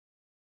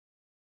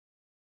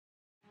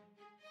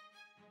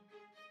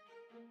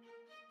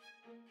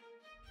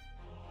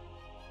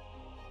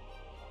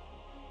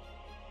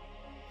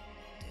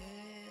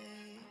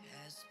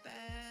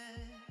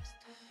passed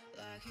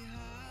like a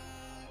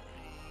hurricane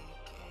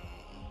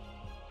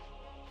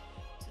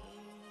to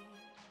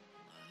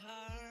my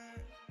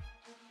heart,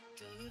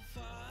 took it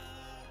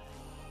far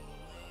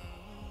away.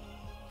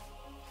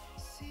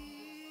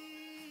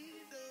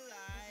 See the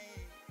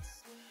lights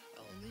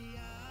on the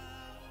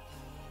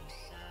other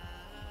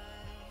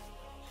side.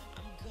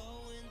 I'm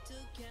going to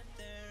get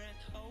there and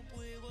hope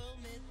we will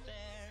meet there.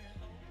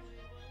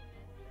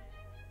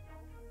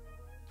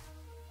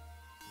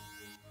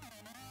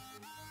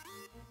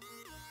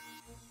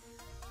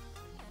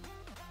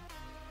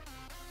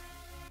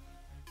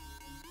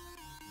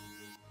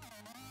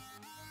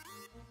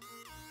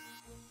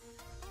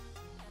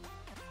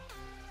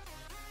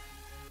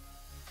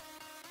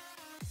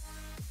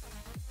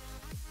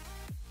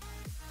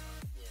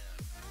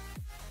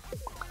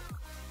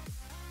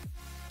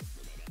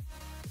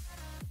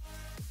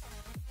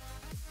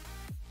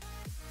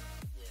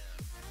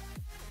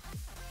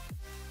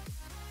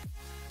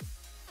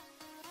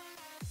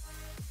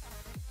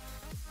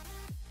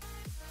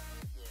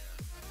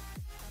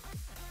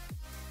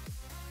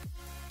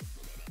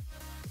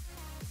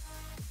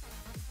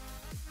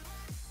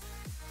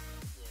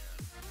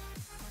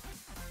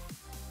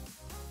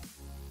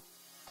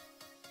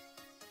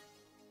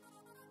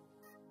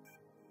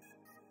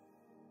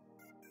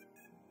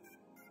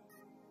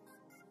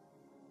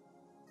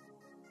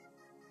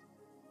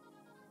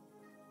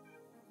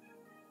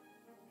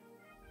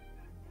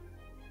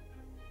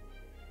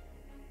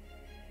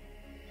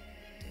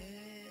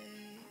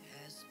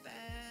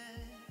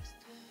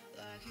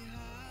 Like a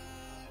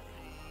hurricane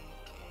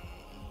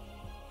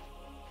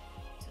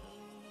to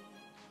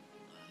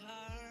my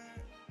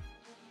heart,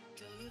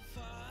 took it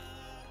far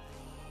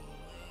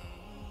away.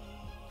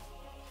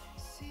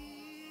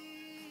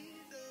 See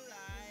the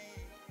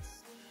lights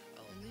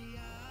on the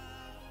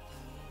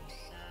other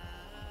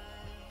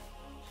side.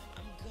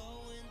 I'm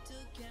going to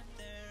get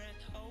there and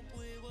hope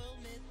we will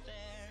meet there.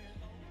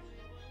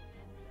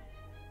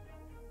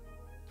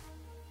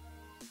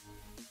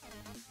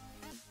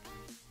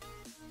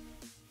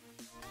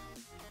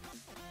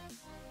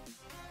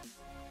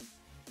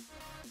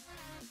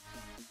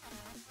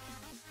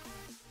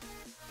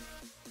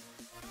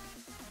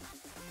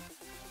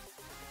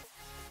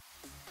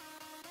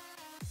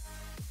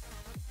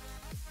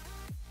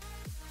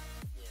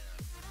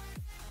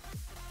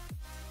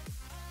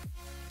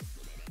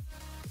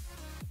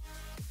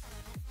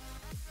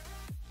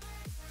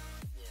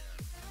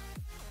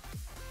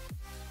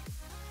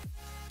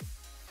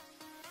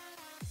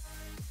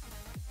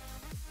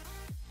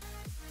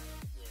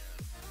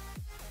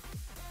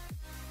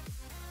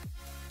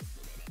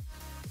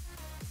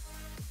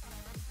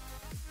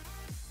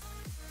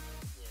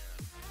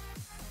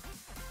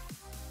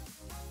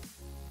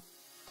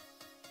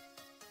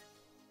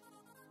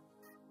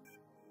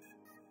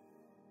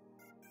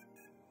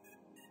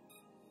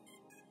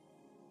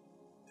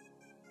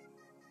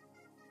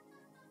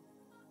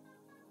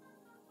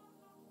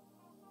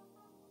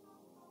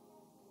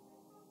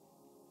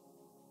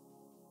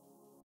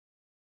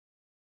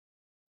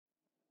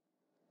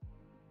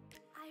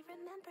 I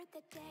remember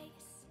the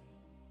days,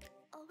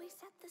 always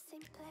at the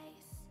same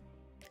place,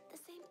 the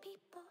same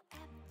people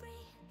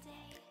every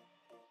day.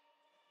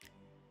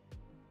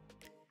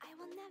 I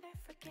will never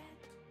forget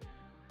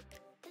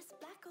this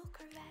black old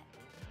Corvette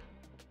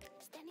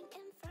standing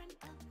in front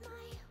of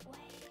my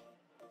way.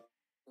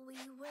 We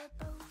were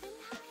both in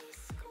high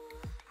school.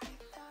 I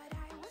thought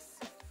I was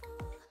a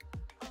fool.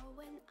 Oh,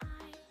 when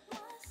I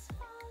was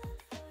falling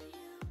for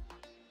you.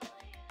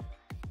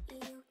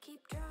 You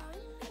keep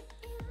drawing me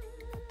in,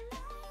 and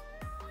I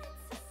know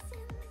it's a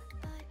sin.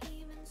 But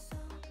even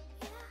so,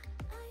 yeah,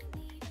 I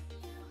need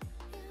you.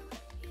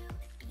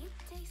 You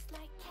taste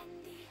like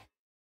candy.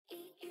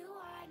 Eat you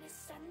on a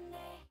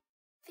Sunday.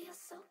 Feels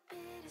so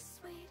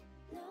bittersweet,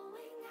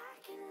 knowing I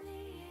can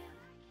leave.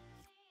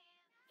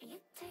 You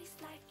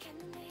taste like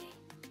candy.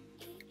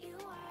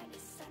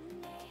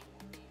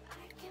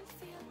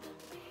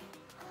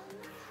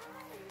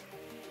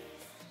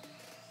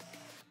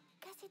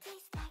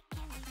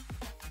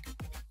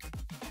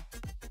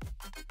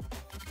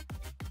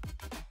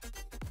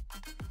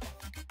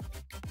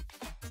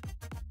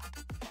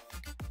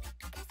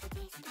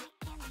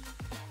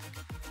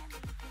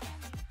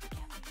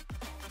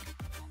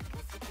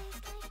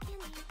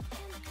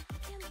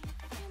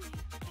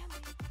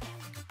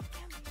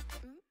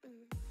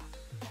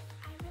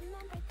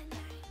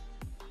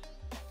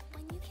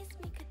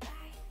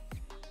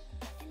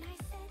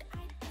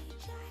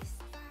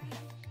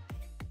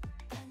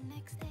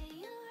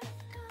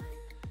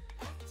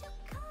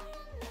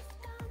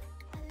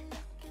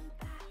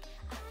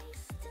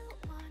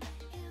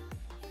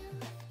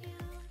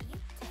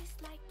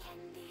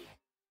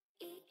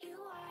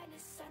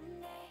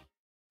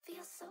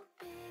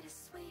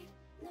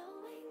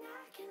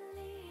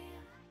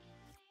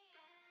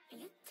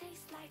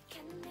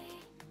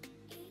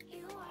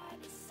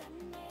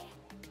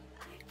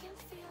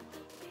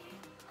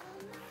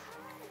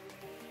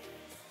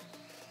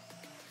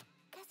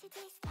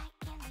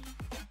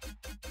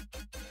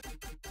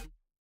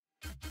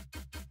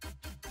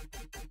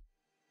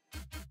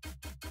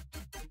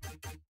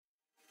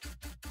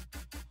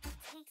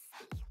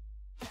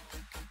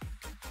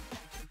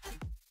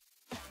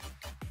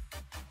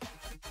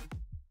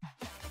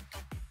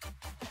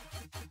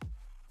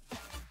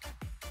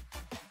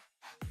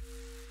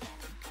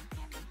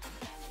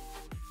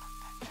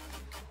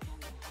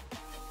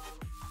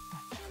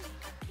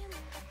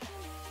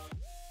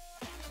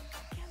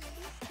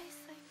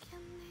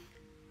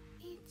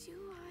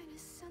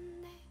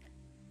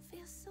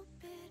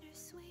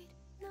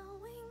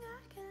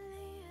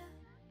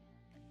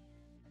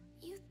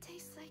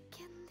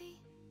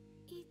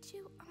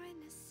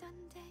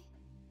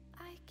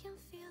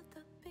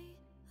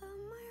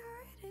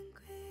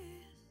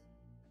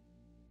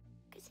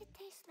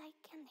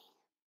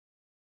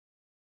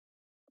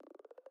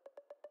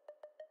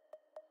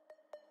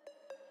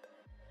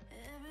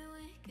 every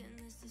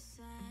weekend is the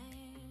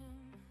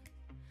same.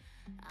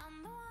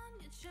 I'm the one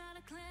you try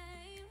to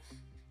claim.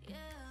 Yeah,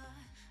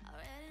 I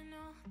already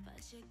know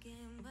about your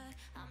game, but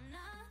I'm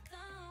not the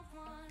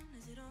one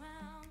to sit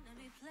around and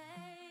be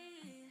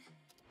played.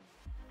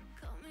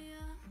 Call me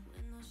up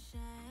with no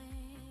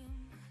shame.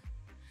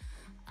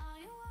 All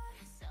your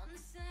words sound the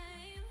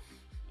same.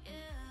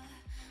 Yeah,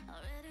 I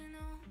already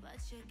know about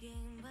your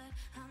game, but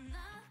I'm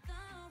not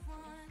the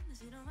one to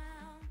sit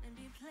around and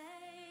be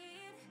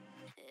played.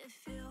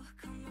 If you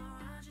come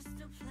around just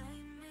to play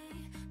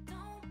me,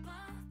 don't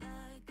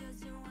bother,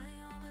 cause you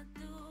ain't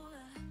overdue.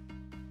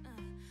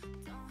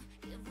 Don't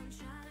even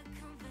try to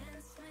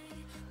convince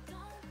me.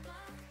 Don't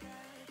bother,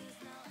 cause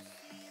now I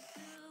see it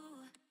through.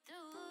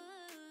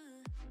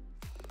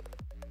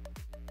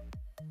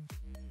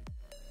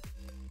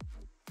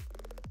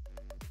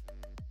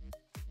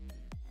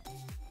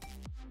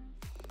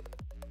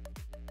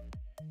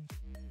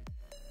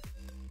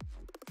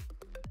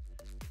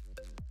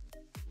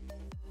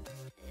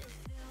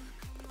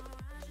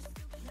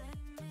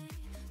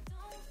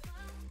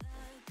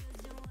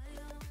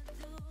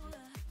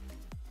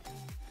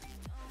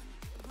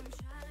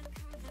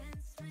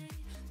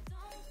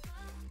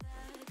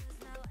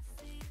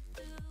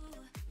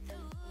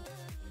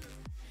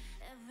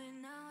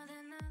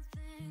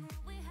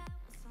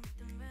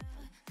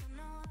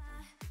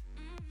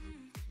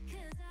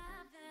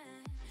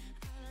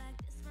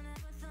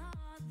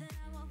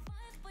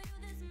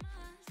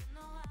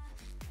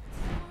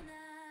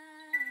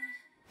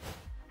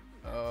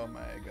 Oh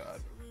my god.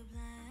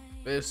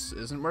 This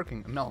isn't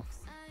working. No.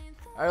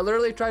 I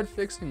literally tried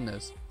fixing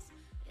this.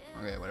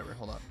 Okay, whatever.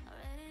 Hold on.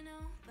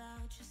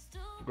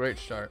 Great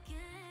start.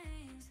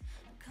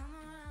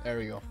 There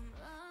we go.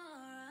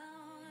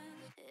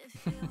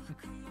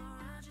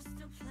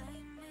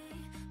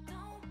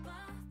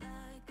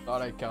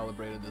 Thought I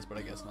calibrated this, but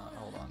I guess not.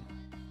 Hold on.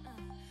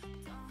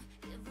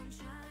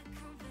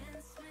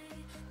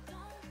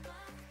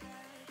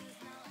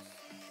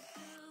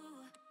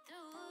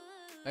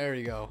 There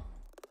you go.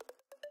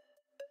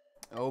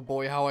 Oh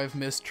boy, how I've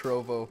missed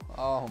Trovo.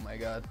 Oh my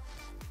god.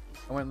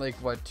 I went like,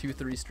 what,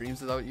 2-3 streams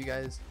without you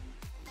guys?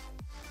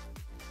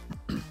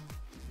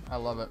 I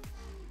love it.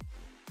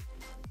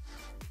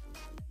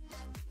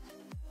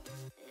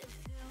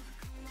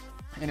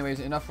 Anyways,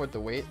 enough with the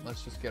wait.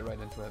 Let's just get right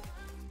into it.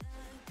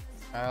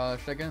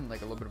 Should I get in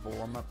like a little bit of a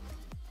warm-up?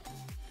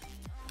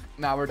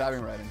 Nah, we're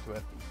diving right into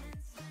it.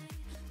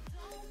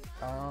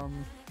 I'll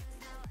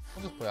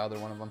just play either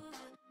one of them.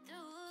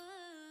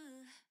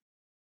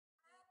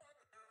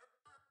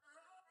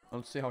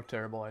 Let's see how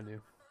terrible I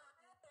do.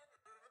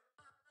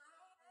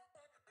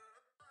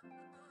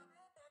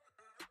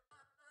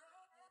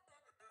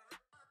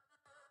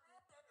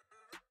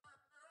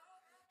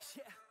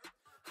 Yeah,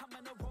 I'm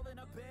in a rolling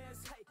a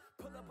biz, hey,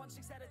 pull up on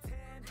 6 out of 10,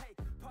 hey,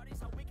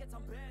 parties on weekends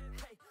on bed,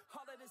 hey,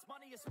 all of this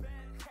money is spent,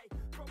 hey,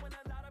 throwing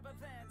a lot of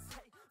events,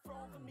 hey,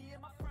 throwing for me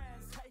and my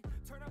friends, hey,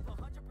 turn up 100%,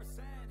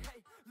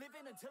 hey,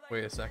 living until I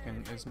wait a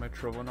second, is my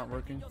Trovo not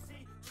working?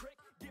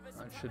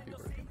 It should be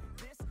working.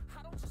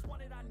 I don't just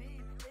want it, I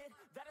need it,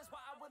 that is why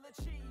I will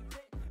achieve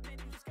it, man,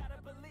 you just gotta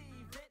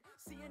believe it,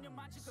 see in your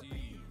mind you could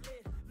be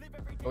it, live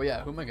every day. Oh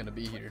yeah, who am I gonna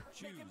be here?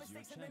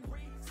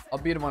 I'll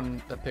be the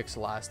one that picks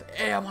last.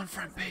 Hey, I'm on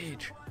front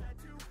page.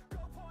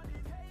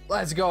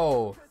 Let's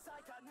go.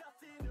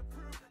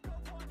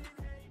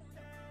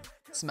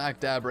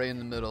 Smack dab right in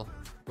the middle.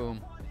 Boom.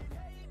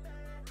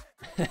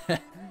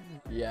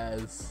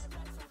 Yes.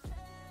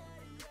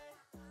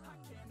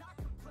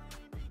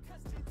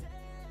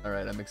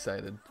 Alright, I'm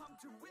excited.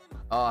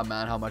 Oh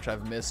man, how much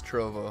I've missed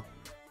Trovo.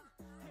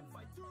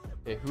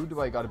 Okay, who do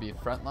I gotta be?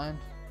 Frontline?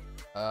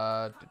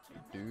 How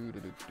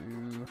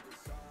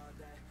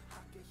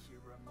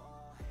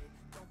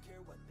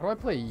do I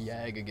play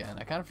Yag again?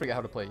 I kind of forget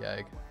how to play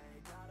Yag.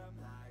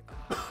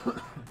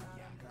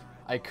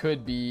 I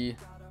could be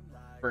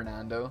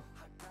Fernando.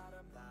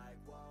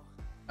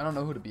 I don't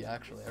know who to be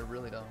actually. I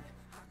really don't.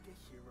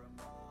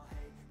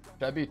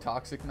 Should I be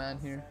Toxic Man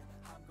here?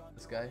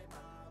 This guy?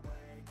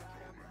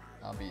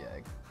 I'll be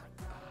Yag.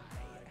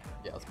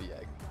 Yeah, let's be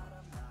Yag.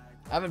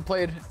 I haven't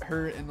played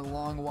her in a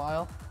long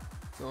while,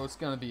 so it's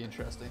gonna be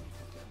interesting.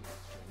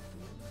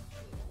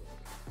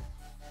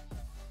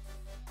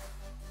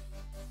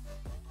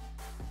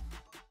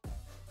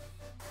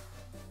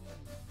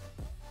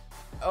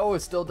 Oh,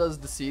 it still does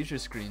the seizure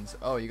screens.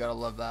 Oh, you gotta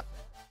love that.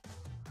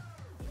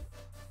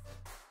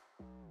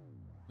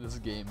 This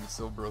game is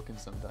so broken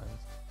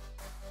sometimes,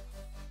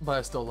 but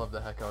I still love the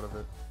heck out of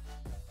it.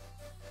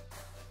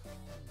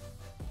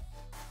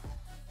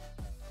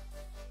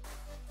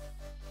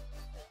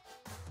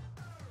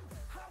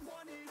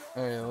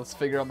 Alright, let's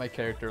figure out my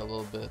character a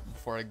little bit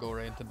before I go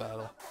right into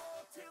battle.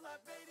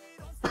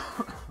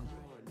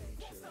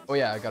 Oh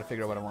yeah, I gotta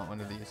figure out what I want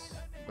one of these.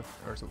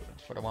 Or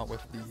what I want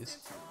with these.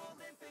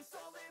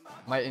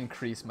 Might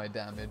increase my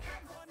damage.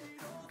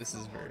 This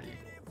is very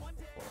cool.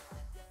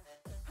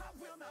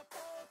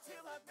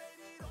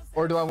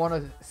 Or do I want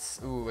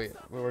to... Ooh, wait.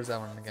 Where's that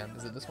one again?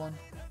 Is it this one?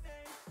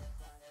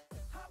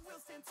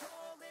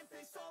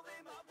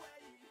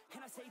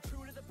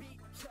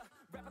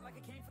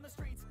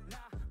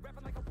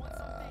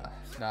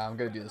 Nah, I'm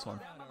gonna do this one.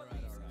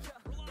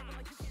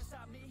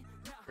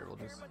 Here, we'll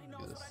just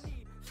do this.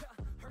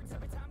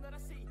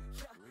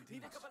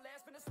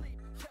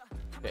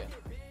 Okay,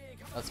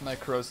 that's my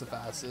corrosive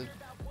acid.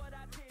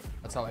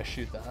 That's how I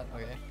shoot that.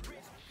 Okay.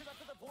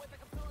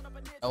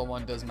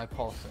 L1 does my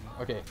pulsing.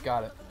 Okay,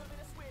 got it.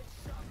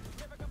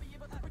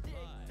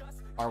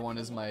 R1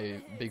 is my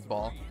big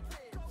ball.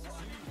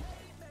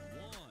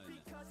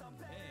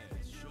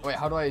 Wait,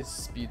 how do I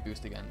speed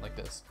boost again? Like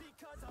this.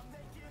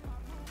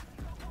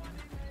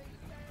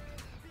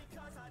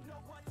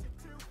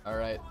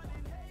 Alright.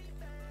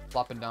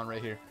 Flopping down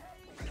right here.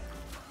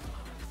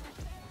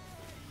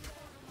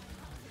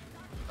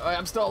 Alright,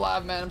 I'm still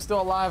alive, man. I'm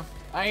still alive.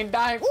 I ain't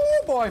dying.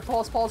 Ooh, boy.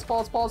 Pulse, pulse,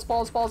 pulse, pulse,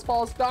 pulse, pulse,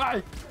 pulse.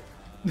 Die.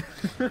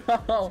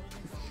 No.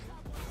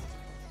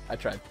 I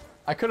tried.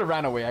 I could have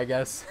ran away, I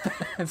guess.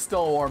 It's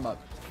still a warm-up.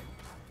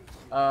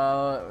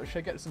 Should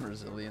I get some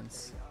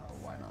resilience? Oh,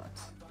 why not?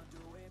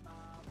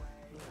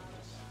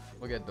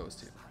 We'll get those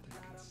two.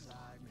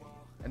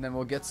 And then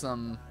we'll get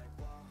some...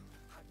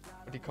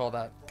 What do you call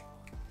that?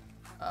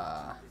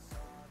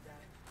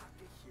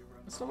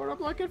 That's not what I'm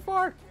looking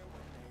for.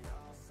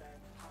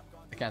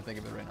 I can't think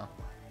of it right now.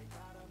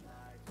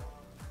 I'm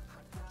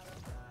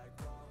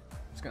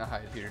just gonna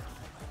hide here.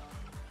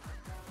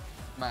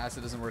 My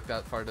acid doesn't work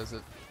that far, does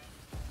it?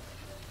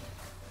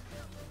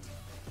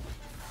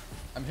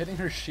 I'm hitting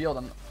her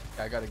shield.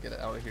 I gotta get it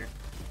out of here.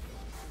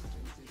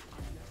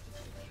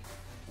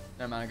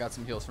 Never mind, I got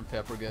some heals from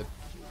Pep. We're good.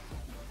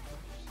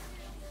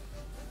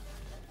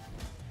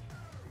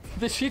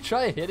 Did she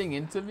try hitting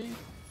into me?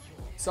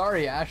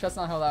 Sorry, Ash. That's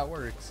not how that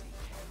works.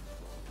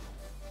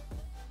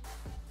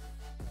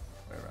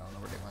 Whatever, I don't know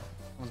where they went.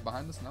 Someone's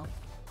behind us? No?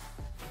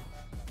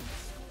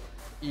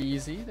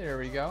 Easy. There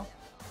we go.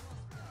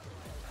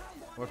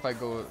 What if I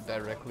go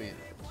directly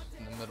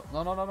in the middle?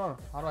 No, no, no, no.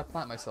 How do I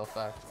plant myself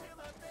back?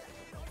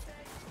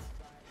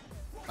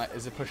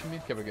 Is it pushing me?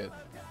 Okay, we're good.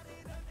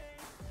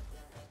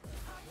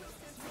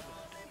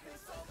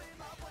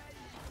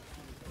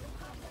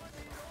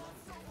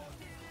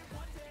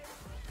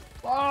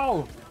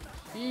 Whoa!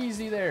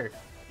 Easy there.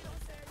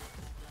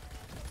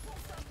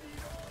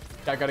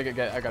 I gotta get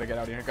out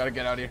of here. Gotta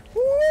get out of here.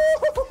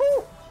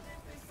 Woo!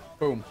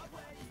 Boom.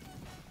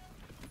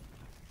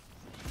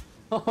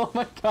 Oh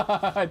my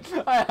god.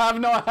 I have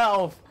no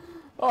health.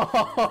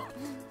 Oh.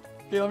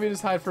 Okay, let me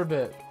just hide for a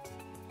bit.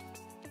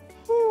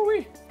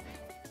 Woo-wee.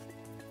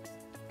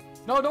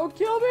 No, don't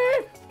kill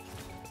me!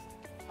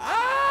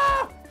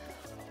 Ah!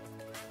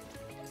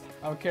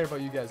 I don't care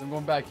about you guys. I'm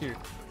going back here.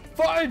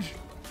 Fudge!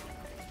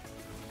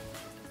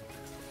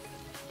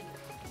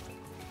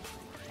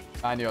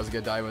 I knew I was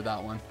gonna die with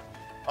that one.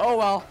 Oh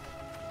well.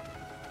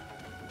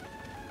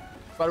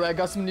 By the way, I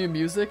got some new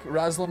music.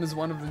 Razlum is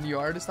one of the new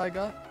artists I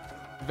got.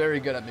 Very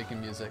good at making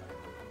music.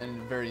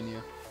 And very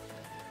new.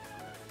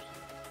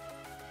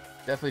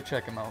 Definitely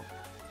check him out.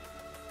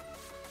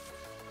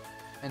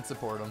 And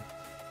support him.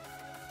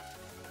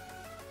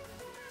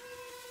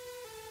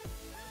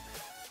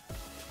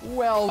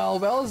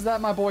 Well, is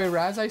that my boy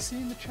Raz I see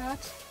in the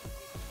chat?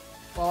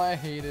 Well, I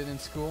hated in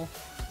school.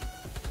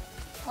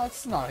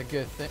 That's not a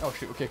good thing. Oh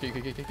shoot, okay,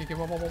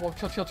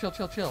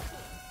 whoa, chill.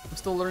 I'm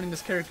still learning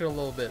this character a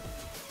little bit.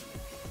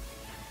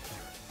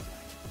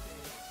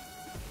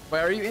 Wait,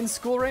 are you in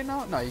school right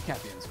now? No, you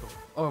can't be in school.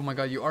 Oh my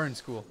god, you are in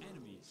school.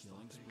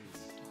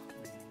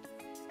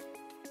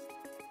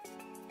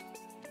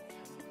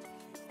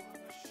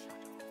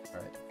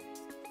 Alright.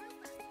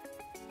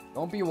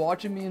 Don't be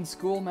watching me in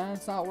school, man.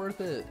 It's not worth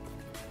it.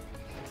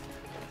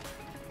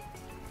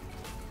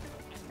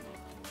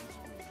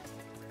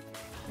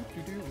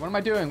 What am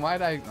I doing? Why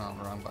did I... Oh,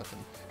 wrong button.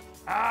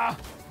 Ah!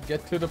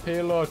 Get to the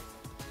payload.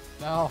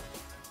 Now.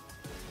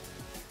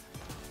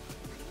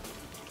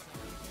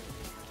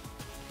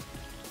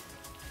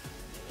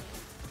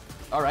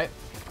 Alright.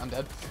 I'm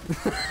dead.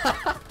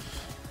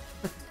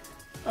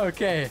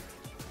 Okay.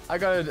 I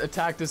gotta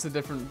attack this a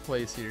different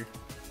place here.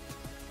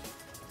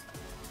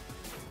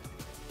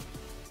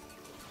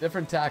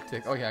 Different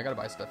tactic. Okay, I gotta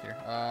buy stuff here.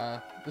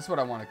 This is what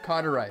I wanted.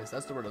 Cauterize.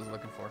 That's the word I was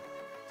looking for.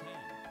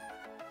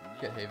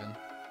 Get Haven.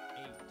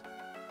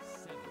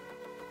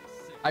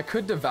 I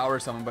could devour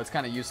someone, but it's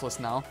kind of useless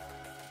now.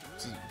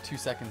 Just 2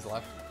 seconds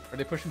left. Are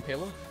they pushing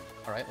payload?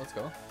 Alright, let's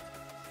go.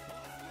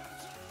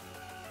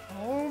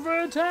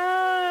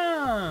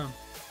 Overtime!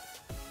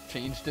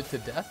 Changed it to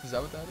death? Is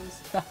that what that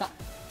is?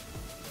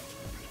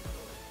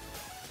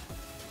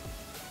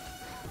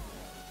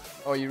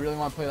 Oh, you really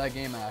want to play that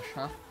game, Ash,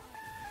 huh?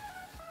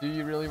 Do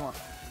you really want...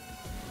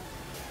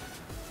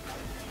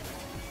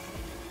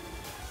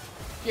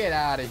 Get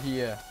out of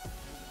here.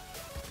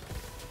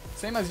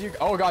 Same as you...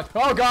 Oh god.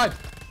 Oh god!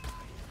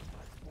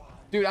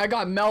 Dude, I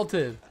got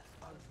melted.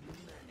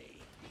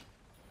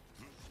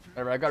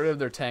 Whatever, I got rid of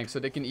their tank so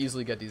they can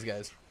easily get these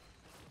guys.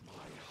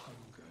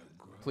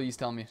 Please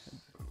tell me.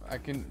 I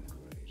can...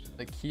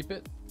 like, keep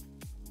it.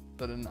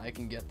 So then I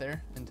can get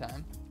there in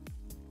time.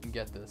 And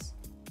get this.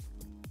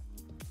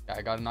 Yeah,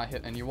 I gotta not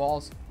hit any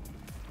walls.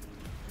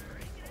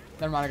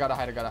 Never mind, I gotta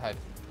hide, I gotta hide.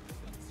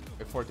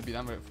 Wait for it to be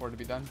done, wait for it to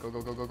be done. Go,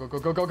 go, go, go, go, go,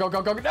 go, go, go,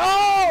 go, go, go.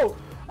 No!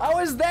 I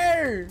was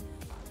there!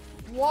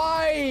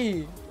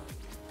 Why?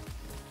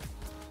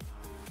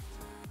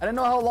 I didn't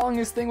know how long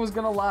this thing was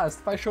gonna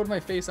last. If I showed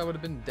my face, I would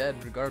have been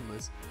dead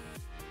regardless.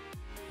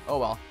 Oh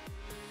well.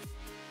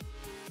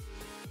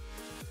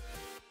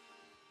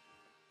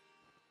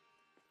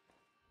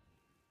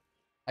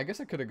 I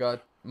guess I could have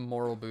got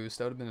moral boost.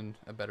 That would have been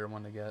a better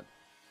one to get.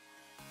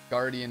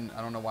 Guardian,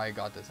 I don't know why I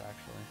got this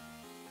actually.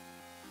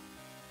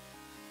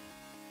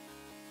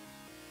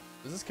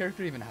 Does this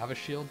character even have a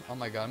shield? Oh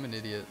my god, I'm an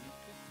idiot.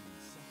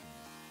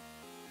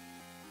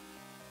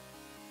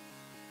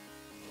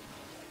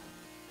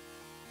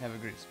 Have a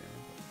great stream.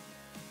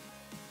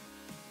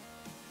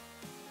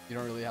 You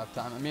don't really have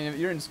time. I mean, if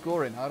you're in school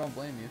right now, I don't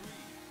blame you.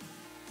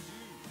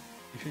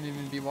 You shouldn't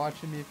even be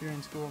watching me if you're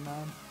in school,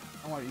 man.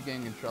 I don't want you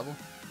getting in trouble.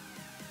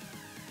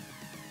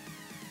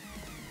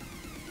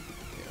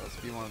 Okay, let's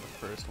be one of the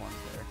first ones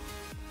there.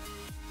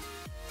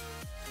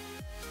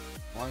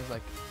 As long as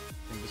like,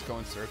 I can just go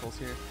in circles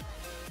here.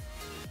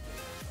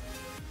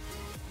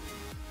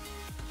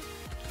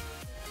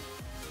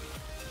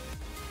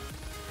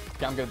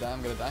 Okay, I'm gonna die,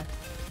 I'm gonna die.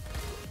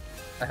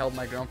 I held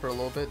my ground for a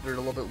little bit. They're a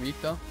little bit weak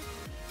though.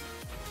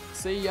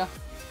 See ya.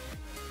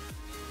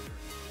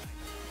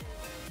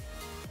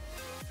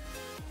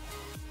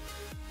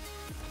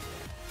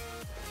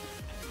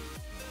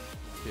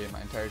 Okay,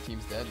 my entire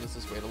team's dead. Let's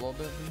just wait a little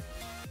bit.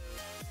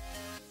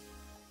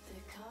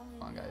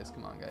 Come on guys,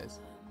 come on guys.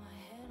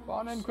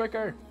 Spawn in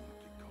quicker.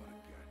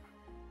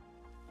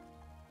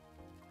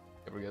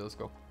 Here we go, let's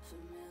go.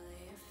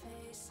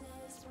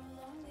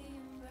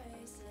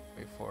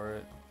 Wait for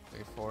it.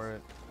 Wait for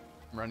it.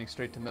 I'm running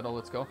straight to middle,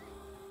 let's go.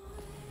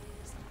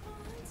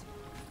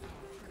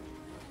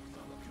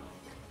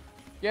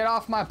 Get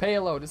off my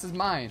payload, this is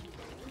mine.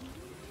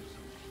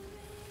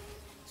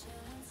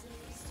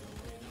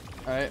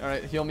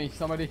 Alright, heal me,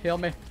 somebody heal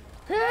me.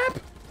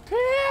 Pip!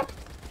 Pip!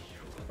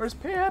 Where's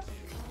Pip?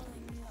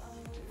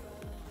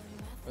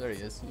 Oh, there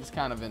he is. He's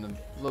kind of in a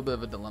little bit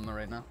of a dilemma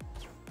right now.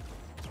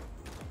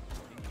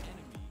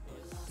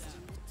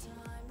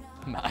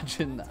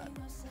 Imagine that.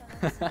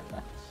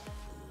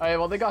 Alright,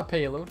 well they got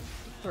payload.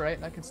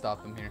 Alright, I can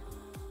stop them here.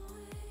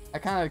 I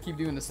kind of keep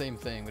doing the same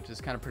thing, which is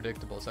kind of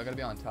predictable, so I gotta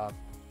be on top.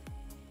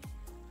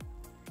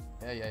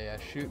 Yeah.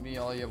 Shoot me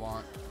all you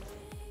want.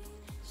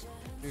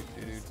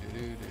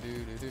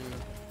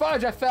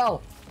 Fudge, I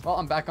fell! Well,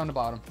 I'm back on the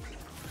bottom.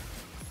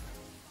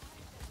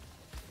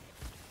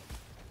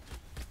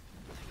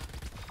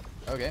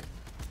 Okay.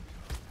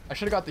 I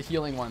should have got the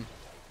healing one.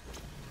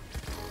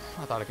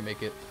 I thought I could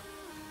make it.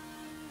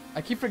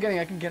 I keep forgetting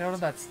I can get out of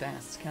that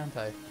stance, can't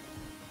I?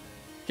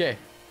 Okay.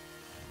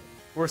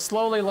 We're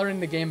slowly learning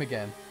the game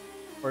again.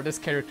 Or this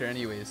character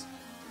anyways.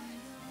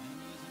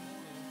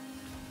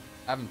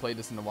 I haven't played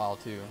this in a while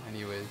too,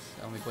 anyways.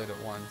 I only played it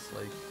once,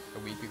 like a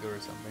week ago or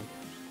something.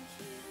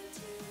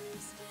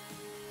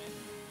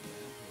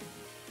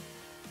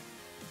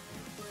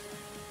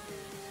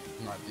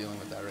 I'm not dealing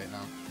with that right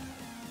now.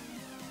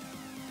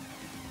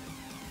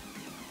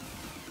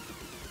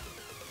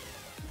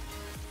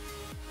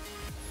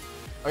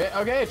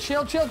 Okay,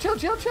 chill.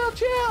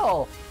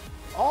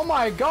 Oh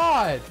my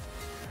god!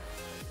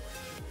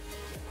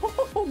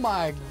 Oh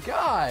my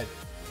god!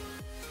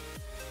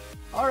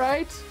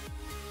 Alright.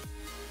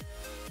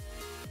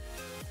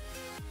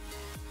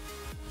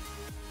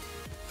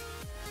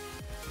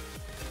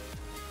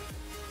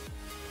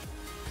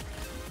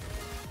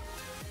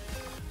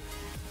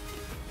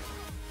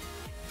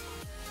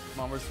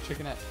 Come on, where's the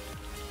chicken at?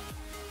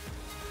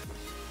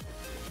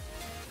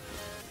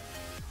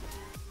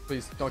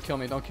 Please, don't kill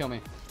me, don't kill me.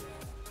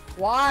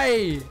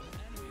 Why?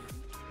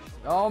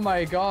 Oh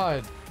my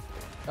god.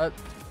 That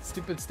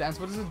stupid stance,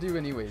 what does it do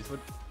anyways? What?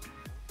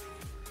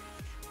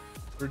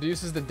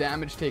 Reduces the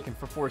damage taken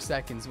for 4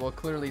 seconds. Well,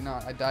 clearly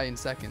not. I die in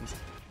seconds.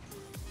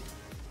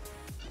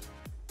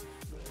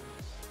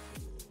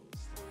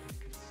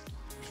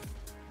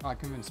 Oh, I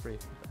couldn't even spray.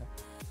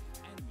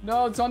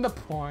 No, it's on the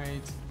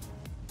point.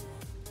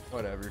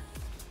 Whatever.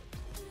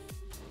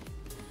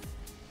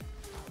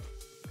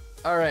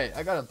 Alright,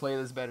 I gotta play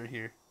this better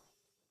here.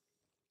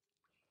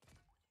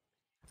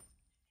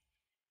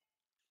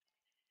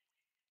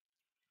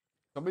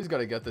 Somebody's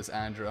gotta get this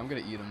Andrew. I'm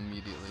gonna eat him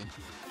immediately.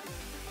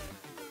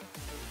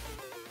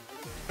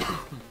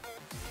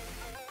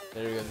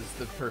 There we go. This is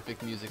the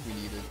perfect music we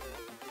needed.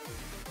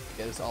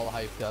 Get us all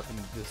hyped up and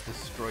just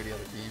destroy the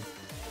other team.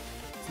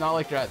 It's not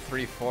like they're at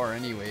 3-4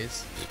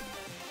 anyways.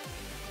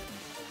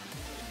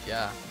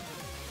 Yeah.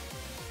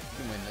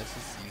 We can win this.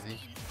 It's easy.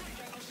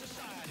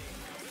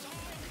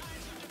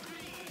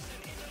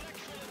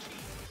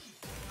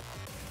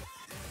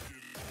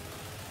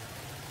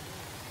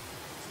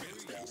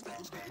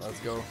 Let's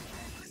go.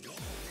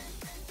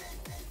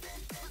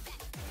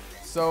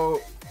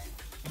 So,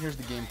 here's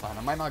the game plan.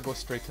 I might not go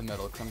straight to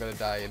middle because I'm going to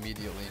die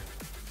immediately.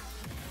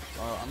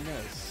 So I'm going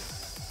to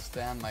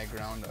stand my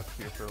ground up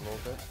here for a little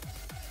bit.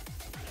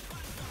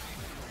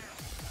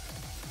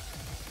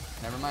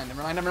 Never mind,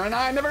 never mind, never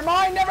mind, never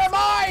mind, never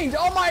mind!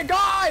 Oh my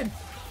god!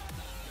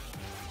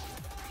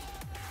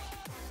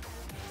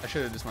 I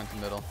should have just went to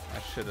middle. I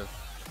should have.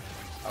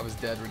 I was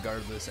dead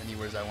regardless,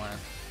 anywheres I went.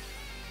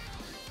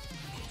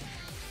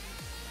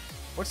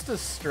 What's the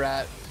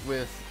strat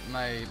with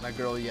my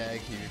girl Yag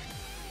here?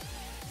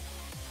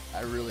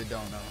 I really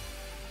don't know.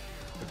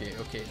 Okay.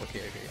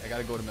 I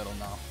gotta go to middle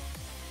now.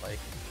 Like,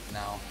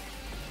 now.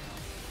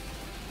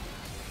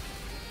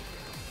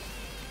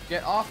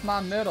 Get off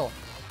my middle.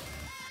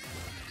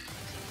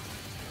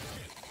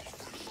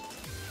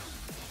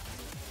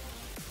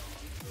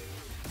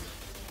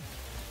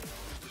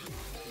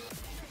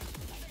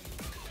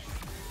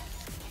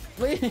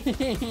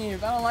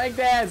 Leave! I don't like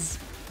this!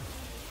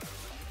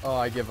 Oh,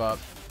 I give up.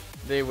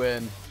 They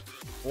win.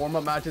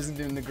 Warm-up match isn't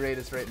doing the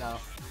greatest right now.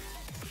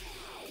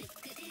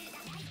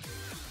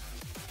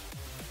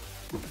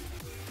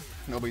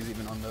 Nobody's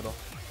even on middle.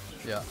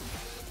 Yeah.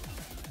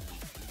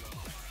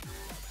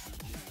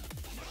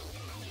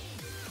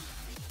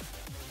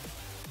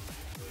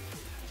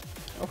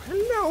 Oh,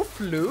 hello,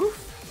 Floof.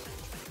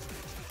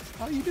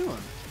 How you doing?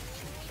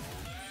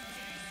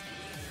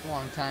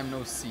 Long time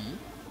no see.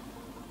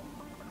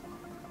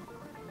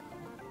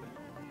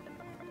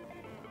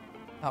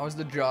 How is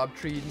the job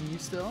treating you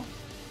still?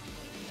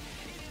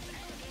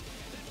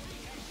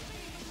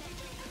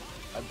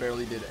 I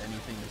barely did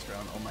anything this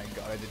round. Oh my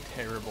god, I did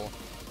terrible.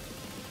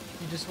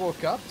 You just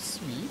woke up?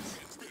 Sweet.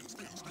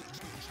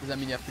 Does that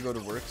mean you have to go to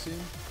work soon?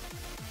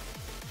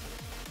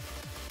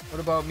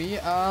 What about me?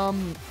 I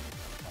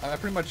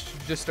pretty much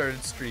just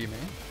started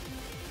streaming.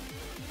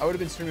 I would have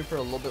been streaming for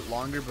a little bit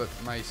longer, but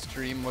my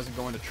stream wasn't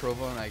going to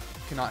Trovo, and I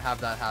cannot have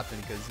that happen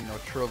because, you know,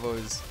 Trovo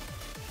is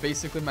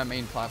basically my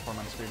main platform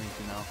I'm streaming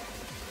to now.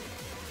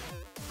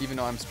 Even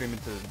though I'm streaming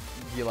to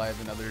DLive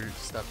and other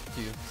stuff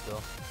too,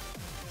 still.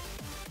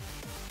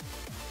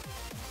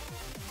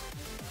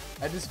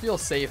 I just feel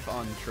safe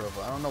on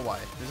Trovo. I don't know why.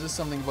 There's just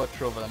something about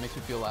Trovo that makes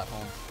me feel at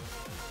home.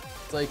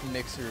 It's like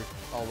Mixer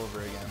all over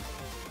again,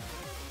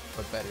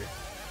 but better.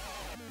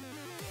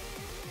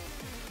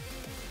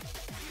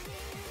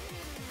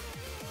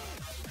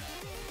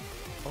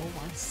 Oh,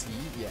 I see.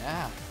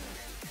 Yeah.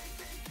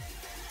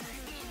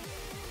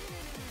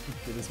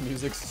 Okay, this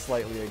music's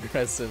slightly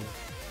aggressive,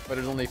 but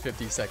there's only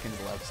 50 seconds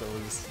left, so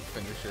we'll just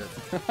finish it.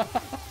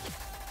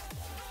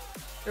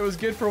 It was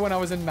good for when I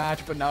was in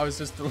match, but now it's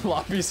just the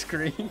lobby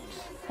screen.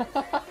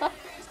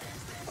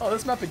 Oh,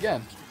 this map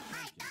again.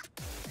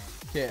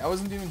 Okay, I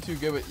wasn't doing too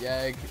good with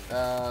Yag.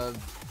 I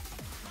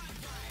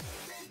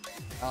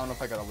don't know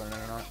if I gotta learn it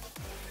or not.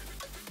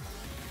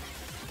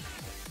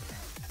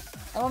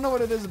 I don't know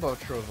what it is about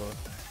Trovo.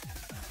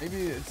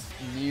 Maybe it's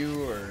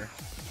new or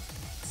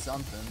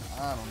something.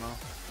 I don't know.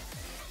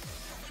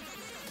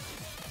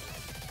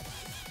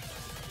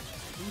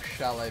 Who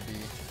shall I be?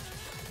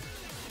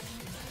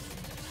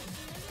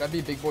 Gotta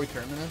be Big Boy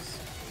Terminus.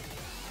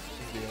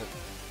 Let's do it.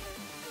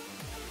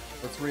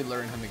 Let's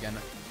relearn him again.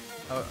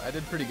 Oh, I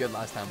did pretty good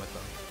last time with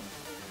him.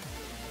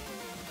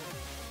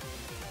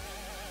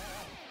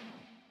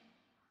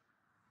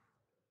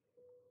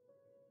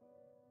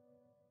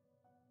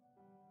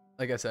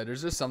 Like I said,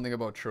 there's just something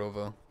about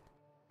Trovo.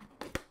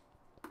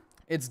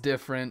 It's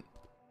different.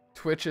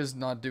 Twitch is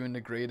not doing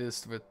the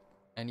greatest with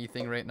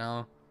anything right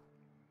now.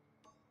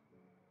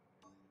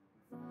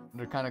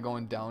 They're kind of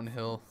going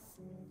downhill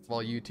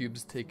while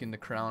YouTube's taking the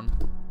crown.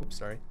 Oops,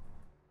 sorry.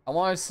 I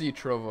want to see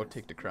Trovo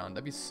take the crown.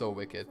 That'd be so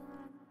wicked.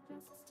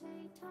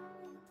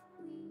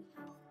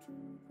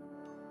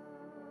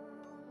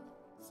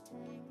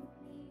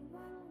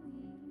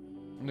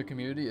 And the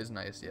community is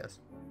nice, yes.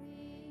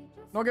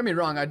 Don't get me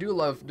wrong, I do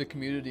love the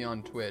community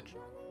on Twitch.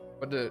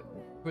 But the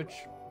Twitch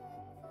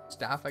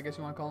staff, I guess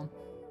you want to call them,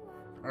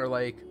 are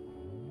like,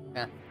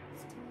 eh.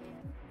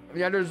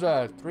 Yeah, there's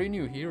 3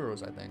 new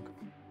heroes, I think.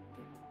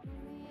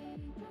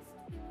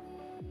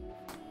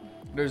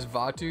 There's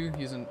Vatu,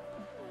 he's a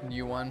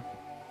new one.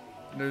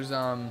 There's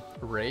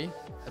Ray,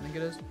 I think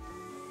it is.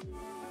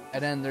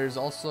 And then there's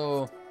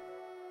also,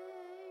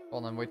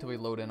 hold on, wait till we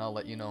load in, I'll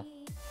let you know.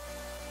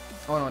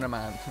 Oh no, never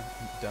mind.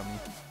 Dummy.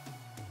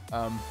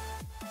 What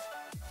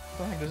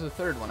the heck, there's a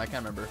 3rd one, I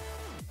can't remember.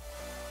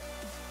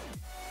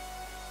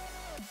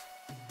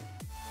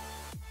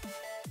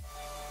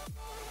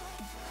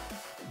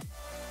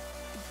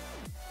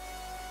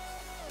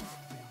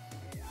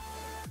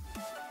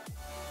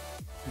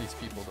 These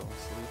people don't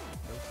sleep.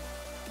 Nope.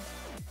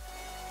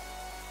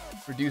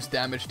 Reduce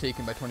damage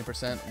taken by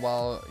 20%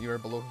 while you're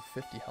below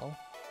 50 health.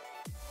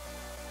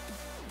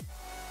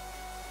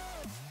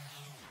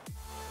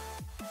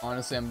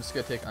 Honestly, I'm just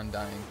gonna take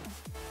Undying.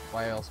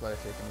 Why else would I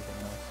take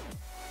anything else?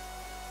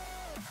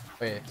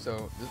 Wait,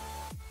 so this,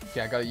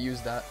 okay, I gotta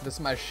use that. This is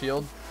my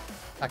shield.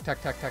 Tack,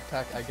 tack, tack, tack,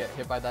 tack. I get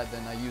hit by that,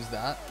 then I use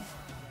that.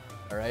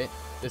 Alright,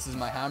 this is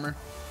my hammer.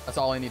 That's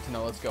all I need to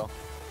know. Let's go.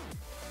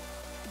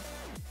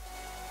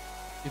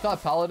 You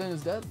thought Paladin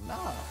is dead?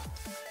 Nah.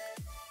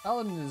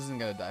 Paladin isn't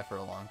gonna die for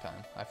a long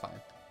time, I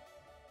find.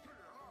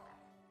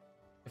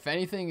 If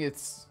anything,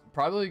 it's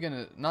probably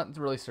gonna not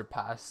really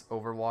surpass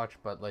Overwatch,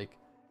 but like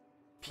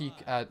peak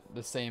at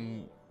the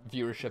same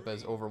viewership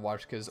as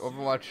Overwatch, because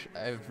Overwatch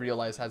I've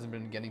realized hasn't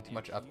been getting too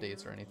much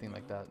updates or anything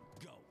like that.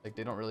 Like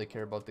they don't really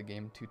care about the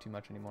game too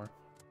much anymore,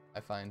 I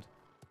find.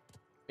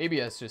 Maybe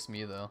that's just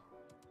me though.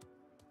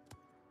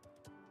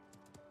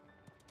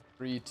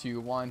 3,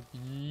 2, 1,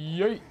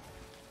 yay!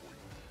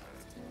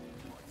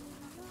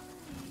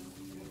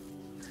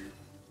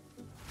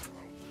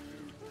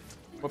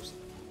 Whoops.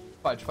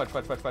 Fudge.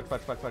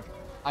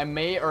 I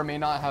may or may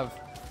not have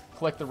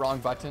clicked the wrong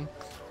button.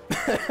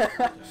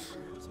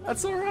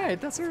 That's alright,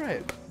 that's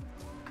alright.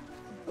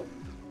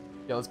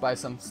 Yeah, let's buy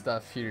some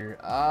stuff here.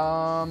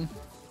 I don't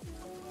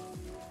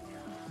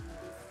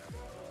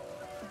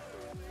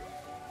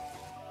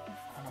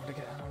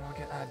know,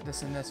 get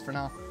this and this for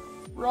now.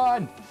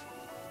 Run!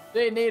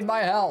 They need my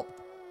help!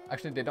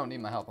 Actually, they don't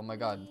need my help, oh my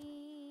god.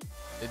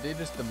 Did they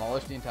just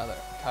demolish the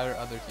entire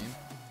other team?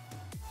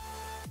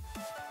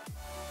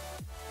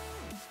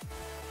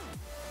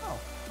 Oh.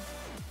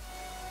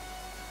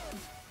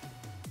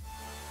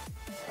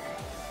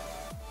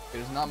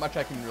 There's not much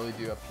I can really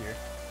do up here.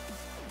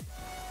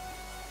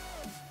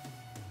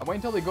 I'll wait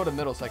until they go to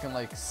middle so I can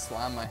like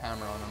slam my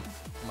hammer on them.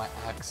 My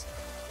axe.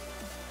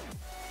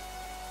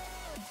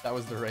 That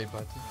was the right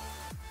button.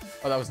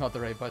 Oh, that was not the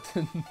right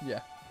button.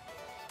 Yeah.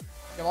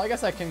 Yeah, well, I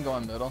guess I can go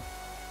in middle.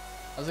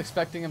 I was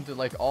expecting him to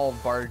like all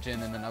barge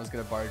in and then I was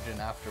gonna barge in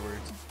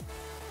afterwards.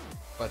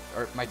 But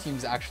my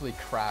team's actually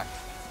cracked.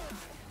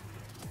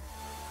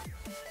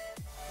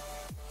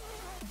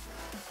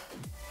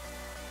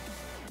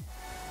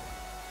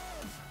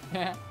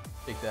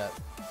 Take that.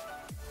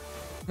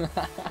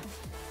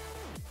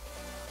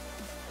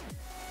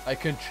 I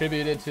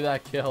contributed to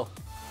that kill.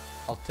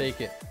 I'll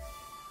take it.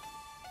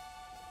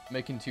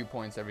 Making 2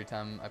 points every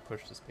time I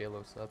push this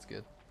payload, so that's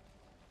good.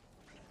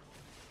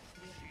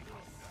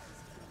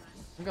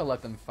 I'm gonna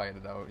let them fight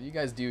it out. You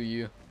guys do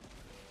you.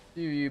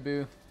 Do you,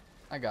 boo.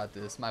 I got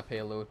this. My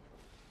payload.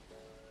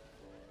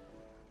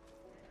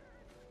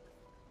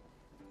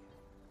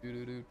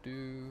 Do.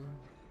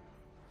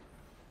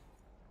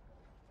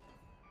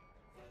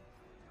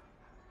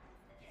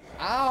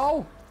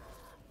 Ow!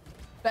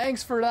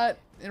 Thanks for that.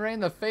 It right in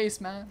the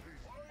face, man.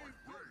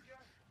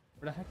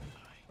 Where the heck?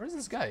 Where's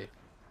this guy?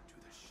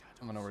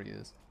 I don't know where he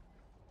is.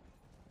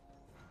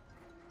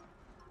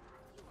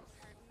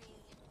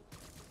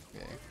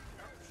 Okay.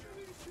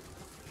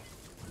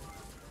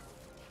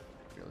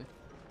 Really?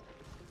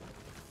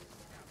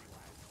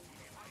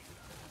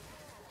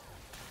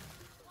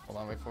 Hold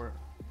on, wait for it.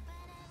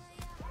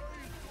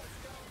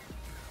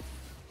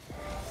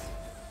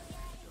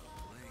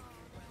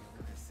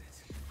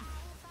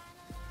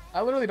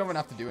 I literally don't even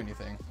have to do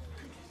anything.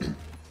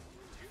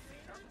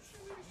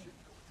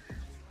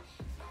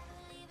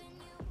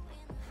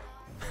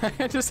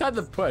 I just had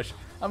to push.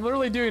 I'm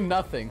literally doing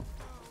nothing.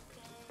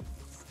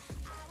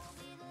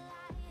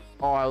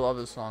 Oh, I love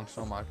this song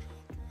so much.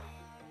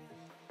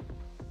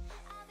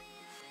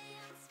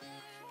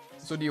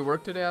 So do you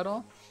work today at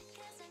all?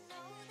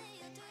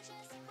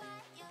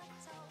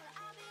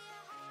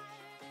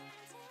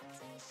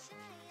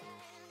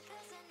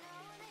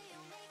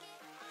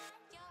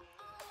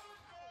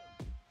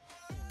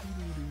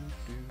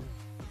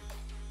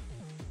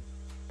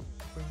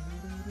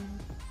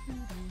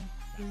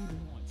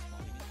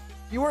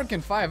 You work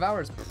in 5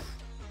 hours.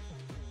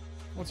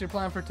 What's your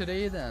plan for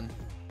today then?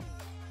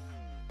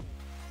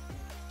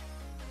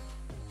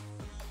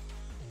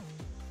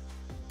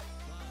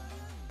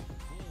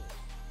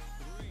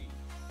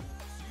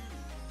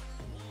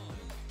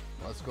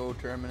 Let's go,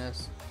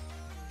 Terminus.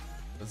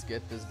 Let's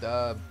get this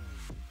dub.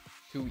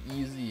 Too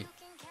easy.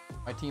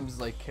 My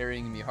team's like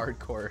carrying me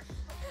hardcore.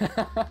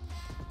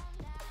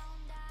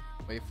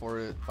 Wait for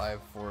it. 5,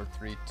 4,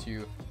 3,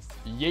 2.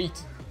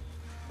 Yeet!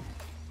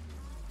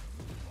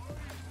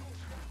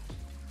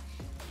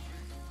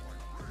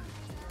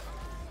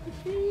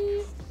 There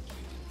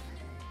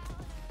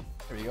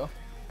we go.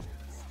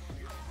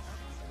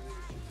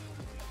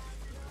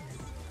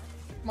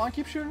 Come on,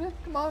 keep shooting it.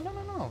 Come on,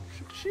 no.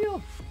 Shoot the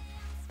shield.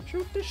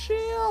 Shoot the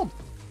shield.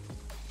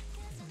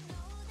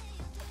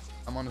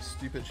 I'm on a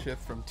stupid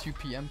shift from 2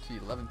 p.m. to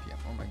 11 p.m.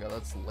 Oh my god,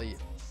 that's late.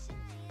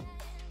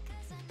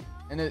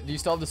 And do you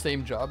still have the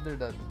same job there,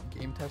 that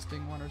game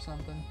testing one or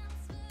something?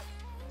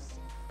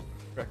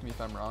 Correct me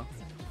if I'm wrong.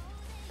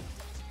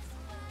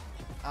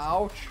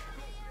 Ouch.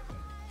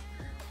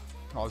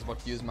 I was about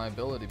to use my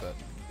ability, but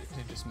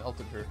it just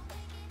melted her.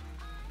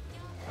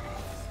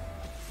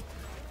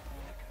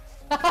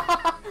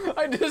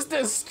 I just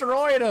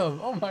destroyed him!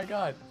 Oh my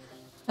god.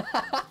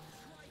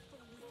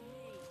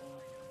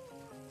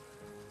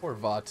 Poor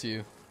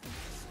Vatu.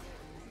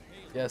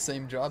 Yeah,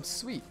 same job.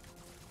 Sweet.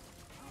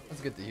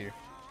 That's good to hear.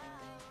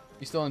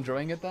 You still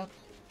enjoying it, then?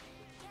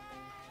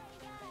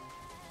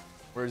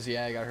 Where's the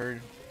ag? I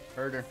heard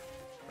her.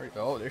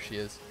 Oh, there she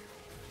is.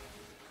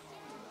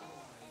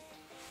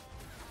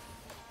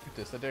 Shoot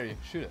this, I dare you.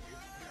 Shoot it.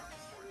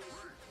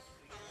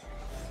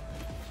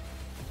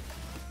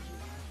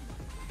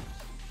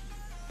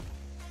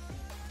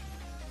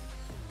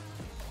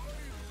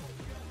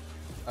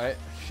 Alright,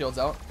 shields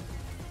out.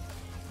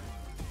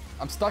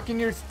 I'm stuck in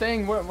your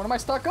thing. What am I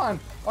stuck on?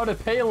 Oh, the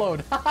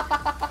payload. I'm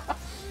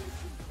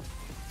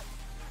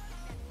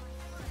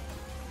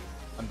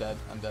dead.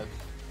 I'm dead.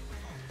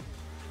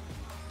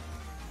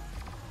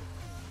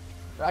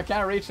 I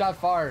can't reach that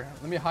far.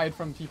 Let me hide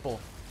from people.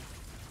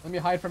 Let me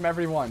hide from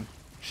everyone.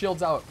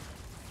 Shields out.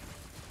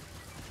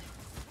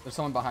 There's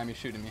someone behind me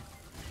shooting me.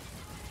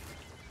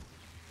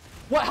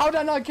 What? How did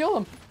I not kill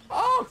him?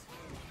 Oh!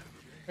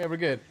 Okay, we're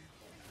good.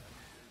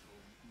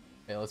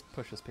 Okay, let's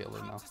push this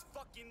payload now.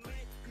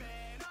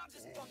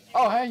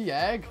 Oh, hey,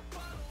 Yag.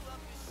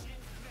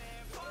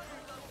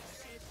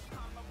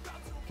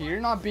 Okay,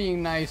 you're not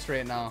being nice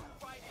right now,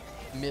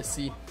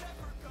 Missy.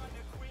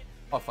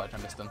 Oh, fudge, I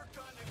missed him.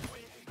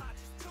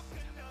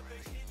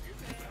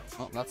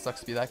 Oh, that sucks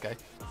to be that guy.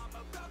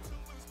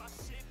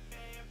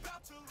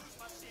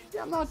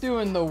 Yeah, I'm not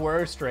doing the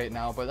worst right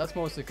now, but that's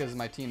mostly because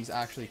my team's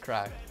actually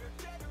cracked.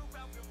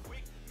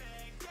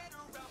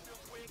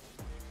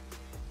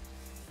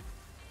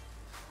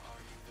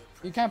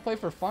 You can't play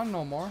for fun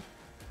no more.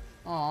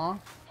 Aww.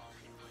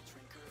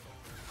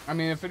 I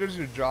mean, if it is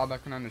your job, I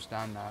can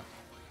understand that.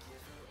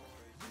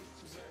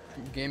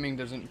 Gaming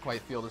doesn't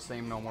quite feel the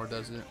same no more,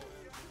 does it?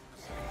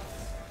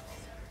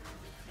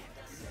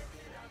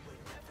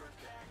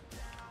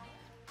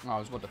 Oh, I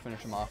was about to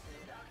finish him off.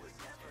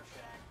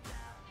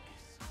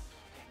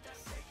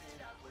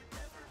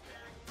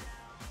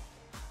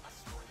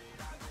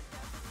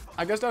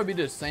 I guess that would be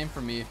the same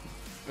for me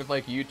if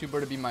like YouTube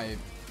were to be my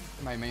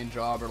main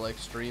job, or like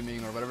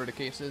streaming, or whatever the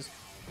case is,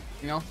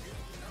 you know?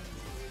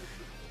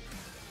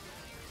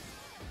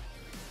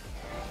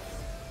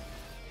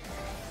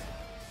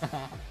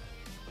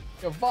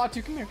 Yo,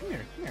 Vatu, come here, come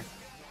here, come here.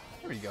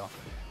 There we go.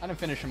 I didn't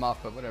finish him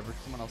off, but whatever,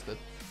 someone else did.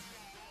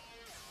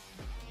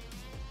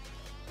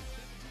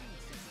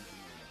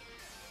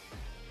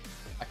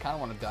 I kind of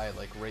want to die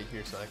like right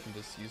here so I can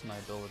just use my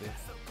ability.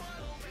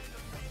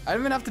 I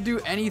don't even have to do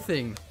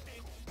anything.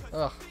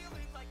 Ugh.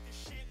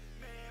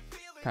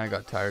 Kind of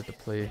got tired to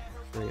play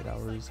for 8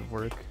 hours of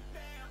work.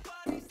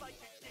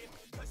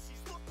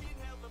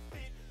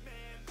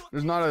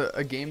 There's not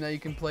a game that you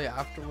can play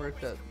after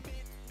work that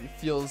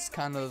feels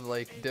kind of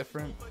like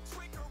different.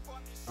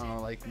 I don't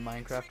know, like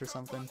Minecraft or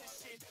something.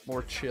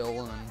 More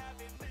chill and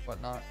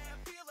whatnot.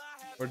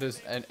 Or does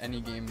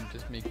any game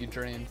just make you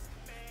drained?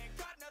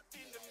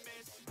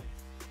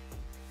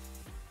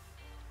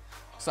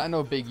 So I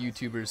know big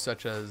YouTubers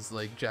such as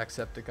like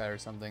Jacksepticeye or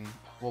something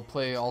will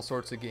play all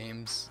sorts of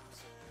games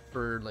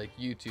for like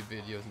YouTube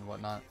videos and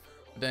whatnot.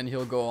 But then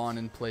he'll go on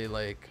and play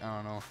like, I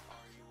don't know,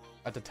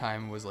 at the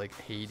time was like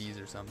Hades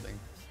or something.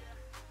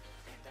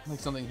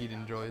 Like something he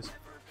enjoys.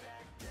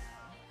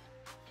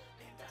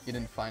 He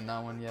didn't find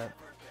that one yet.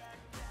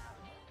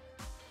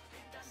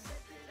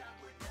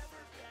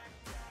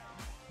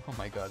 Oh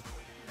my god.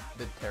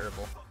 Did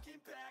terrible.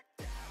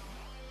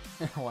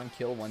 1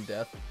 kill, 1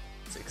 death,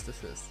 6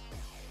 assists.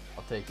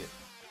 I'll take it.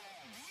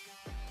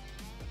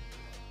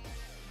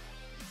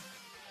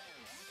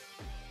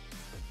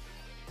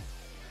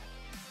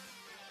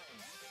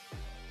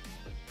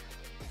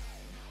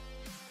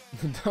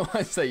 The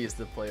ones I used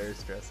to play are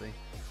stressing.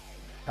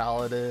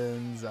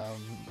 Paladins,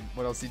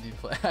 what else did you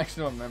play? I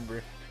actually don't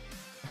remember.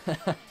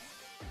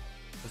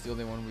 That's the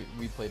only one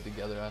we played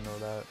together, I know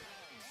that.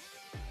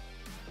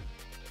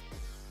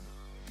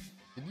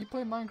 Did you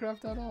play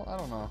Minecraft at all? I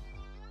don't know.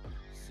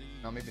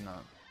 No, maybe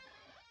not.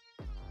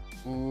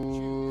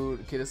 Ooh,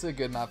 okay, this is a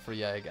good map for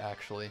Yag,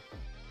 actually.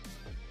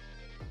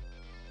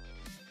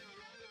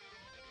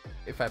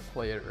 If I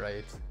play it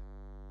right.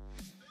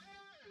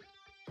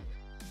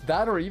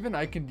 That, or even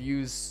I could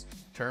use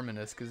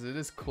Terminus, because it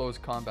is close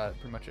combat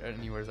pretty much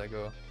anywhere as I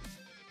go.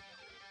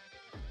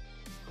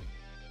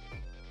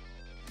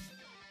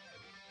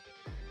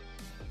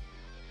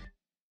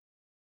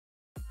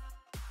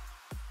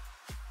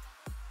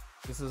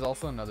 This is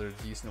also another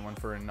decent one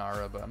for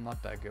Inara, but I'm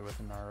not that good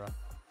with Inara.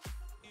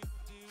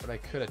 But I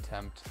could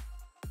attempt.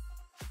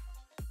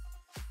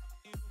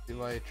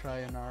 Do I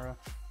try Inara?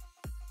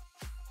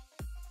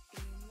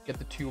 Get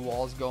the 2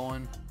 walls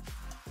going.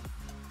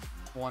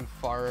 1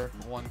 far,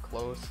 1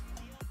 close.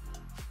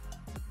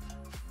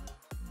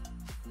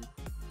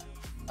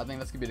 I think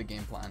that's gonna be the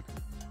game plan.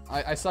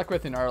 I suck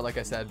with Inara, like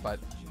I said, but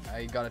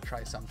I gotta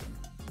try something.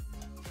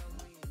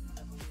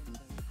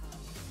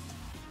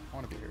 I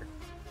wanna be here.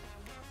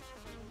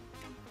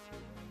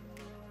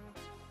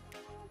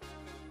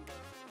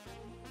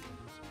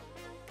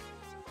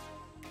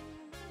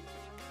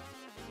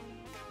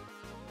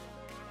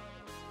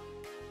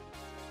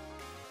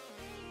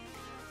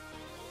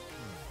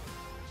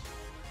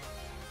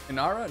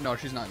 Inara? No,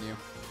 she's not new.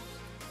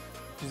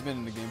 She's been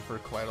in the game for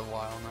quite a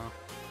while now.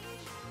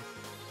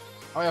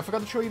 Oh yeah, I forgot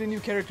to show you the new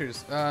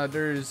characters.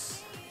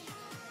 There's...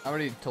 I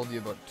already told you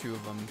about 2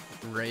 of them.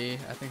 Ray,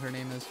 I think her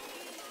name is.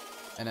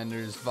 And then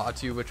there's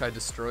Vatu, which I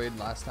destroyed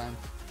last time.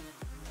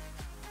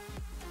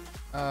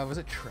 Was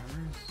it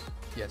Tremors?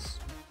 Yes.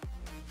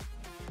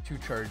 2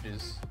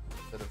 charges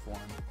instead of 1.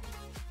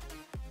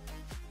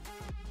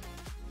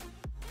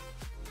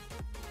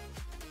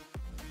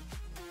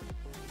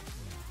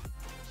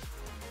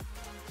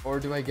 Or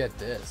do I get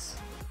this?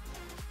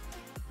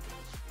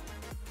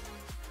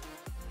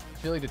 I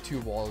feel like the 2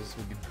 walls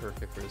would be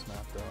perfect for this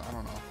map though. I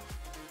don't know.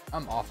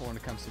 I'm awful when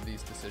it comes to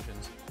these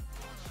decisions.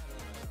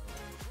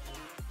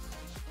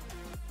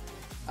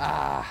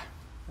 Ah!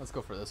 Let's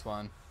go for this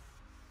one.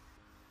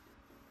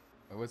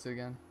 Wait, what's it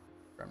again?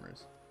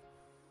 Tremors.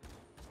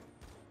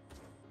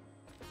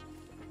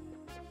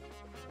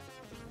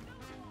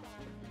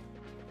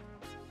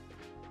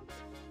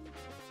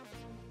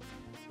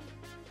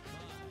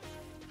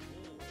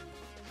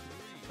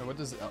 Wait, what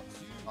does... Oh,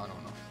 I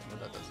don't know what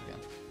that does again.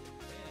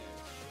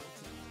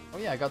 Oh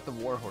yeah, I got the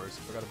Warhorse.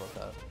 Forgot about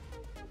that.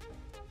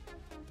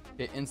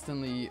 Okay,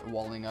 instantly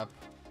walling up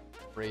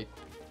right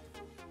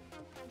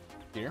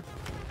here.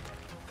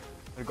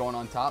 They're going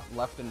on top,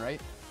 left and right.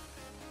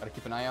 Gotta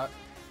keep an eye out.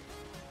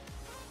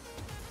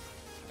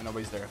 And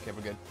nobody's there. Okay,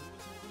 we're good.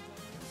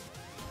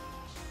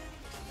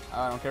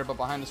 I don't care about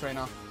behind us right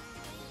now.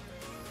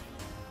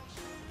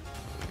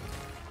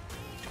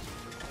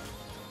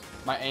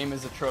 My aim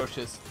is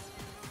atrocious.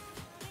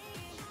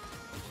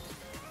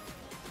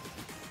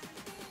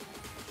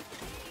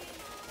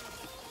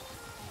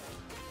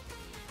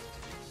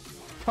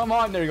 Come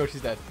on, there you go,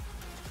 she's dead.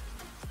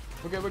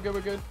 We're good, we're good,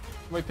 we're good.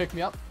 Somebody pick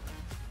me up.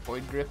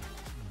 Void grip.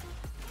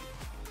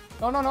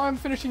 No, no, no, I'm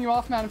finishing you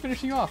off, man. I'm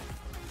finishing you off.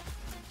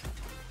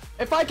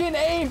 If I can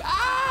aim!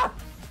 Ah!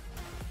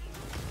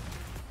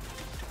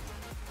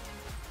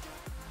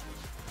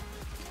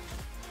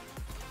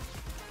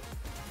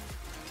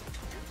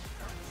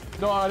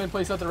 No, I didn't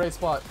place it at the right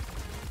spot.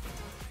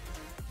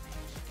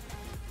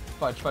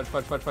 Fudge, fudge,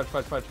 fudge, fudge, fudge,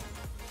 fudge, fudge.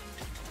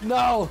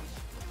 No!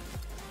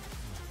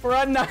 We're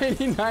at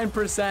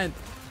 99%.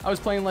 I was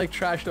playing like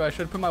trash though. I should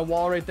have put my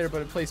wall right there,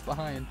 but it placed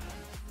behind.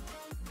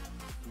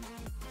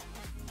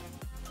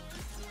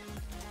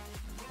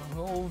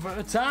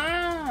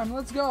 Overtime!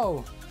 Let's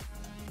go!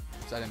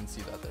 Oops, I didn't even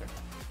see that there.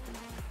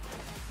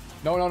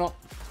 No, no, no.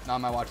 Not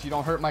on my watch. You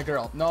don't hurt my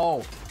girl.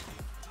 No!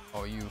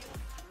 Oh,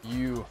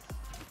 you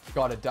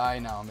gotta die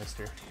now,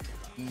 mister.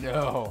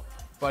 No.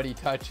 Buddy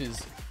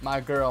touches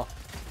my girl,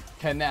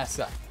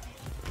 Canessa.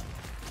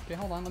 Okay,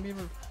 hold on. Let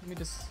me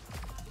just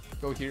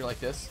go here like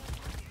this.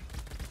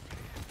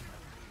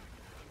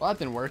 Well, that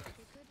didn't work.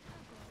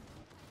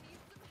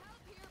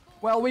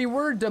 Well, we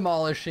were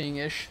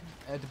demolishing-ish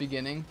at the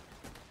beginning.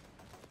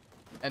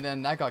 And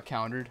then that got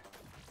countered.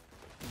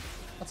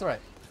 That's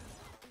alright.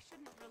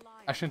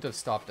 I shouldn't have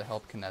stopped to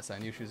help Canessa. I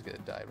knew she was gonna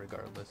die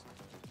regardless.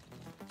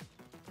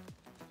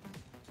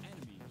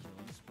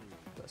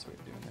 Best way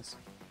of doing this.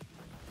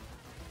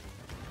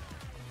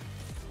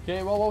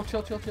 Okay, whoa, whoa,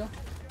 chill, chill, chill.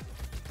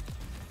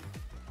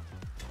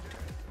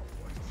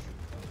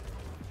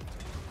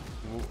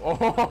 Ooh,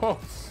 oh!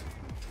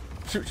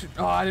 Shoot, shoot.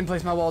 Oh, I didn't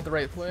place my wall at the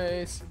right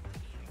place.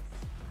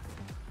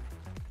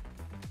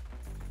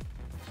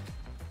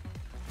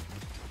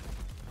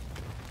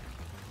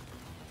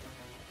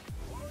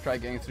 Try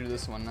getting through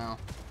this one now.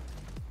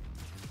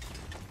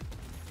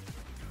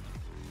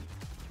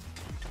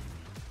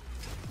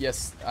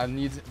 Yes, I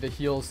need the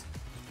heals.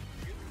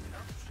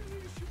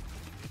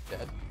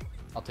 Dead.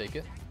 I'll take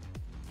it.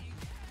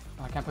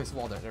 Oh, I can't place the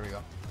wall there. There we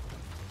go.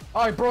 Oh,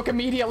 I broke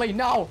immediately.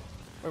 No!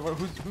 Wait,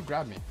 who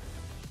grabbed me?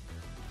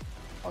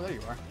 Oh, there you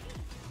are.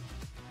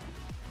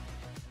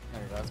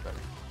 There you go. That's better.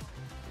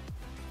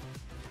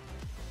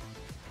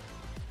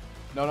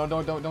 No, no,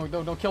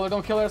 don't kill her.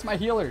 Don't kill her. That's my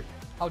healer.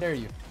 How dare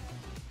you?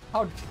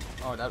 How?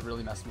 Oh, that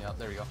really messed me up.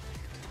 There we go.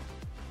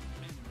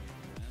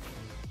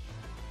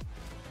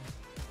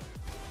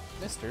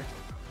 Mister,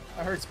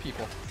 that hurts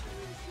people.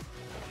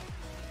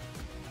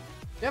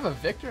 You have a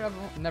Victor?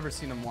 I've never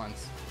seen him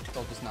once.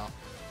 Until just now.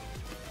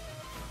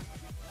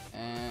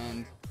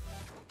 And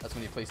that's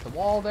when you place the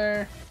wall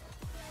there.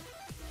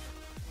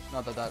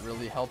 Not that that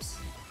really helps.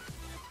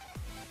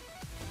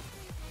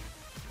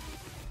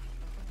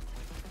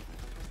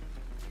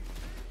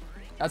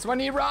 That's when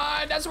you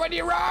run! That's when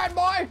you run,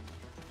 boy!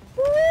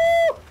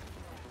 Woo!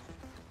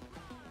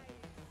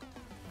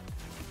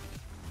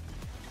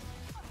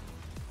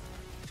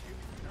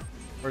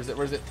 Where is it?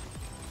 Where is it?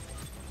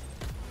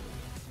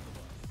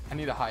 I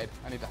need to hide.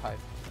 I need to hide.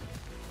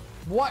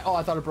 What? Oh,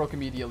 I thought it broke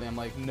immediately. I'm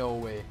like, no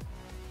way.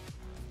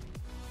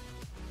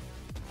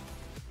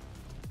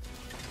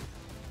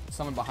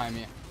 Someone behind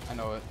me. I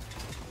know it.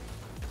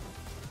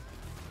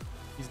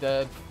 He's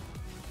dead.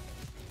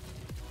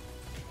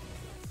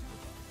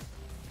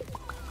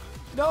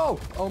 No!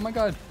 Oh my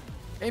god.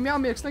 Hey, Meow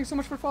Mix, thanks so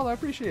much for follow. I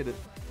appreciate it.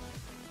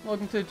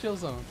 Welcome to the chill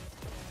zone.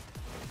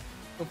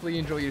 Hopefully you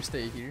enjoy your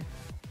stay here.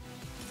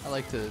 I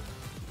like to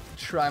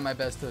try my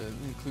best to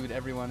include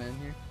everyone in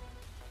here.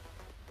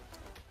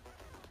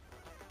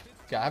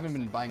 Okay, I haven't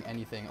been buying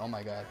anything. Oh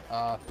my god.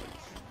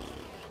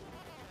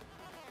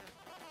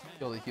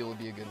 Feel the heal would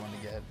be a good one to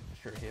get.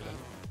 Sure, Haven.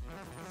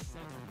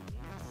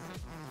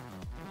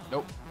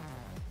 Nope.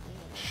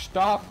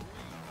 Stop!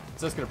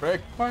 Is this gonna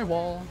break my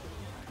wall?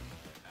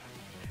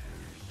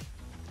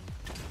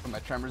 Put my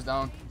tremors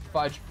down.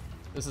 Fudge.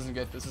 This isn't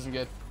good. This isn't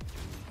good.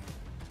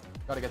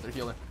 Gotta get their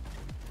healer.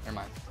 Never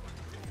mind.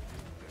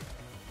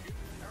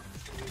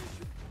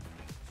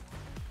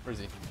 Where's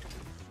he?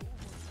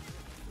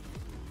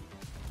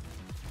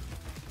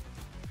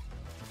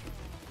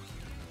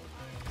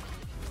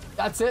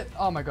 That's it?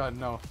 Oh my god,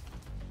 no.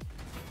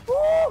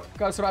 Woo!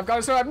 Gotta survive,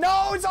 gotta survive.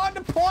 No, it's on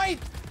the point!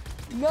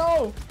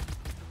 No!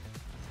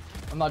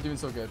 I'm not doing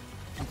so good.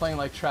 I'm playing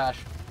like trash.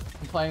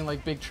 I'm playing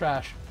like big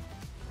trash.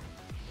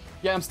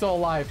 Yeah, I'm still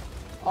alive.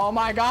 Oh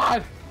my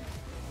god!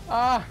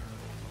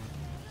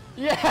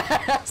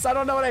 Yes! I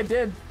don't know what I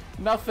did.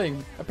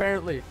 Nothing,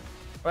 apparently.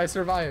 But I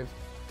survived.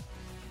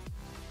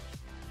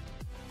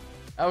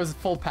 That was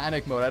full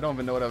panic mode. I don't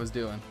even know what I was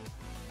doing.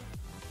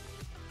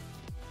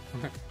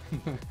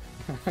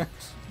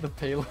 The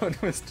payload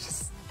was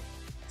just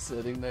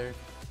sitting there.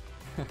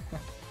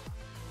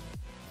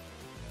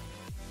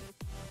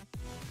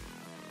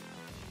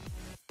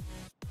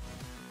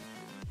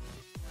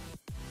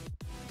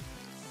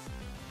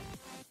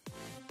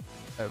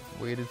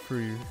 I've waited for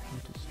you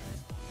to stream.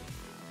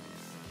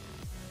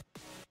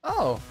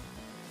 Oh!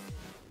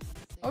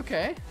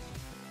 Okay.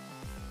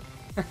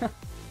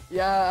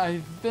 Yeah,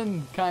 I've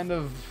been kind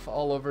of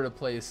all over the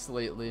place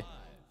lately.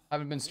 I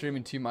haven't been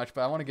streaming too much,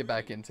 but I want to get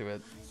back into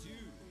it.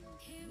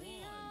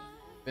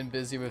 Been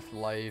busy with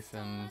life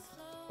and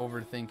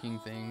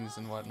overthinking things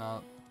and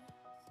whatnot.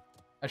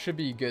 I should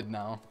be good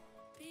now,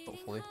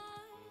 hopefully.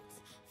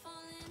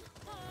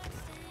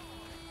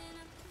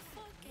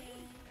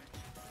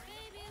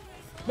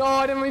 No,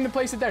 I didn't mean to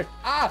place it there.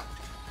 Ah!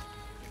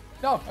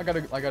 No, I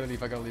gotta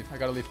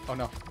leave. Oh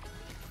no.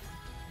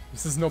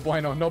 This is no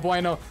bueno, no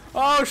bueno.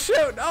 Oh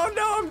shoot! Oh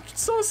no, I'm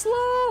so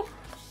slow!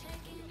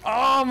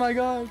 Oh my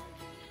god.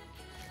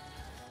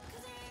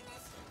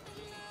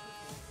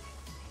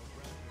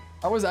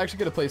 I was actually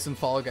gonna play some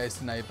Fall Guys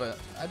tonight, but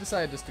I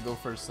decided just to go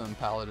for some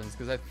Paladins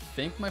because I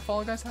think my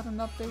Fall Guys had an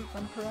update, if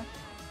I'm correct.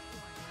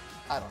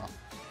 I don't know.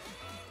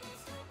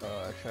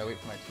 Should I wait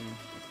for my team?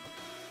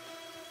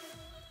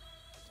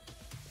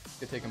 It's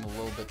gonna take him a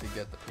little bit to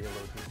get the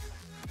payload here.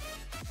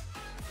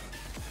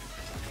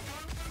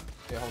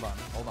 Okay, hold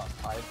on,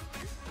 hide.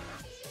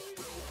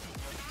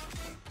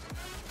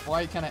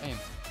 Why can't I aim?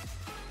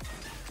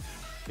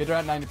 Okay, they're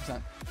at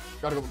 90%.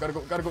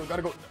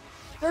 Gotta go.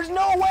 There's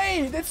no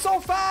way! It's so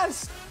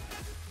fast!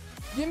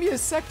 Give me a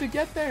sec to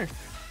get there.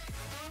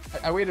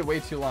 I waited way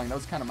too long. That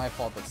was kind of my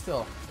fault, but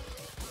still.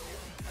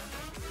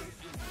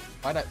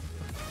 Why'd I...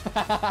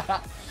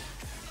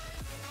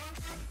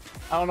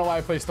 I don't know why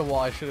I placed the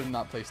wall. I should have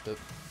not placed it.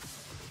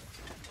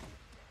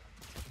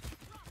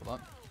 Hold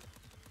on.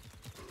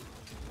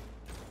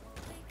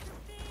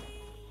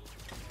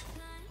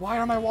 Why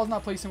are my walls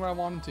not placing where I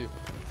want them to?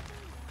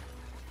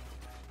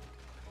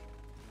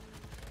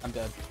 I'm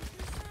dead.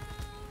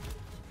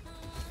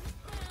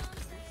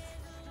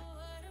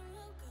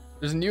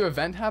 There's a new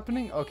event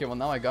happening? Okay, well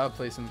now I gotta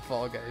play some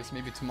Fall Guys.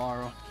 Maybe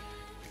tomorrow.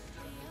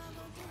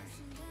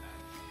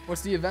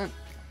 What's the event?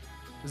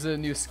 Is it a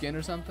new skin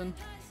or something?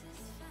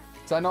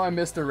 So I know I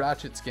missed the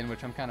Ratchet skin,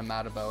 which I'm kind of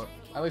mad about.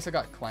 At least I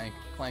got Clank.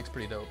 Clank's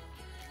pretty dope.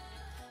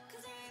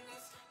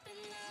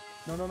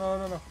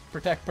 No.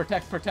 Protect.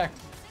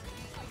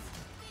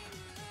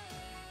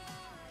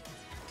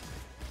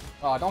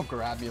 Oh, don't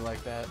grab me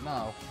like that.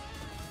 No.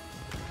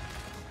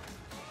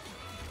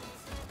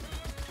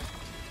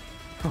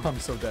 I'm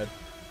so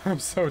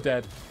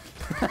dead.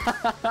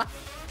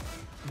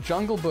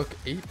 Jungle Book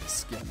 8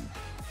 skin.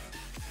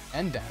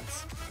 And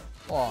dance.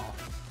 Oh.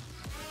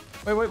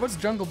 Wait, what's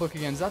Jungle Book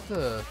again? Is that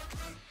the...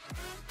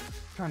 I'm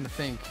trying to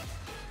think.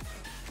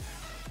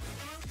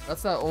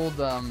 That's that old,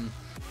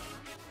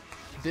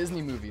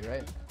 Disney movie,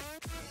 right?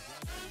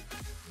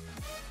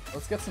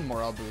 Let's get some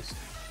morale boost.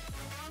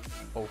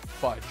 Oh,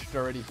 fudge.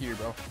 They're already here,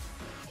 bro.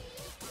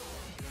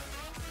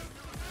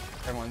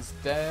 Everyone's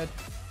dead.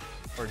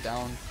 Or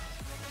down.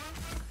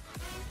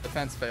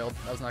 Defense failed.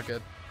 That was not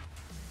good.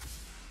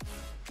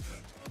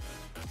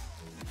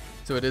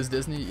 So it is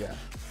Disney? Yeah.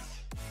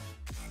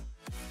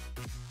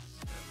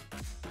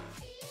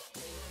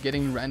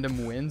 Getting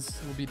random wins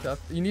will be tough.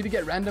 You need to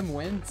get random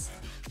wins?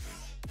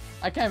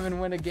 I can't even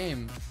win a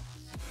game.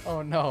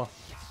 Oh no.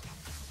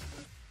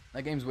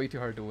 That game's way too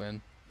hard to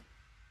win.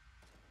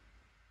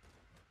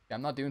 Yeah,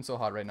 I'm not doing so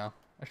hot right now.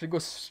 I should go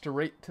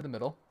straight to the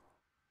middle.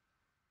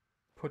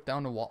 Put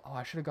down a wall. Oh,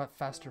 I should have got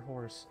faster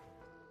horse.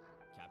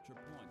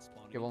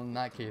 Okay, well in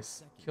that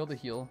case, kill the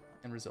heal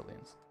and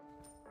resilience.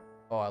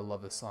 Oh, I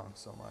love this song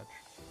so much.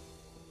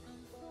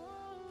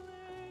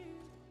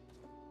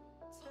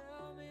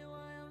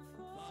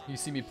 You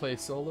see me play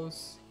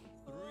solos?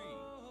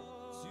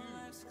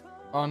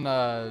 On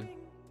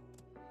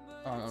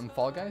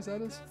Fall Guys,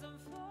 that is?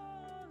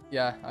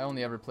 Yeah, I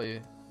only ever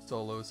play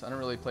solos. I don't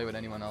really play with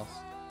anyone else.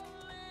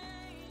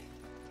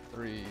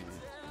 3,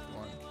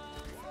 1.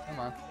 Come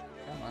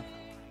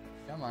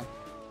on.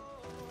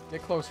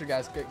 Get closer,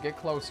 guys. Get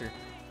closer.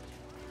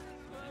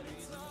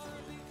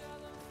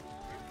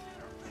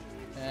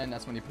 And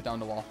that's when you put down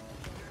the wall.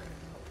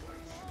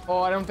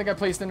 Oh, I don't think I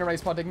placed it in the right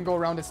spot. They can go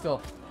around it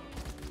still.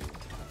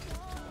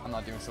 I'm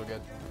not doing so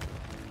good.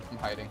 I'm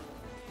hiding.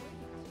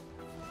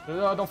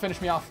 Don't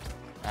finish me off.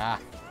 Ah.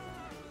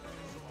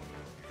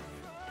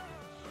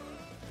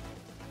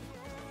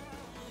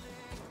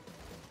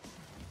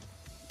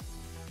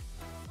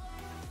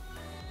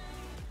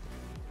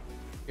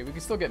 Okay, we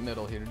can still get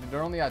middle here.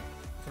 They're only at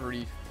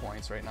 3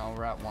 points right now.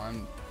 We're at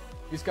 1.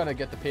 We just gotta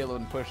get the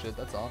payload and push it.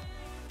 That's all.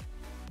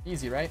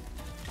 Easy, right?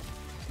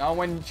 Now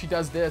when she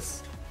does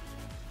this...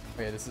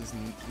 Wait, this is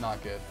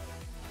not good.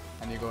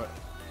 I need to go... Yeah.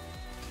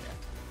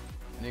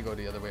 I need to go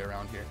the other way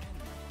around here.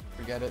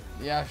 Forget it.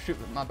 Yeah, shoot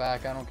my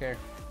back. I don't care.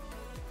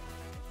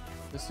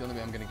 This is the only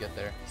way I'm gonna get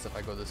there. Is if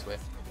I go this way.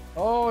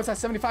 Oh, it's at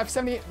 75,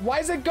 78. Why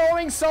is it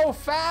going so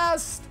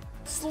fast?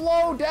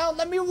 Slow down.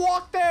 Let me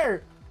walk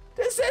there.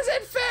 This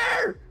isn't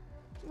fair.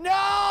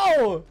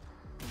 No.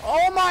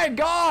 Oh my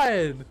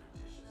god.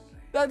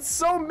 That's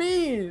so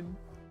mean.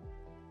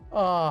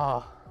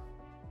 Ah.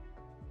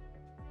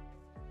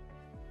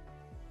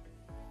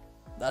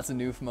 That's a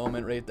noof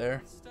moment right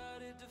there.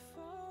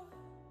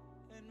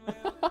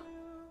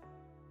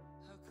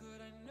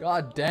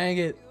 God dang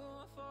it.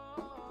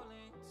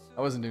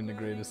 I wasn't doing the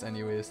greatest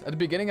anyways. At the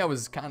beginning I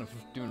was kind of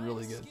doing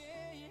really good.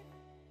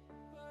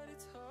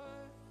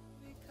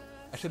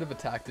 I should have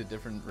attacked at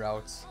different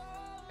routes.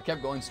 I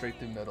kept going straight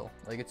through middle.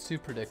 Like, it's too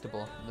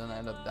predictable. Then I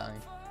end up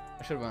dying.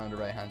 I should have went on the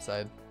right hand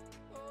side.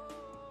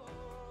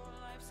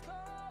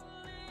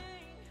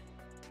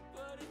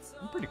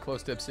 I'm pretty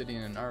close to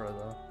Obsidian and Ara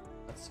though.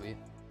 That's sweet.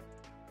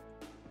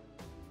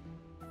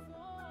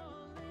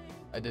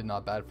 I did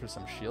not bad for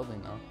some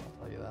shielding though, I'll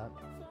tell you that.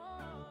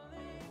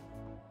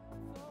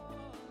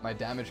 My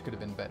damage could have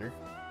been better.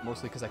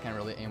 Mostly because I can't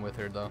really aim with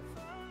her though.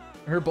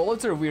 Her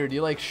bullets are weird.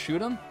 You like shoot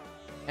them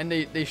and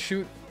they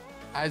shoot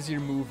as you're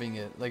moving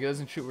it. Like, it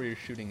doesn't shoot where you're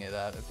shooting it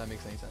at, if that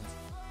makes any sense.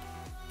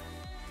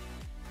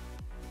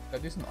 Should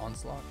I do some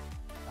onslaught?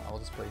 I'll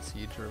just play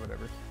siege or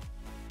whatever.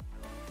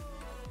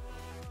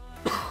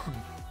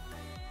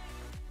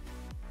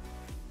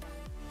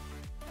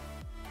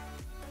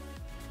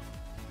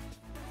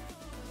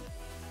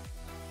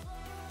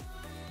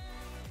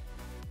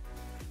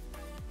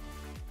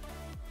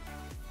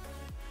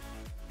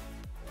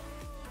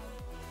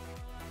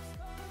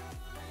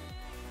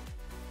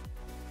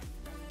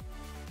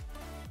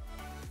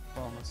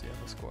 Well, unless you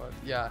have a squad.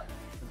 Yeah,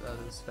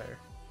 that is fair.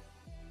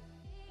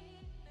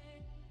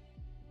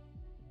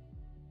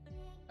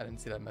 I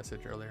didn't see that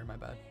message earlier, my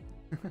bad.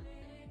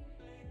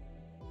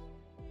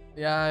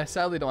 Yeah, I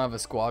sadly don't have a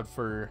squad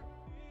for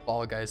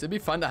Fall Guys. It'd be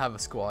fun to have a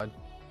squad.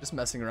 Just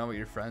messing around with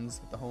your friends,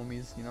 with the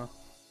homies, you know?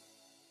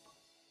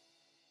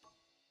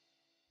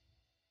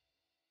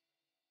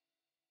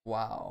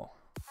 Wow.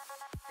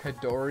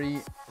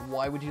 Kadori,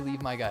 why would you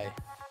leave my guy?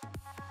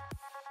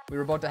 We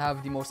were about to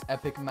have the most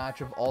epic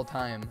match of all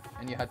time,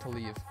 and you had to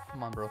leave.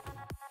 Come on, bro.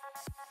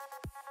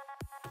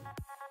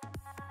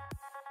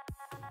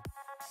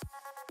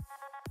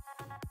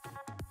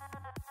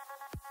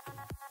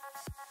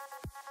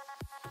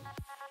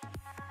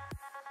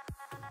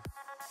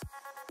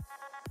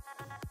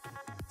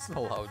 It's a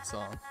loud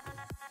song.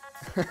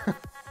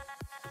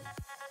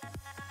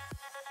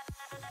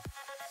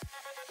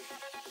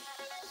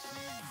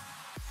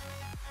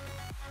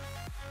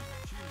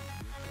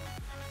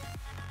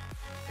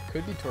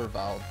 Could be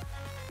Torvald.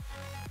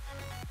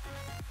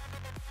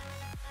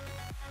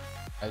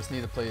 I just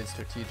need to play it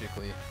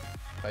strategically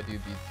if I do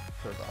beat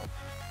Torvald.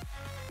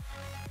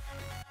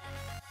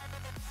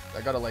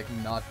 I gotta like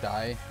not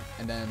die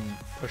and then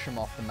push him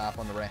off the map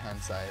on the right hand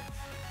side,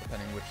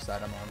 depending which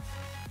side I'm on.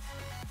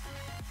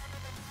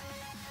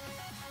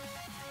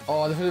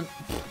 Oh, this would have...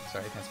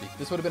 Sorry, I can't speak.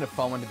 This would have been a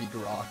fun one to beat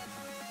Grok.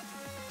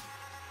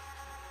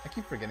 I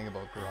keep forgetting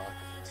about Grok.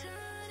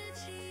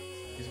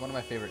 He's one of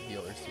my favorite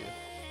healers too.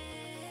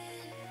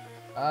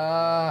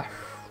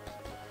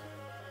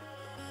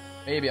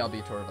 Maybe I'll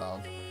be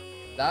Torvald.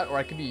 That, or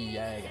I could be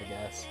Yag, I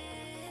guess.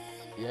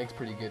 Yag's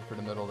pretty good for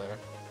the middle there.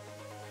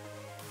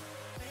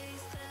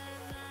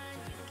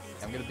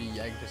 I'm gonna be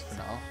Yag just for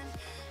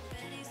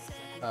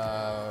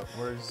now.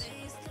 Where's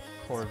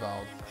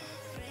Torvald?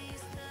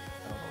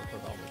 I don't know where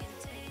Torvald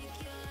is.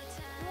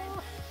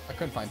 I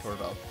couldn't find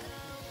Torvald.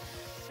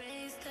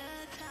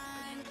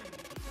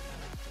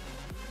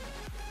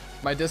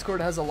 My Discord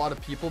has a lot of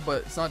people,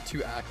 but it's not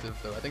too active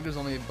though. I think there's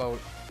only about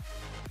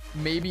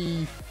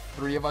maybe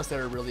 3 of us that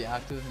are really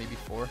active, maybe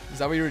 4. Is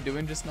that what you were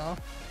doing just now?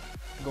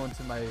 Going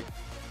to my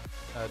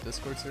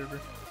Discord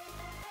server?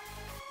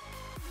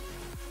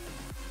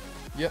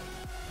 Yep.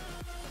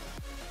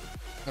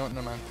 No,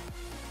 never mind.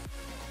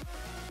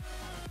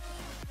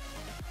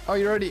 Oh,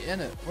 you're already in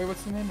it. Wait,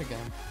 what's the name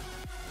again?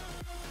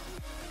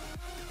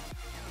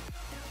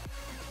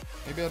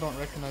 Maybe I don't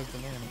recognize the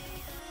name.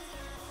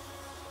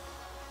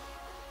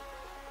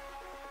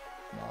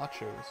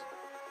 Nachos.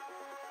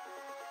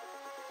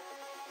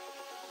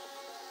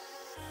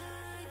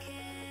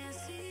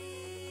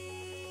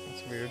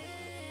 That's weird.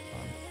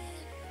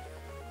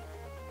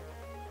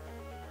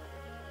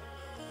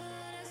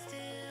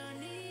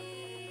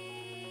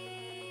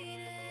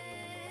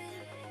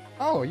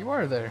 Oh, you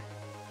are there.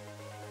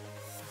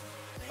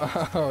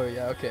 Oh,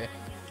 yeah, okay.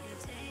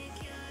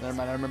 Never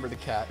mind, I remember the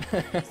cat.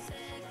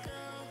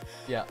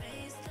 Yeah.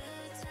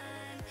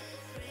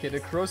 Okay, the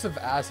corrosive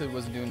acid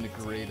wasn't doing the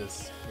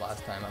greatest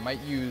last time. I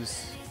might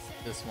use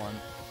this one.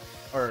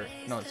 Or,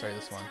 no, sorry,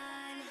 this one.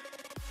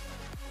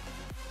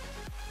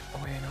 Oh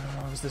wait,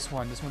 no, it was this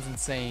one. This one's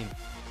insane.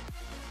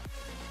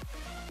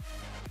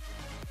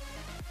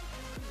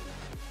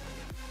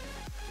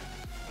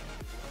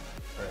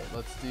 Alright,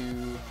 let's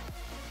do...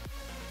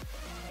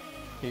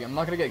 Okay, I'm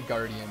not gonna get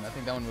Guardian. I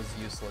think that one was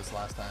useless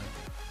last time.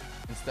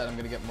 Instead, I'm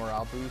gonna get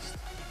Morale Boost.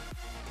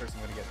 First,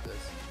 I'm gonna get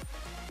this.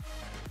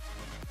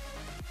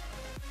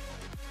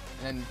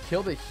 And then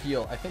kill the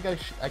heal. I think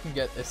I can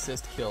get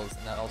assist kills,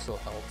 and that also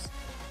helps.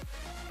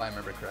 If I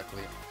remember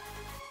correctly.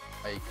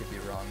 I could be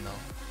wrong though.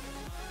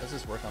 Let's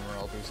just work on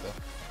Morale Boost though.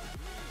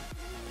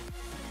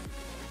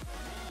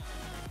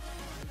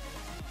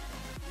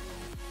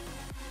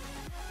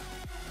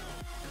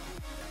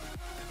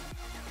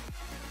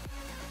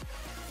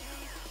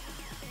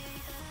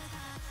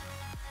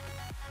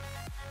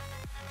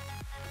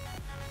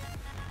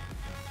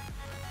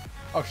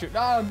 Oh shoot,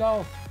 no,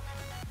 no!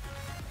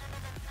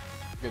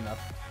 Good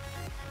enough.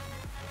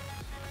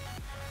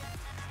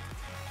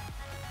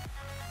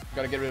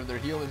 Gotta get rid of their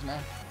healers,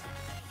 man.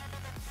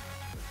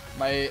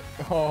 My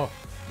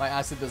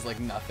acid does like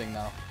nothing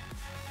now.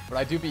 But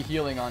I do be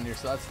healing on you,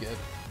 so that's good.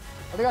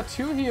 Oh, they got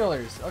 2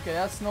 healers. Okay,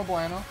 that's no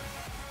bueno.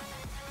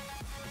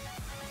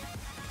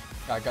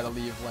 I gotta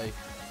leave like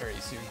very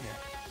soon here.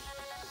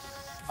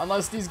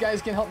 Unless these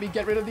guys can help me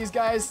get rid of these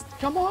guys.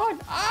 Come on!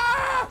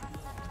 Ah!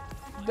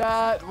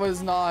 That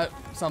was not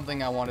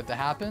something I wanted to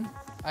happen.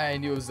 I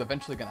knew it was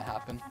eventually gonna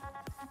happen.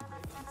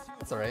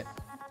 That's alright.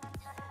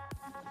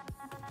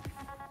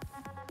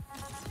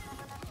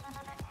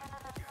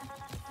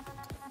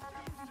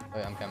 Oh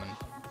yeah, I'm coming.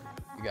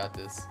 You got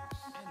this.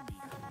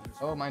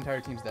 Oh, my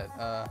entire team's dead.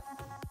 Oh,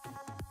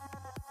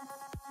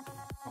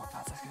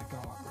 fast, that's gonna go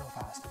real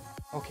fast.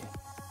 Okay.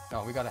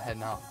 No, we gotta head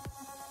now.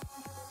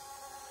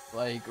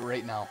 Like,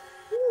 right now.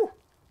 Woo!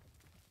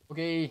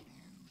 Okay.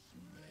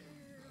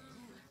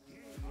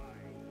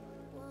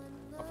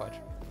 Oh, fudge.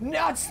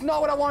 That's not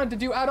what I wanted to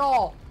do at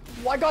all!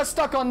 I got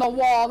stuck on the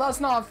wall!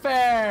 That's not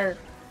fair!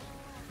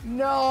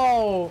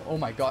 No! Oh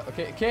my god.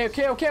 Okay, guys.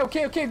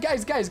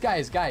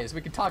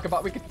 We can talk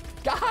about...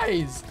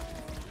 Guys!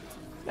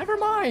 Never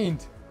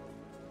mind!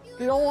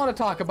 They don't want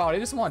to talk about it.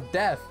 They just want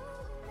death.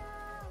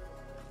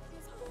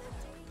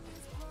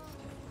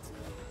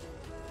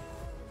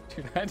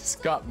 Dude, I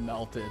just got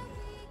melted.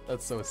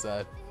 That's so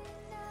sad.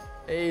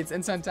 Hey, it's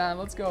Incent time.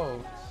 Let's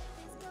go.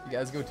 You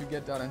guys go to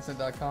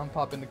get.incent.com,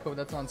 pop in the code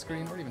that's on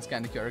screen, or even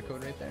scan the QR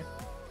code right there.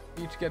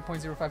 Each get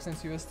 0.05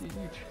 cents USD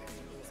each.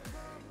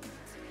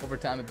 Over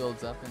time it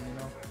builds up, and you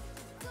know,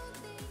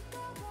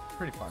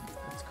 pretty fun.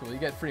 It's cool. You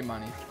get free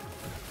money.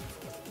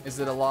 Is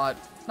it a lot?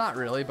 Not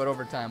really, but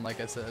over time, like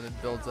I said,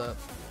 it builds up.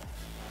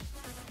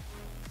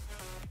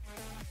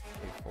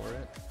 Wait for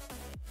it.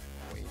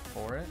 Wait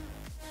for it.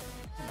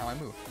 And now I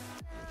move.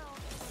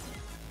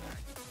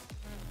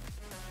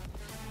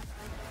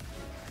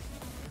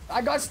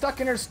 I got stuck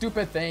in her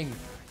stupid thing.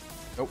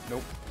 Nope,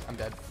 nope. I'm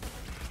dead.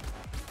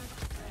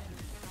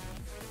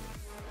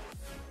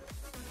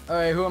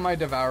 Alright, who am I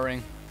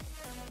devouring?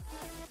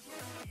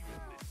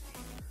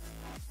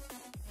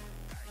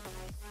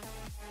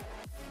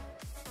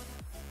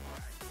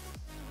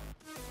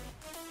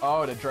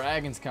 Oh, the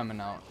dragon's coming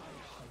out.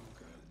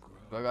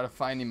 Do I gotta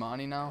find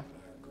Imani now?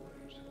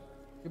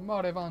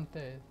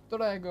 Imorevante,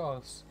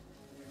 Dragos.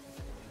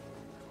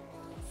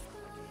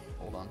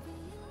 Hold on.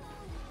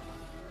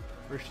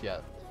 Where's she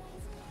at?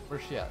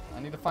 Where's she at? I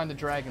need to find the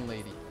dragon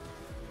lady.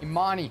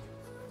 Imani!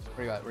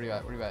 Where you at? Where you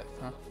at? Where you at?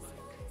 Huh?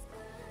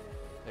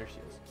 There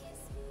she is.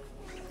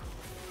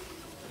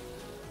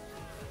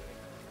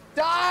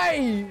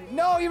 Die!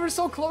 No, you were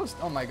so close!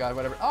 Oh my god,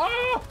 whatever.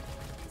 Ah!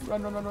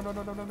 Run, run, run, run, run,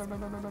 run, run, run, run,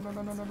 run, run, run,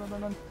 run, run,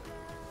 run, run.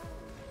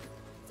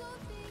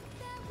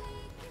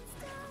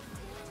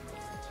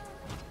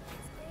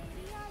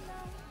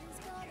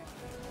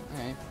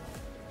 Okay.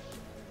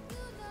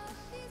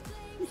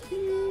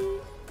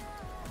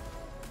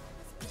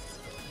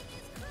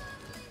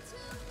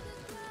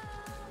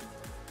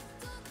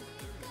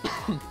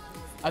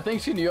 I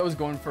think she knew I was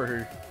going for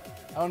her.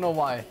 I don't know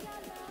why.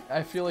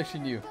 I feel like she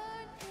knew.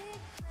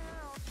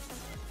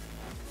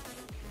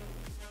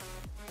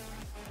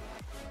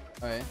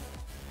 Alright.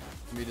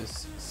 Let me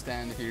just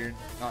stand here,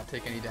 not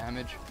take any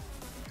damage.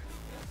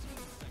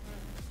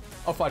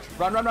 Oh fudge.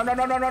 Run, run, run, run,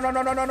 run, run, run, run,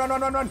 run, run, run,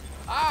 run, run, run.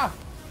 Ah!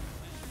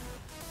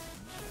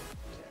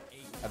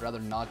 I'd rather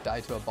not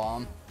die to a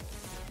bomb.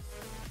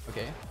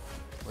 Okay.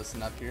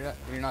 Listen up here.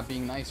 You're not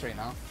being nice right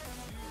now.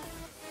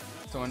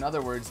 So in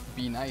other words,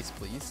 be nice,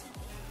 please.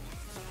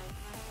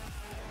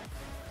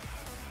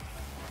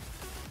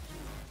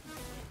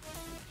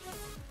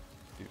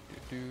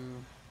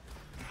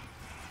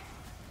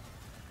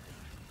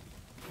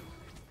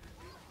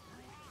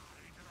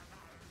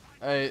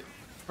 Alright,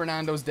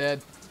 Fernando's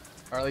dead.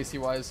 Or at least he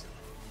was.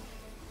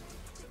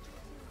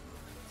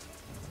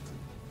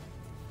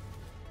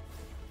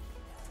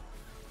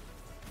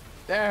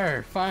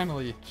 There,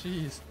 finally.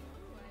 Jeez.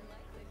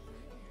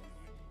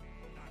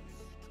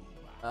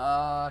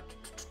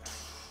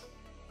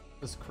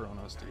 This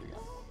Chronos do again.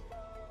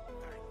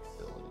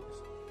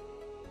 Abilities.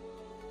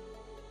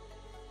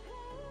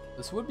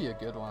 This would be a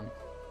good one.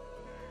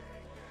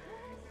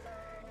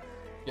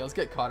 Yeah, let's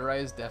get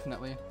cauterized,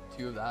 definitely.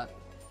 2 of that.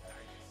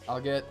 I'll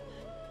get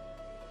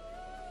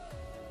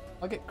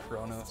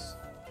Kronos.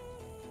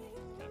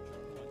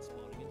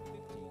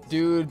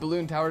 Dude,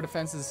 Balloon Tower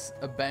Defense is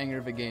a banger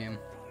of a game.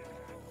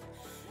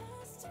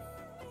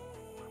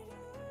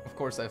 Of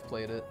course I've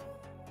played it.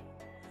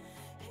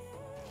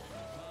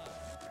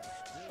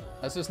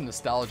 That's just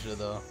nostalgia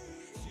though.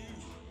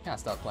 Can't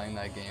stop playing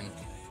that game.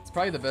 It's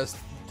probably the best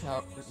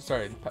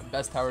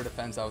best tower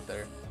defense out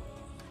there.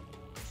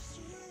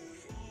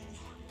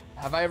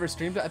 Have I ever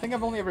streamed it? I think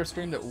I've only ever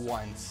streamed it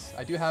once.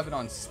 I do have it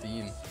on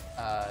Steam,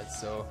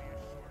 so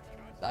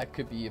that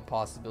could be a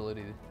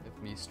possibility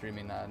of me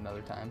streaming that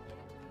another time.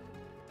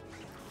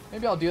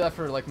 Maybe I'll do that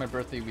for like my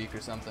birthday week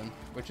or something,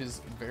 which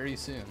is very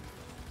soon.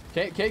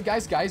 Okay,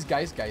 guys.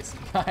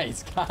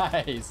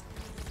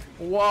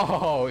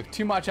 Whoa,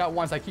 too much at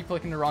once. I keep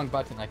clicking the wrong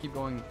button. I keep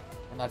going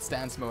in that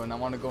stance mode, and I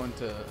want to go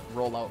into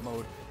rollout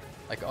mode,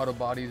 like auto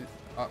body.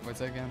 What's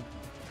that again?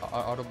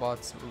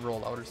 Autobots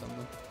roll out or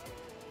something.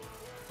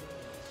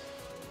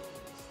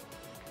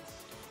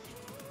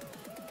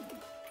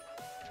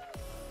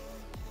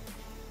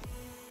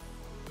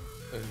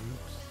 Oops.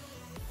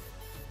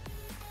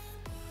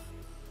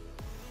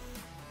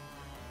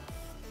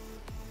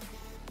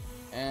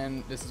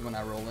 And this is when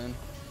I roll in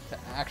to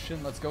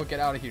action. Let's go, get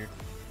out of here.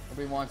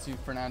 Nobody wants you,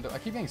 Fernando. I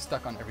keep getting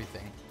stuck on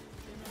everything.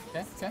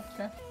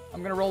 Okay.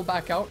 I'm gonna roll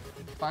back out.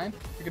 Fine.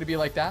 You're gonna be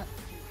like that.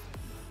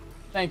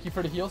 Thank you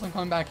for the heals. I'm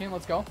coming back in.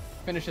 Let's go.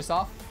 Finish this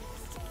off.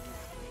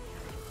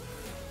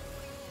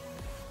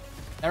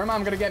 Never mind,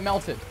 I'm gonna get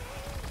melted.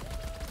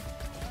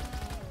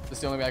 This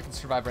is the only way I can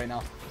survive right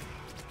now.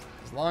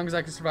 As long as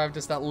I can survive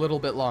just that little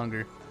bit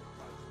longer.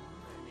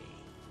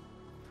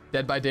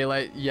 Dead by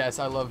Daylight. Yes,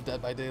 I love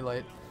Dead by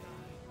Daylight.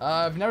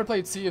 I've never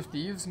played Sea of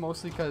Thieves,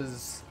 mostly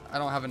because I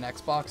don't have an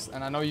Xbox,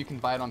 and I know you can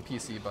buy it on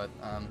PC, but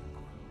I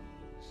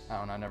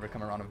don't know, I never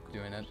come around to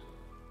doing it.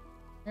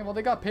 Okay, well,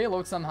 they got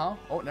payload somehow.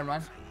 Oh, never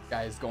mind.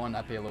 Guys, go on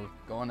that payload.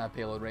 Go on that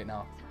payload right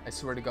now. I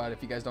swear to God,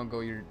 if you guys don't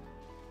go, you're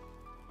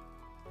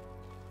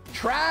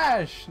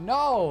trash!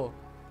 No!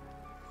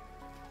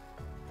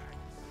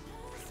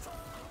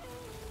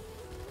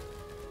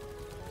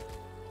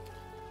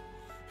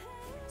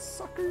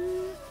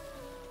 Sucker!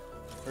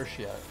 Where's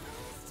she at?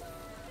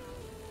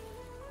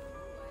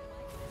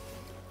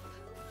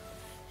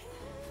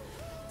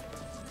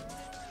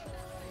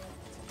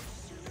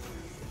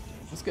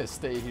 I'm just gonna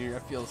stay here. I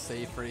feel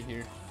safe right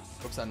here.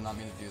 Oops, I did not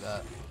mean to do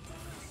that.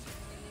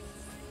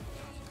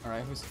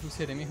 Alright, who's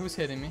hitting me? Who's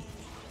hitting me?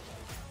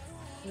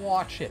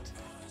 Watch it.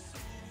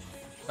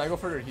 Did I go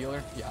for her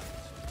healer? Yeah.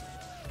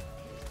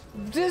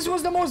 This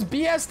was the most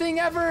BS thing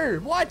ever!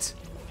 What?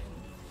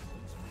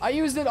 I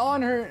used it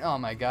on her. Oh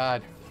my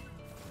God.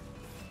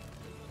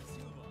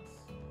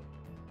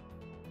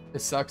 It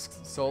sucks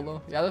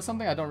solo. Yeah, that's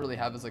something I don't really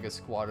have as like a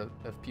squad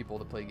of people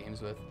to play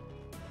games with.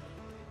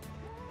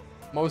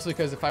 Mostly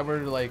because if I were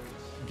to like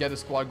get a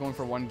squad going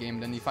for one game,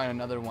 then you find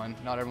another one.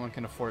 Not everyone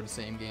can afford the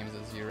same games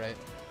as you, right?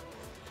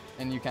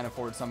 And you can't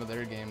afford some of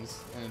their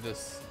games, and it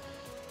just,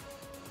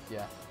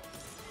 yeah.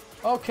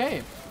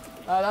 Okay,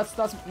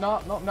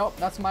 no.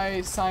 That's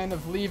my sign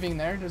of leaving.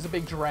 There's a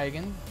big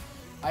dragon.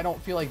 I don't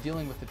feel like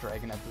dealing with the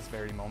dragon at this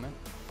very moment.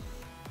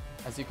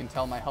 As you can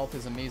tell, my health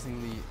is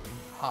amazingly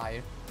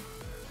high.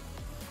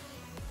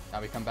 Now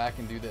we come back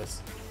and do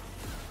this.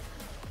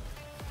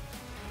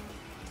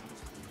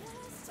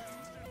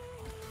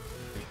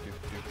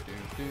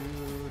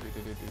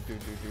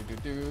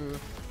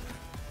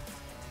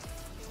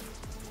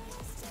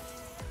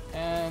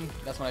 And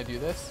that's when I do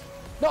this.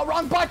 No,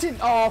 wrong button!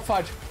 Oh,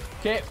 fudge.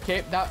 Okay,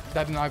 that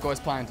did not go as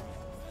planned.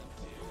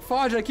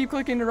 Fudge, I keep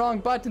clicking the wrong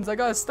buttons. I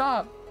gotta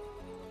stop.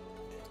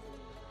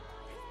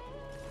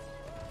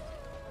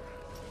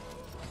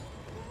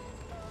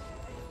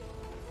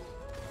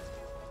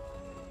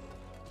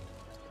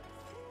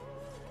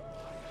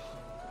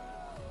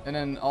 And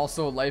then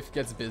also life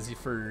gets busy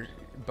for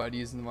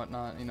buddies and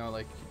whatnot, you know,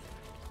 like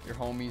your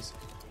homies.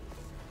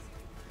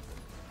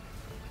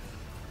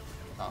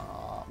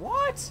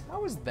 What? I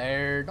was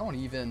there. Don't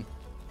even.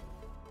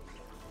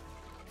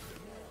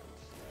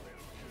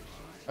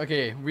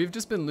 Okay, we've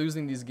just been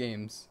losing these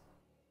games.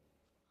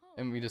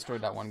 And we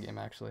destroyed that one game,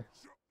 actually.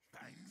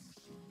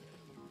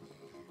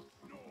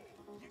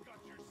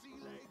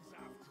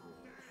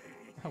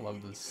 I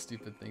love this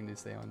stupid thing they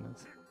say on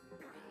this.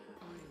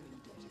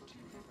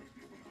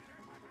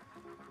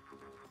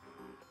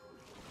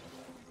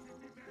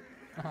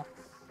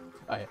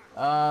 Alright,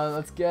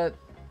 let's get...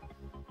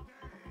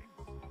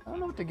 I don't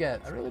know what to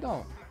get. I really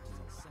don't.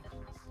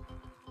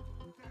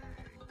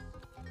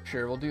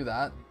 Sure, we'll do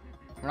that.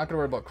 We're not gonna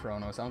worry about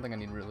Kronos. I don't think I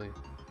need really...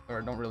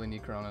 Or I don't really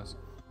need Kronos.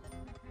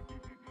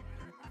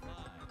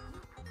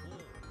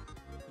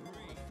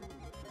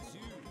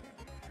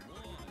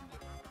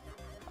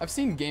 I've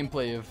seen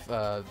gameplay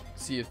of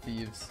Sea of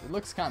Thieves. It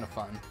looks kind of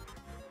fun.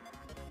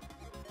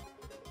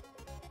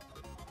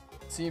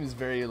 Seems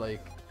very,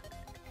 like,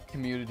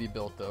 community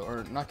built though,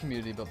 or not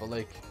community built, but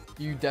like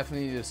you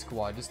definitely need a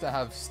squad just to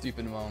have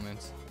stupid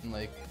moments and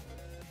like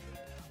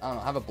I don't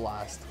know, have a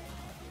blast.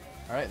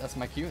 Alright, that's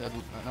my cue.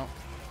 No.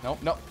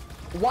 Nope, no.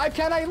 Why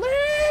can't I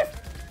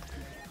leave?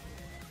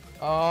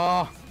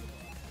 Oh.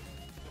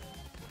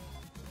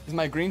 Is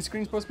my green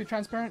screen supposed to be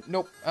transparent?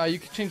 Nope. You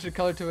can change the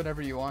color to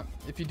whatever you want.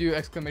 If you do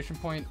exclamation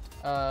point,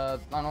 I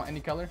don't know, any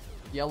color.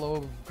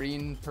 Yellow,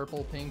 green,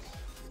 purple, pink.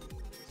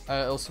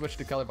 It'll switch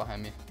the color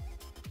behind me.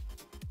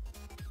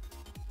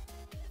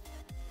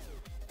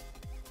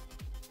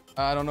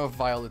 I don't know if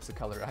violet's a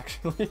color,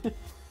 actually.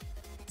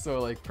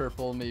 So, like,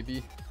 purple,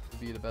 maybe, would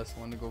be the best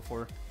one to go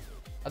for.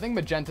 I think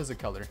magenta's a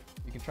color.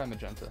 You can try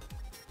magenta.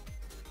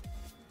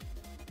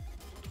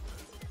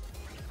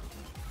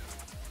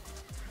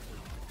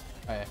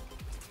 Oh, yeah.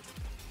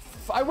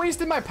 I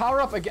wasted my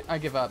power-up again. I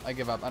give up. I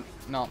give up.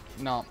 No,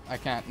 I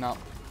can't. No.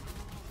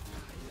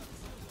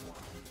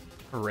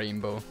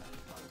 Rainbow.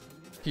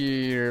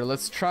 Here,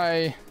 let's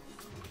try...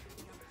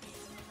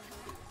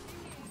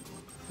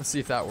 Let's see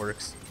if that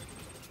works.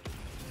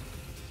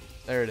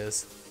 There it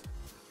is.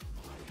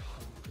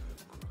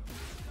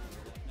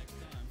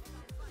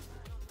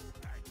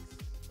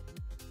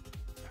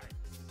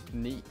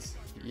 Neat.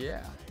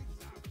 Yeah.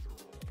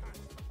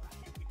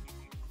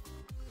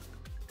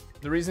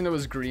 The reason it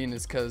was green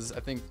is because I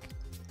think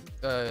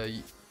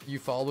you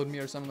followed me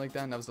or something like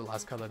that, and that was the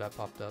last color that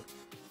popped up.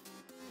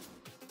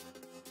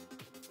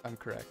 I'm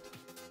correct.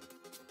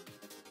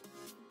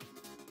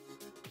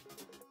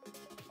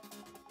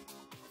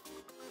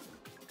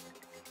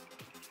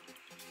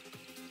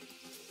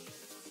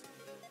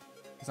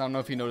 I don't know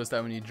if you noticed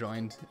that when you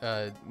joined,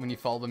 when you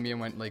followed me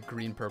and went like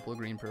green, purple,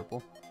 green,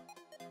 purple.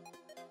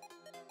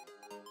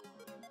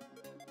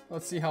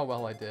 Let's see how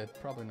well I did.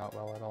 Probably not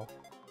well at all.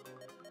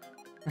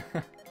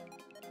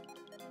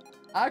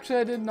 Actually,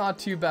 I did not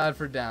too bad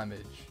for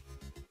damage.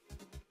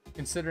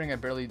 Considering I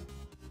barely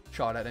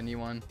shot at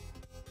anyone.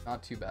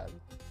 Not too bad.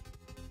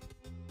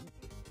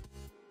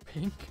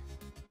 Pink?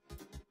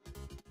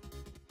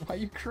 Why are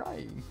you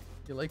crying?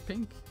 You like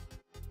pink?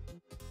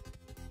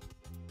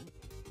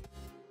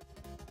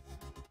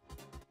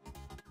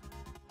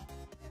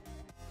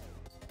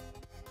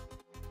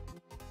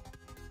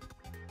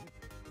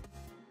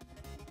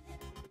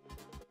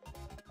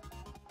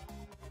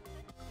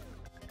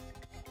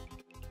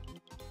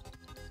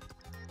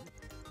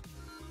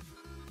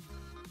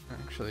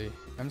 Actually,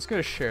 I'm just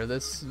gonna share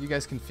this. You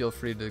guys can feel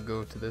free to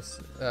go to this.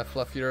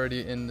 Fluff, you're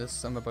already in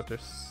this. I'm about to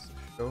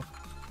show.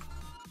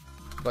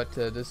 But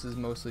this is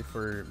mostly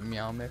for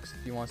Meow Mix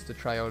if he wants to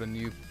try out a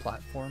new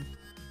platform.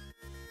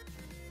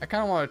 I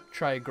kind of want to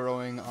try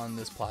growing on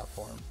this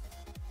platform.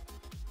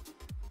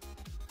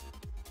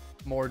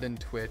 More than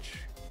Twitch.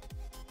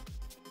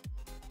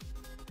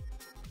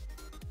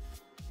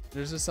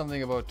 There's just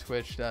something about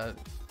Twitch that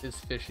is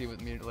fishy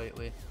with me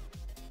lately.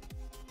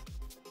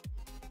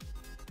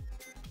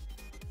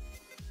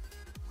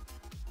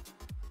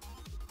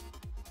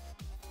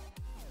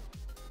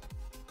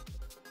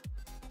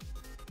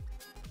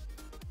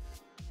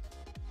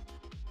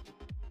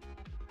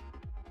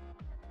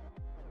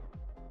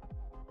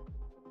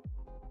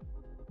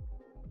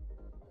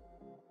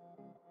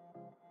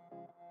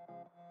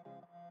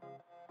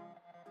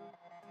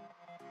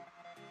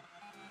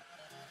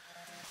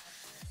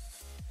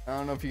 I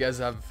don't know if you guys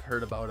have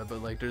heard about it,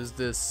 but like there's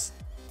this,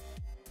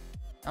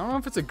 I don't know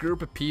if it's a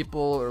group of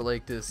people or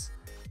like this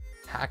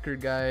hacker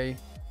guy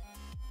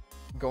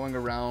going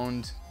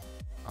around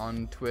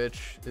on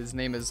Twitch. His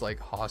name is like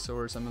Haso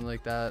or something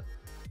like that.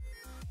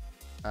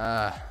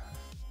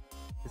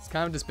 It's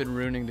kind of just been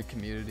ruining the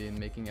community and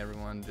making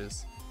everyone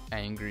just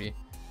angry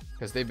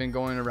because they've been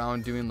going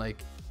around doing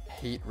like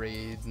hate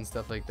raids and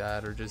stuff like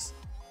that, or just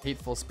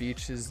hateful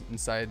speeches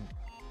inside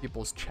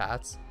people's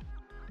chats,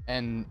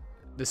 and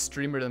the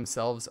streamer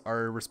themselves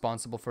are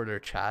responsible for their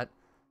chat,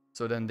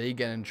 so then they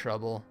get in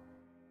trouble,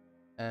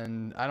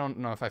 and I don't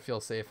know if I feel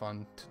safe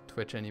on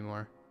Twitch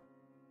anymore.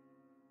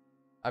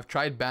 I've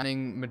tried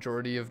banning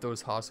majority of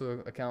those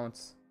Hasu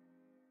accounts.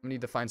 I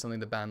need to find something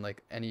to ban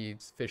like any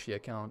fishy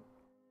account,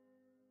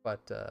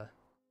 but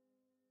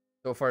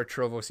so far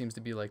Trovo seems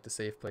to be like the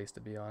safe place to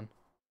be on,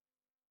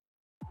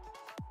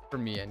 for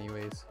me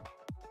anyways.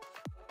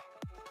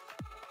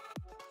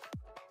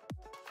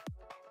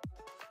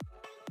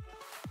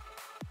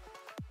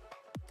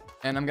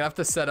 And I'm gonna have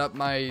to set up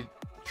my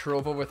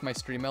Trovo with my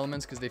Stream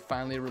Elements because they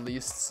finally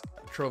released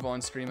Trovo on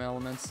Stream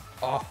Elements.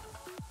 Oh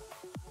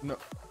no!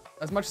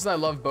 As much as I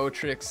love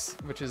Mutrix,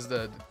 which is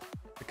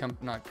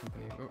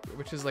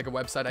which is like a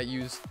website I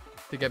use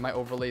to get my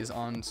overlays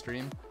on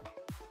stream,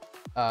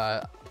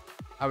 I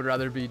would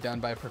rather be done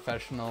by a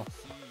professional.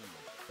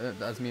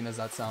 As mean as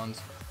that sounds,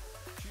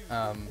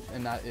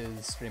 and that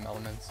is Stream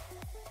Elements.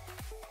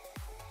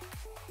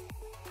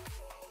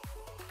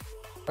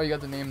 Oh, you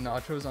got the name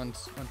Nachos on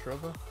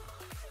Trovo?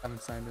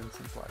 Haven't signed in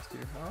since last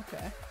year.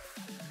 Okay.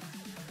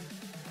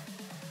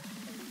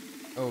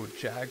 Oh,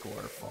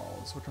 Jaguar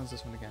Falls. Which one's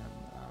this one again?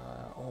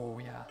 Oh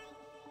yeah.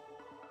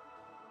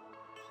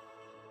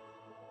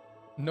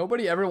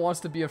 Nobody ever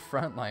wants to be a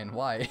frontline.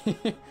 Why?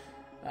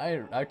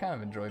 I kind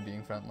of enjoy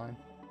being frontline.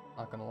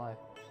 Not gonna lie.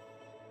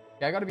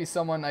 Yeah, I gotta be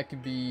someone I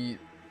could be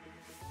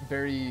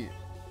very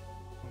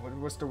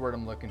What's the word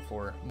I'm looking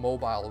for?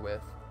 Mobile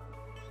with.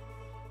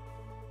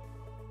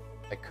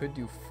 I could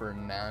do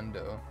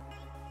Fernando.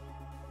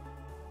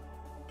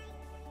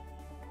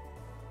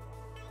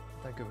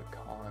 That good with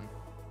Con.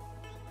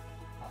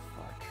 Oh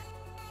fuck.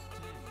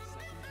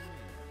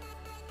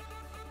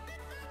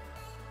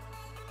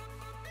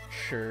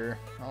 Sure,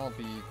 I'll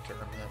be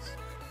Terminus.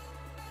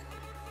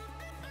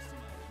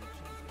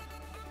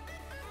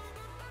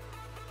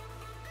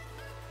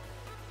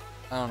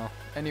 I don't know.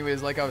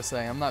 Anyways, like I was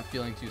saying, I'm not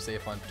feeling too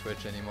safe on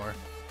Twitch anymore.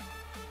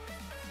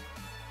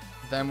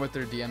 Them with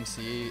their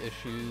DMCA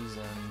issues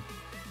and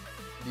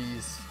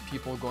these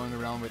people going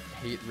around with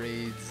hate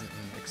raids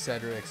and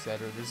etc,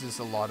 etc. There's just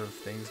a lot of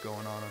things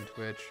going on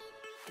Twitch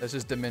that's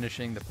just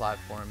diminishing the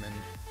platform, and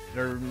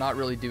they're not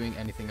really doing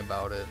anything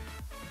about it,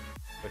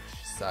 which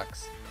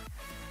sucks.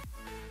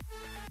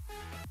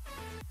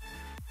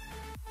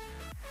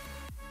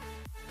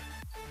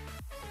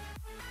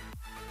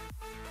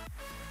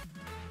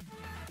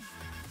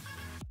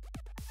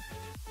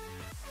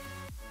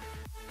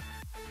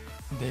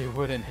 They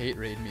wouldn't hate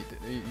raid me.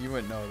 You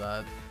wouldn't know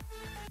that.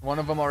 One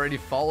of them already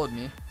followed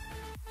me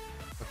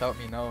without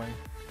me knowing.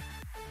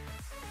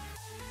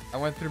 I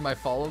went through my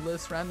follow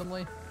list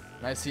randomly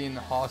and I seen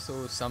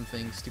Hosso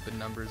something, stupid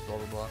numbers, blah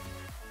blah blah.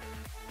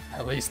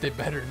 At least they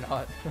better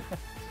not.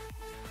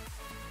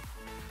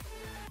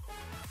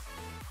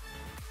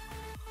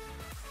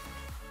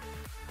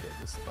 Okay,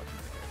 this button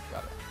right here.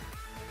 Got it.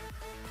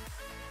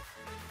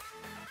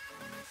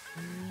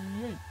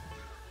 Yay.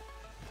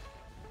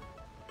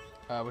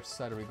 Which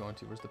side are we going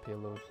to? Where's the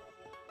payload?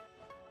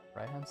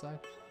 Right hand side?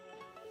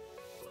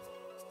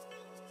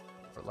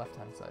 Or left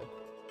hand side?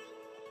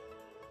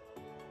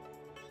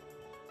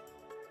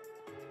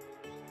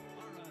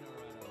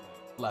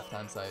 Left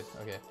hand side,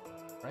 okay.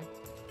 Right?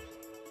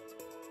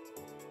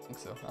 I think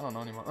so. I don't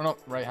know anymore. Oh no,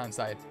 right hand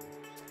side.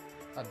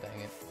 God dang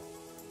it.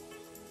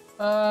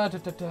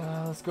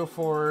 Let's go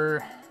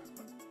for...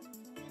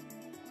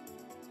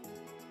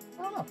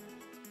 I don't know.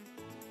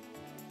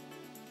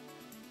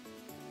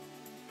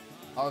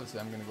 Obviously,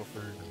 I'm gonna go for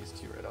these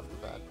two right off the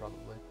bat,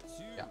 probably.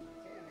 Yeah.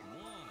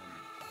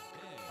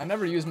 I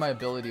never use my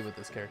ability with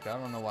this character. I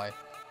don't know why.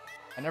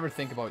 I never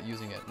think about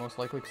using it. Most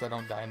likely because I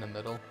don't die in the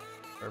middle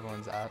where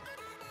everyone's at.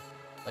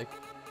 Like...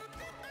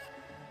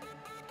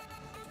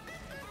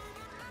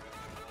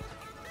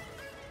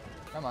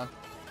 Come on.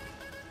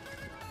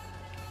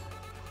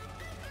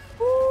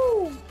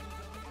 Woo!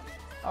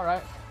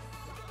 Alright.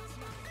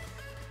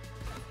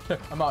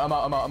 I'm out.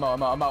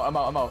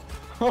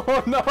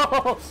 Oh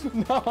no!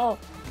 No!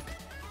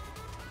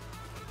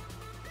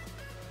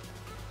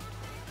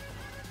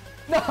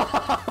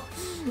 No!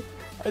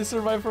 I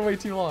survived for way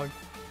too long.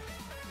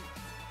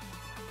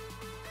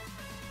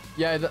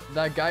 Yeah,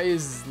 that guy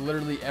is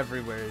literally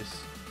everywhere.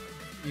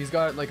 He's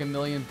got like 1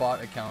 million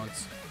bot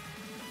accounts.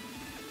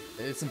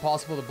 It's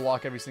impossible to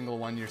block every single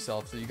one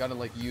yourself, so you gotta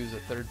like use a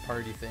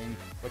third-party thing,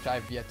 which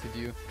I've yet to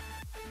do,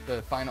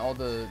 to find all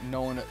the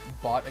known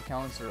bot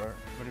accounts, or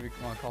what do we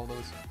want to call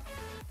those?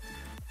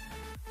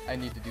 I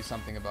need to do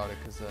something about it,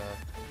 because it's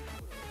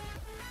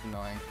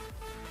annoying.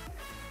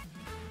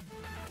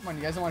 Come on,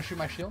 you guys don't want to shoot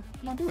my shield?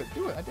 Come on, do it,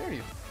 I dare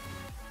you.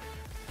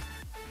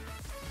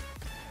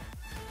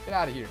 Get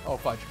out of here. Oh,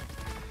 fudge.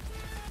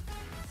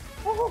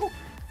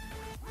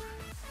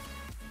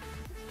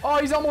 Oh,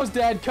 he's almost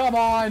dead, come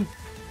on!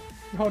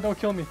 No, don't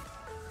kill me.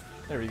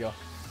 There we go.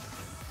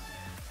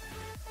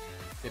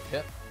 Get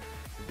hit.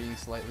 You're being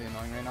slightly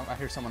annoying right now. I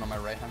hear someone on my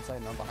right hand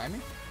side. No, behind me?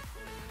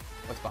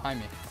 What's behind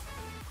me?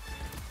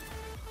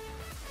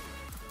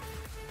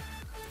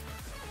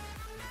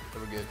 So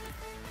we're good.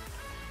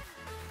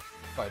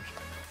 Fudge.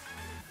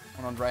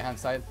 One on the right hand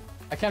side.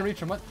 I can't reach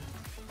him. What?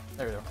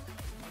 There we go.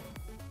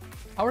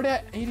 How are they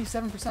at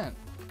 87%?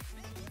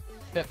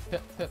 Pip.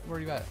 Where are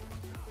you at?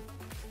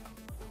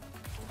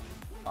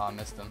 Oh, I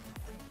missed him.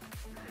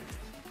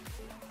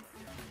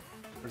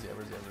 Where's he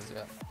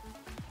at?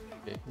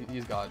 Okay,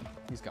 he's gone.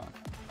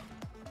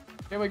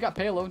 Okay, we got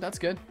payload. That's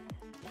good.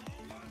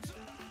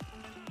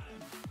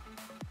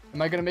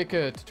 Am I gonna make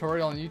a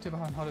tutorial on YouTube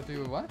on how to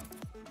do what?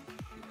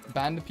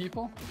 Ban the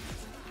people?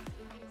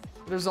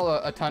 There's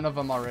a ton of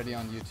them already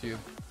on YouTube,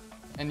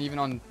 and even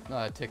on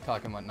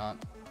TikTok and whatnot.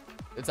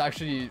 It's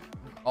actually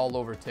all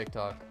over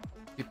TikTok.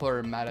 People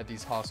are mad at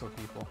these hostile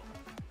people.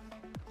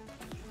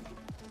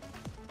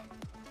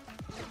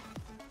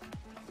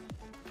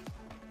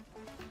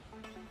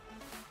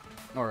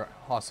 Or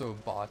Hosso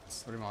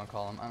bots, what do you want to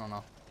call them? I don't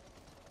know.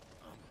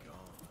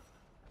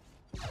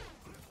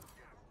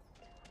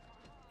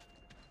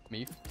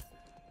 Me?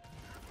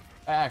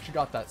 I actually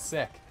got that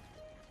sick.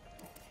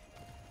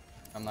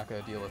 I'm not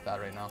going to deal with that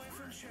right now.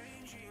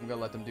 I'm going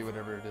to let them do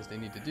whatever it is they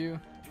need to do.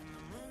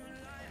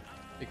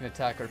 They can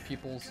attack our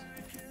peoples.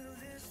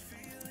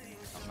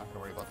 I'm not going to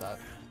worry about that.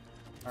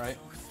 Alright.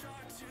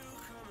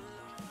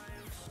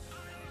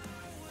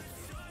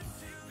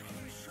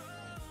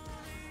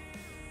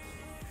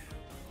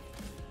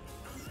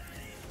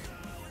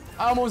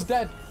 I'm almost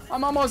dead.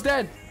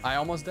 I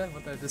almost dead.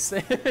 What did I just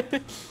say?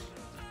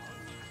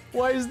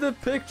 Why is the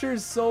picture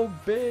so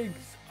big?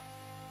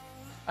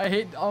 I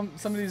hate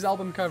some of these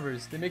album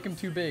covers. They make them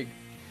too big.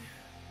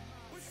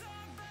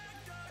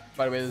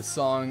 By the way, this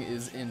song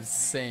is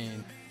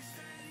insane.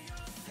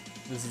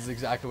 This is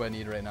exactly what I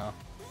need right now.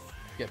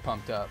 Get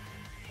pumped up.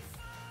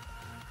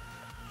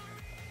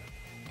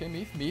 Okay,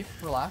 Meef,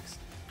 relax.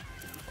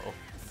 Oh,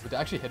 did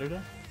I actually hit her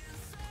there?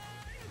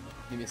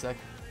 Give me a sec.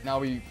 Now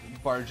we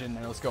barge in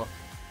and let's go.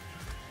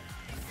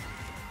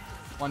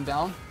 One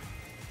down.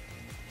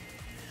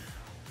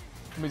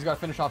 Somebody's got to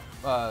finish off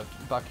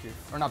Buck here.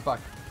 Or not Buck.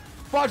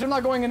 Fudge, I'm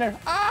not going in there.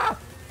 Ah!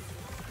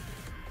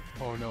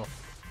 Oh no.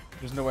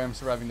 There's no way I'm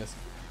surviving this.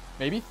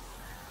 Maybe?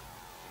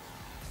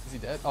 Is he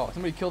dead? Oh,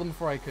 somebody killed him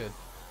before I could.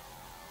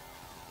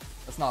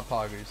 That's not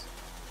poggers.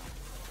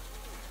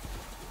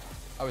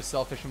 I was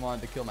selfish and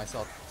wanted to kill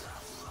myself.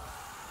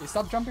 Hey,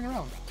 stop jumping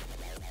around.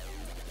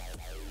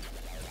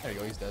 There you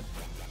go, he's dead.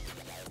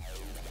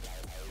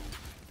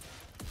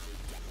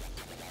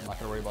 I'm not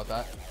gonna worry about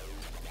that.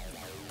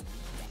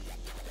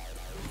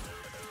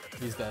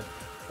 He's dead.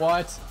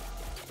 What?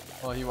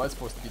 Well, he was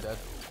supposed to be dead.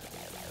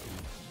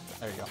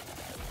 There you go.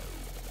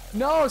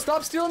 No,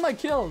 stop stealing my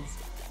kills!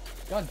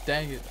 God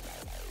dang it.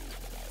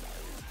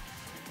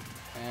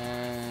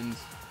 And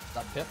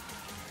that Pip.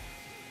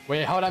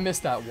 Wait, how did I miss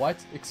that?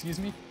 What? Excuse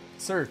me?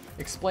 Sir,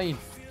 explain.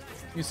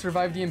 You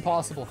survived the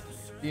impossible.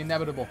 The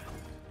inevitable.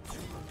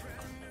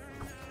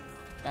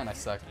 Man, I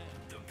suck.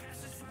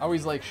 I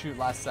always like shoot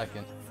last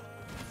second.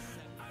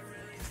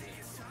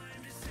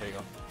 There you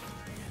go.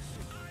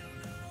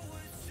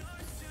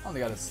 I only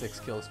got a 6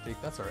 kill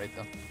streak. That's alright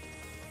though.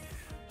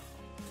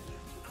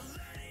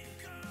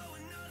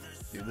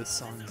 Dude, this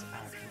song is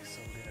actually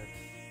so good.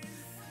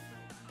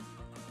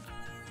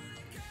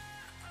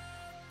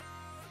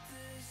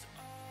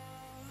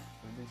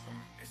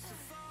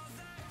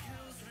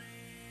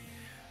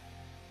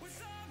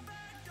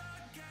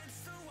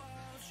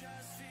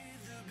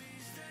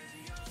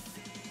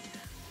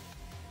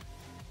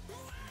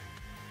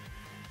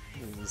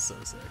 This is so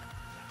sick.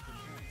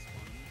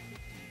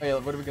 Oh yeah,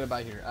 what are we gonna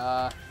buy here?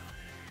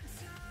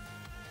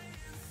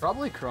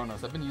 Probably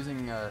Kronos. I've been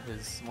using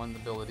his one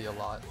ability a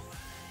lot.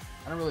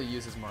 I don't really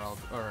use his moral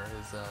or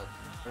his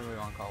whatever we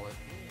want to call it.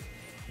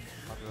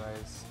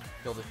 Authorize,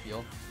 kill the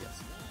field.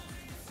 Yes.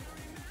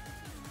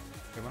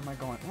 Okay, where am I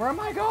going? Where am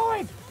I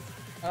going?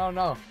 I don't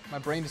know. My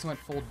brain just went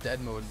full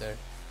dead mode there.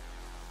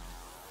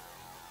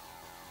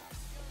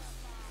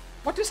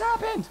 What just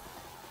happened?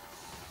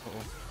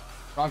 Uh-oh.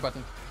 Wrong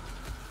button.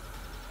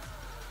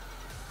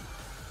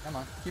 Come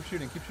on, keep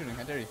shooting,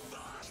 I dare you.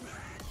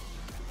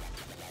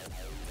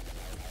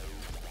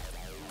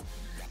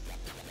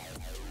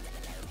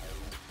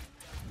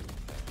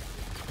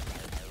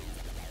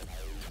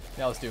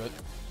 Yeah, let's do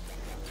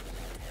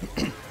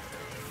it.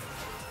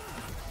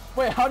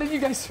 Wait, how did you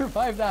guys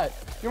survive that?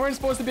 You weren't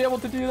supposed to be able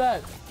to do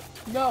that.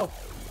 No.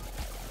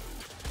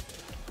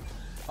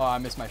 Oh, I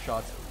missed my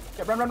shots.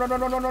 Yeah, run.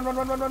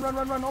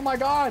 Oh my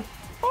god.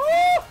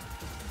 Oh!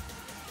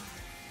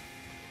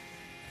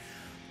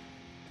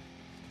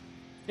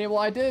 Okay, well,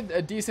 I did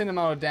a decent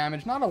amount of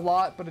damage. Not a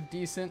lot, but a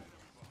decent.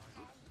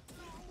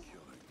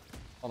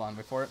 Hold on,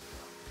 wait for it.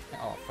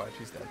 Oh, fuck,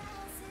 he's dead.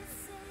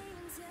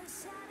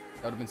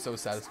 That would have been so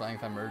satisfying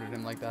if I murdered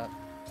him like that.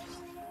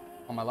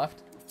 On my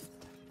left.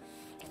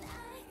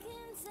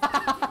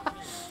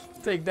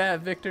 Take that,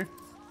 Victor.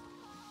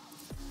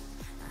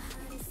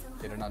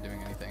 Okay, they're not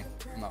doing anything.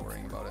 I'm not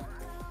worrying about it.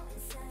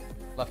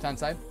 Left hand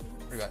side.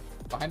 Where you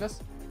at? Behind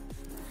us?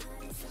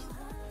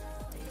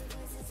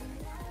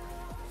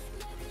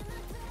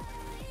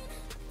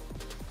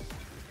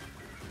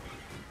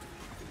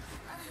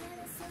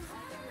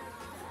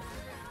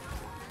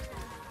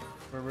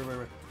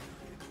 Where?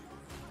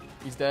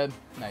 He's dead.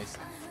 Nice.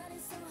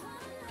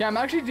 Okay, I'm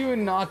actually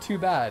doing not too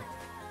bad.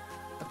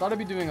 I thought I'd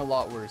be doing a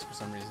lot worse for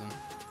some reason.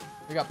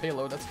 We got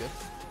payload, that's good.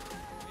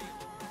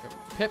 Okay,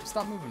 Pip,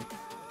 stop moving.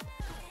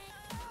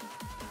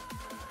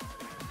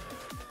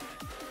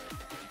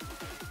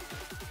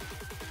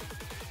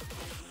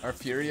 Our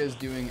Furia is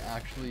doing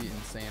actually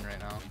insane right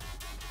now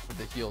with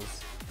the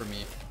heals for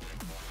me.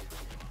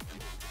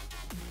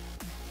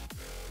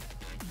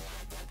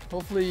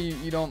 Hopefully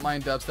you don't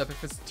mind dubstep.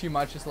 If it's too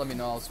much, just let me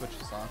know. I'll switch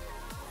the song.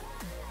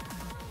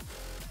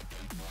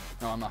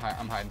 No, I'm not.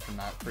 I'm hiding from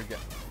that. Forget.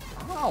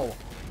 How?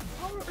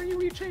 How are you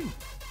reaching?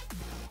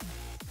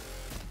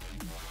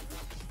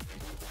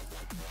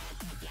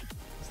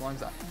 As long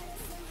as I.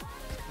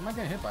 What am I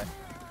getting hit by?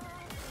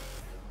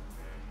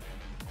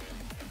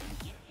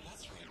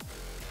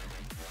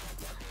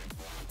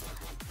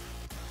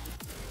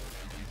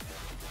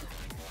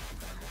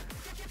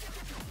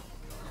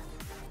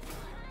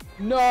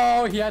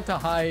 No, he had to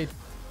hide.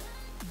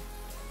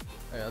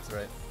 Oh, yeah, that's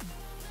right.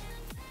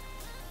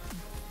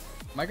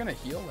 Am I gonna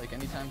heal like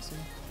anytime soon?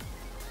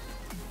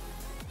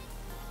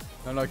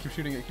 No, keep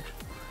shooting it.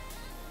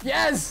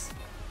 Yes!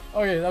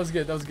 Okay, that was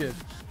good. That was good.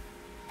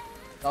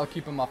 I'll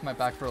keep him off my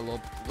back for a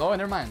little. Oh,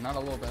 never mind. Not a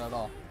little bit at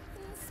all.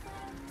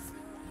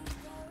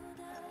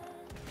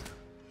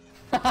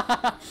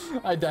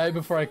 I died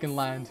before I can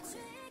land.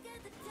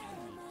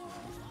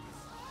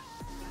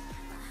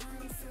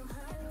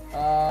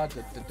 What am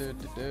I gonna get?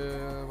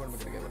 What am I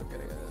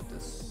gonna get?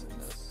 This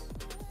and this.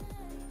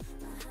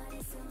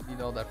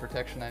 Need all that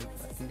protection I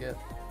can get.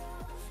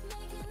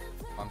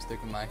 I'm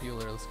sticking with my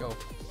healer. Let's go.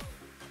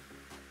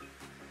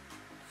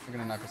 We're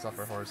gonna knock us off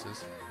our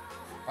horses.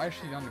 Why is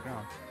she on the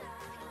ground?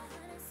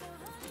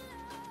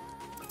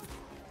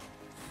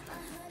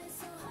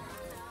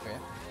 Okay.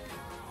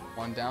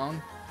 One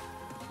down.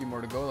 A few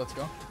more to go. Let's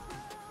go.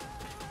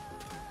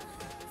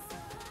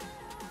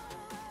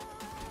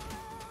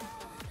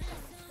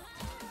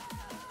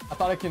 I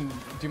thought I can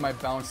do my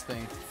bounce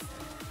thing.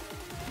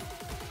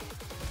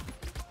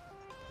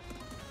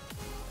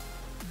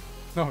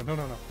 No. I'm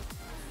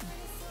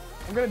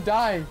gonna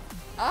die.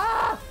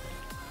 Ah!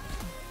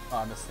 Oh,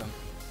 I missed him.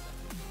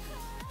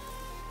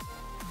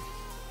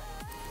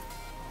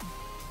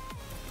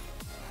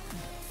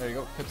 There you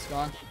go. Pip's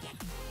gone.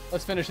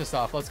 Let's finish this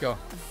off. Let's go.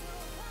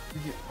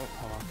 Oh,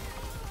 hold on.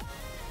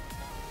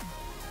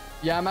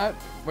 Yeah, I'm at.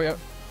 Wait.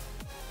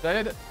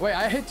 Wait,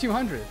 I hit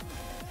 200.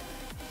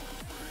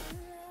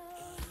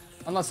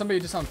 Unless somebody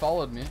just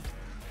unfollowed me.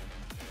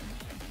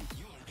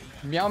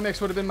 Meow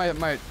Mix would have been my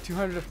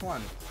 200th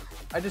one.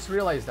 I just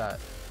realized that.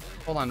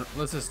 Hold on,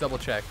 let's just double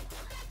check.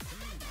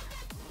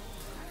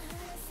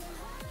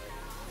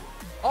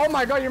 Oh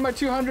my god, you're my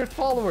 200th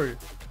follower.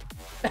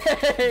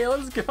 Hey,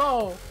 let's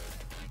go.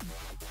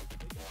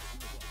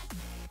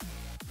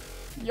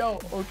 Yo,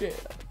 okay.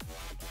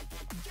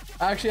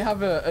 I actually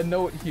have a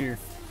note here.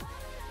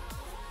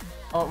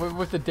 Oh,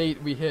 with the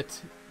date we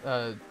hit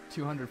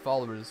 200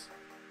 followers.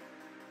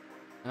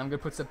 And I'm gonna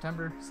put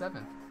September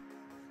 7th.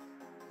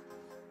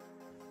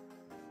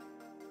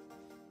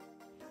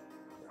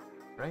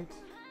 Right?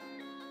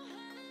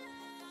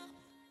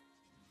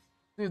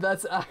 Dude,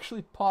 that's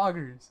actually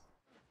poggers.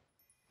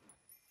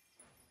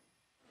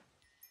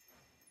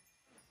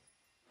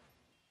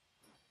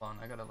 Hold on,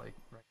 I gotta like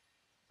right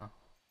now.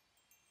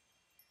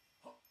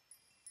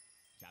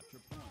 Capture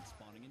point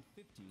spawning in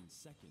 15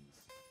 seconds.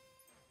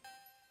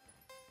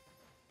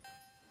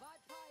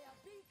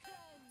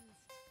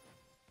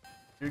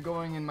 You're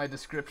going in my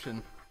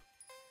description.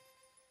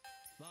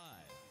 5,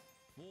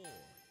 4,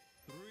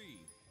 3,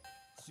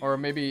 2, Or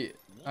maybe,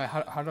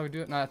 how do I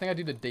do it? No, I think I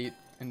do the date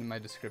in my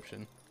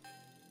description.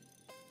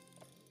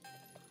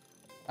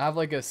 I have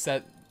like a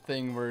set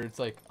thing where it's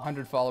like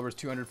 100 followers,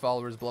 200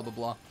 followers, blah blah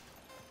blah.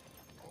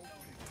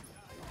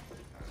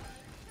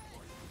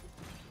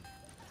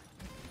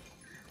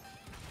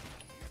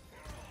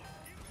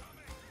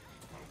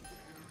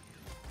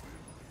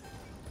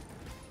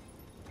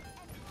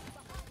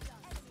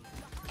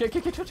 Okay,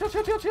 chill.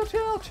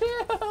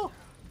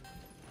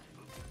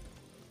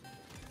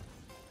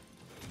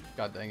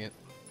 God dang it.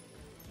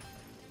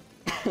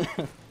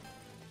 That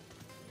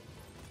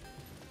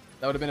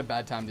would have been a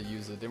bad time to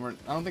use it. They weren't.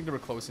 I don't think they were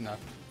close enough.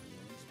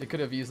 They could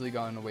have easily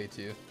gone away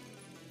too.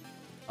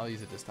 I'll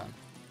use it this time.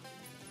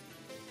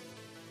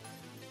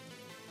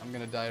 I'm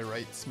gonna die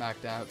right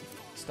smack dab.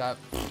 Stab.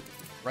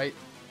 Right.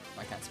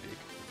 I can't speak.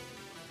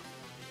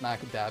 Smack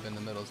dab in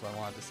the middle is what I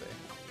wanted to say.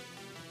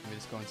 Let me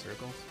just go in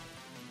circles.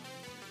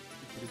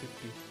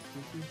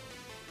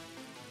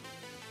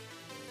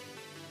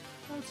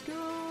 Let's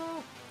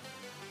go.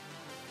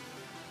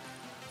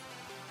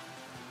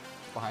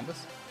 Behind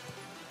us.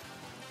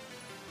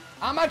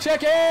 I'm a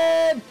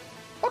chicken!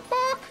 Buck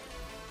buck!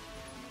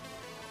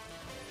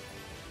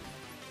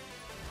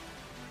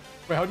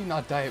 Wait, how do you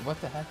not die?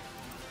 What the heck?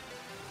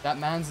 That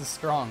man's is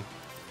strong.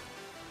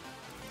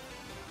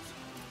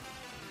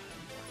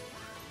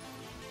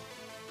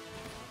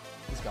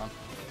 He's gone.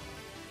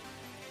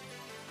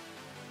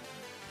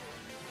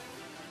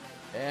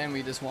 And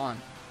we just won.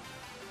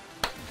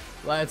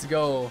 Let's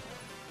go.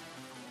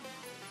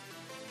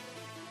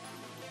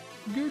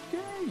 Good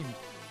game.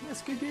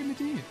 Yes, good game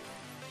indeed.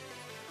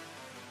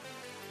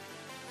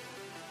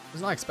 I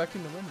was not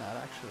expecting to win that,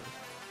 actually.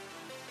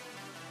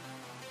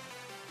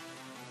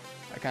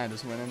 I kind of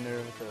just went in there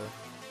with an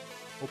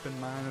open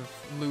mind of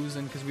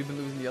losing because we've been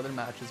losing the other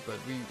matches, but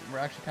we're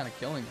actually kind of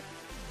killing it.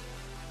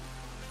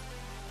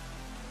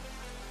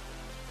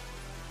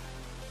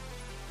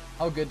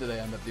 How good did I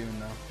end up doing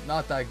though?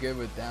 Not that good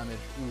with damage.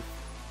 Oof.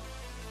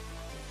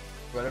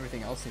 But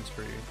everything else seems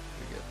pretty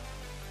good.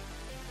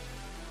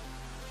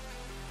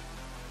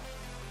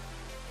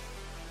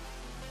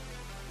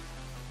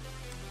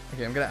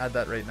 Okay, I'm gonna add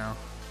that right now.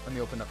 Let me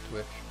open up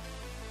Twitch.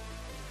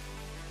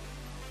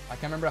 I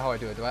can't remember how I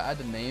do it. Do I add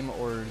the name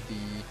or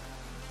the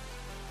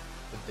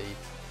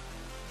date?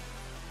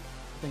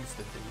 I think it's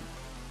the date.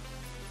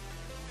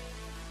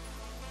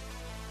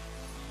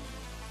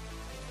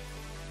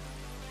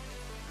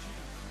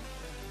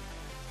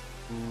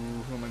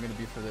 Ooh, who am I gonna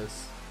be for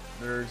this?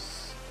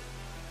 There's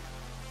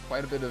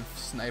quite a bit of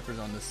snipers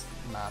on this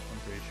map, I'm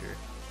pretty sure.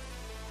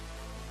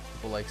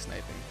 People like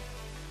sniping.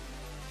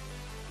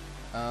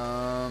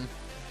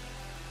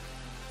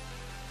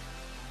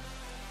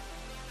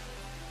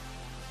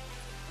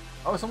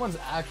 Oh, someone's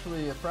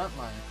actually a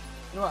frontline.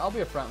 You know what? I'll be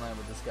a frontline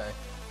with this guy.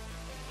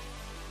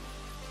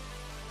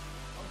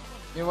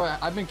 You know what?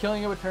 I've been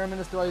killing it with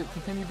Terminus. Do I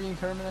continue being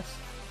Terminus?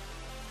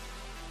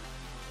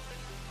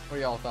 What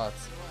are y'all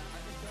thoughts?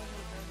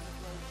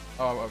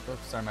 Oh,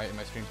 sorry, my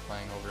stream's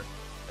playing over.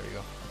 There we go.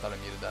 I thought I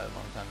muted that a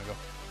long time ago.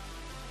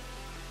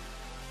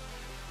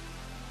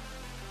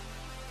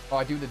 Oh,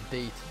 I do the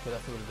date. Okay,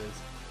 that's what it is.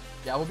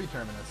 Yeah, we'll be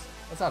Terminus.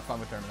 Let's have fun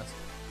with Terminus.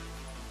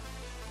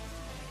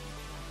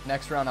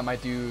 Next round, I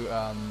might do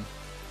a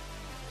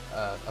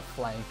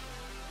flank.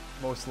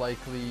 Most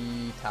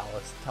likely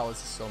Talus.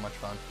 Talus is so much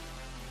fun.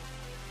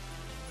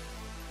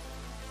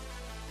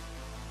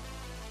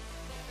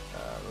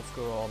 Let's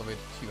go all the way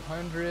to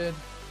 200.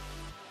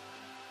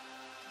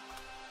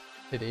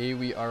 Today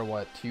we are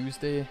what,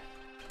 Tuesday?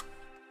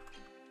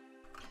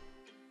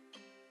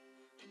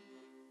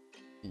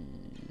 The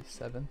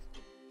 7th.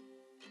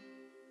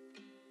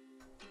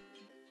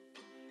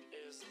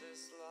 Is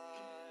this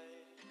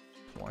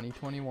life?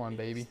 2021,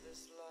 baby. Is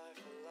this life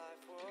a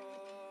life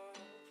worth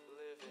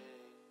living?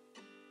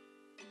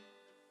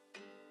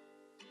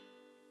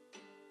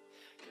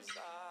 'Cause I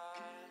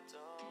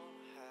don't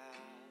have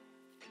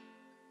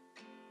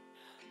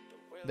the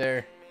will There.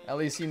 in me. At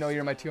least you know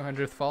you're my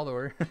 200th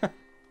follower.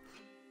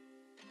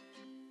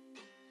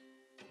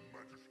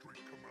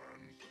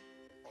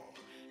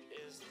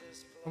 Is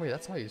this Oh wait,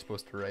 that's how you're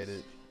supposed to write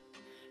it.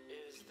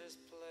 Is this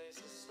place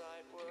a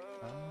sight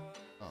worth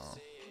Oh.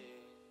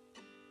 seeing?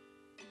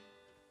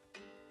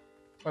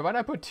 Wait, why did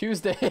I put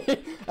Tuesday?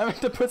 I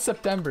meant to put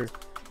September.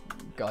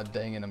 God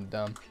dang it, I'm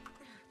dumb.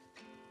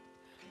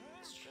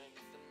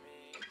 Strengthen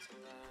me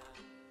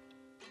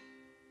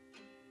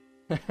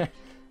to land.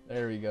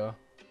 There we go.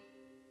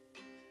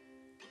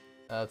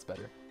 That's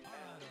better.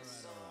 And the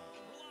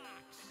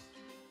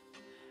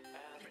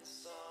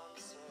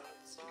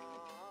sunset's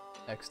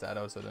on X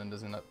Stato so then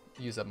doesn't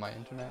use up my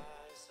internet.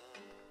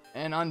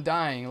 And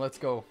Undying, let's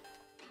go.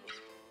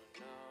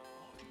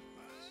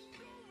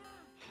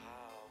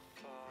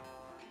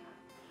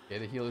 Okay,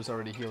 the healer's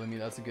already healing me,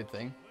 that's a good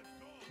thing.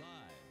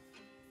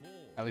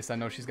 At least I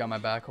know she's got my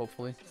back,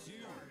 hopefully.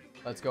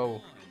 Let's go.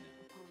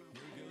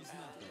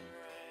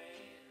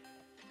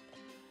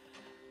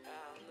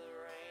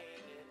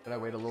 Did I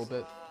wait a little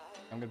bit?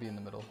 I'm gonna be in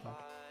the middle.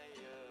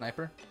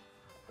 Sniper?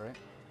 Alright.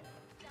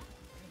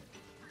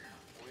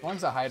 As long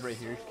as I hide right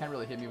here, she can't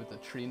really hit me with the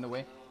tree in the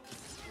way.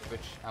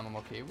 Which I'm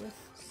okay with.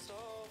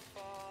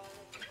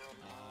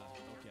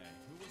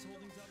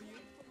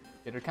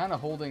 Yeah, they're kind of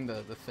holding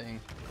the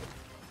thing.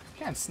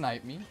 Can't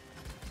snipe me.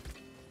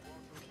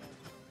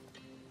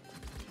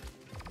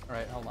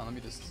 Alright, hold on, let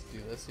me just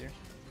do this here.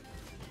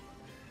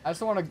 I just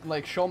don't want to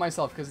like show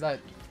myself because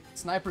that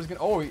sniper's gonna.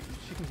 Oh,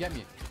 she can get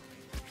me.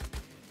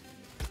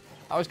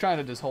 I was trying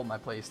to just hold my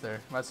place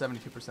there. I'm at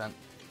 72%.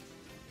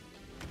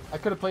 I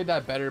could have played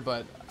that better,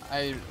 but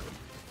I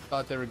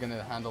thought they were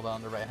gonna handle that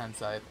on the right hand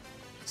side.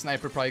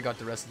 Sniper probably got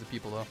the rest of the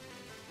people though.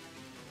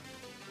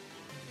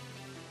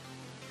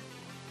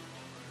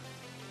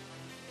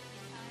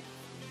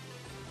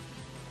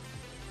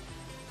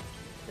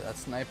 Okay, that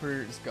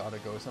sniper's gotta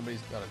go.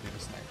 Somebody's gotta do the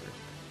sniper.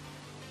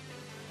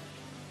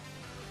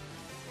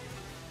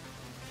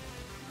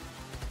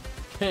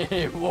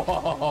 Hey,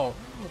 whoa!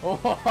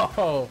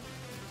 Whoa!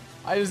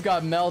 I just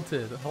got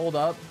melted. Hold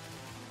up.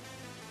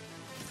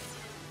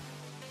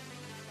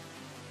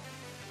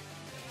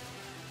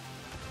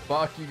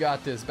 Fuck, you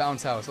got this.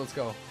 Bounce house, let's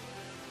go.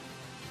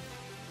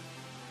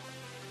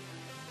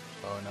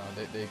 Oh no,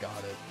 they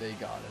got it. They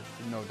got it.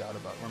 There's no doubt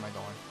about it. Where am I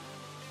going?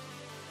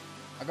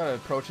 I gotta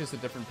approach this a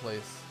different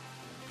place.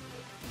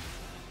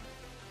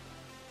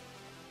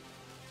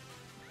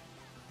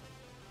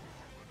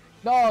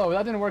 No,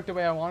 that didn't work the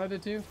way I wanted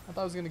it to. I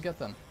thought I was gonna get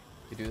them.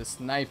 Okay, dude, the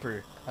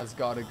sniper has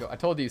gotta go. I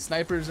told you,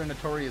 snipers are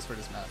notorious for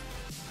this map.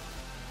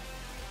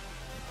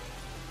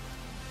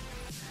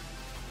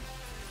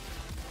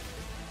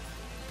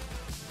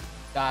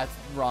 That's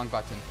wrong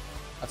button.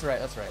 That's right,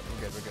 that's right. We're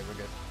good, we're good, we're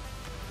good.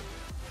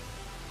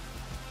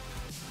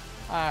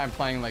 I'm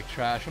playing like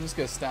trash. I'm just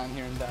gonna stand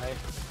here and die.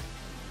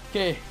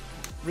 Okay,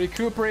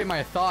 recuperate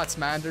my thoughts,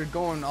 man. They're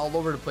going all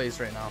over the place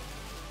right now.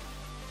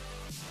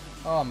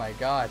 Oh my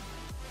god.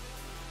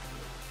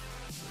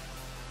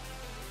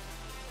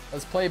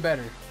 Let's play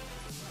better.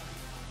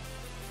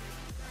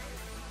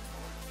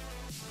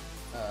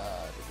 We're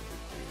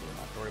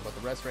not to worry about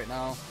the rest right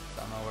now. I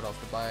don't know what else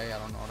to buy. I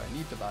don't know what I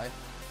need to buy.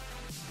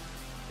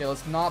 Okay,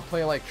 let's not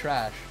play like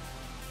trash.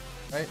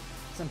 Right?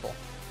 Simple.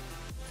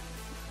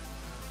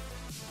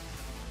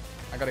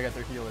 I gotta get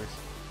their healers.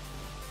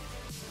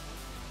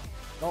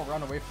 Don't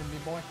run away from me,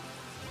 boy.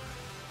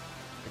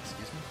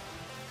 Excuse me.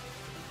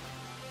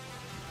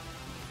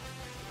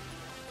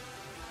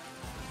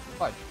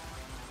 Fudge.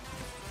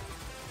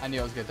 I knew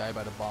I was gonna die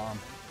by the bomb.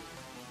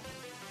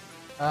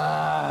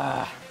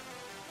 Ah.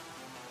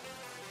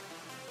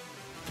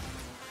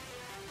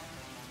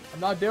 I'm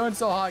not doing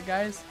so hot,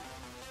 guys.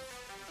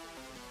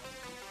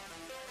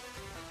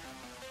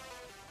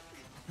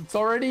 It's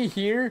already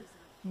here?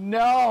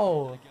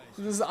 No!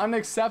 This is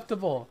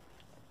unacceptable.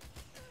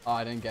 Oh,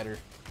 I didn't get her.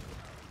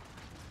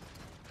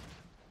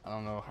 I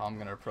don't know how I'm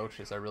gonna approach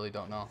this. I really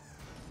don't know.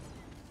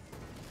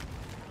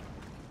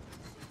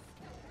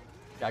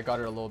 Yeah, I got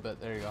her a little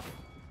bit. There you go.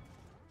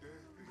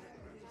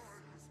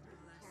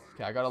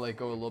 Okay, I gotta like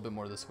go a little bit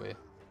more this way.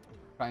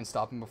 Try and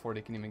stop them before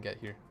they can even get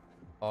here.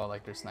 Oh,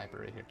 like their sniper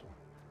right here.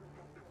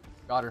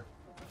 Got her.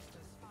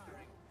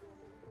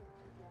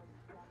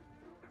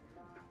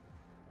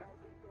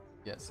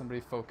 Yeah, somebody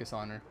focus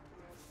on her.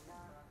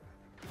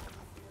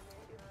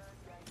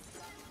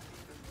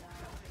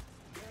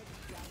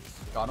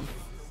 Got him.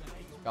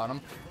 Got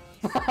him.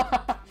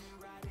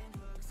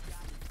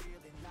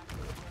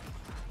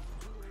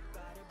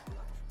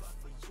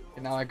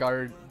 And now I got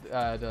her,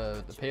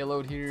 the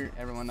payload here.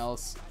 Everyone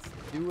else,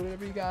 do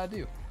whatever you gotta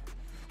do.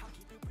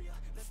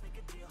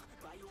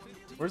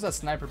 Where's that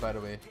sniper, by the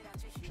way?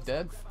 She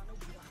dead?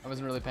 I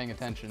wasn't really paying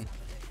attention.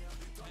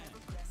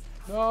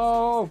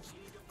 No!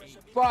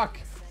 Fuck!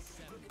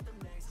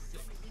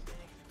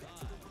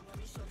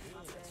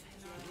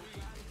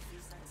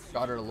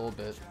 Got her a little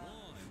bit.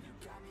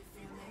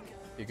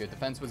 Okay, good.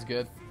 Defense was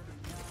good.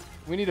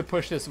 We need to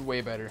push this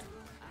way better.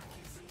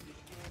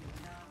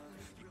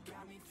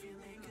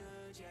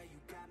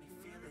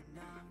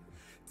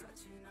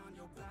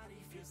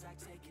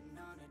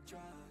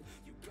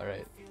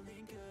 Alright.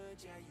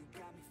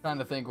 Trying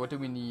to think, what do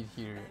we need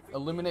here?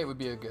 Illuminate would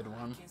be a good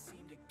one.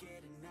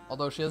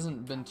 Although she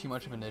hasn't been too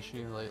much of an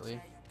issue lately.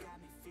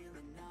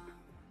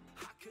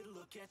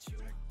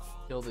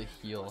 Kill the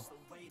heal.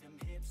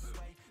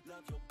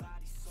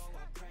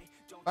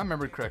 If I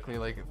remember correctly,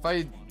 like if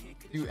I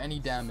do any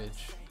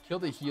damage, kill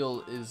the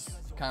heal is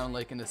kind of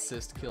like an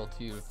assist kill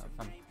too, if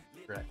I'm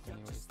correct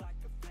anyways.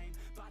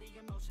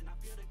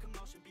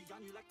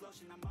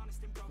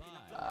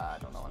 I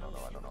don't know.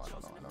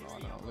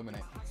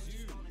 Illuminate.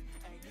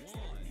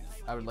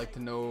 I would like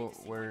to know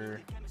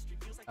where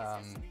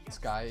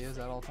Sky is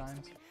at all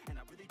times.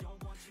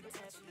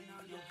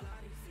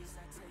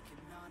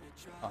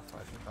 Oh,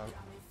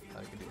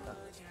 I could do that.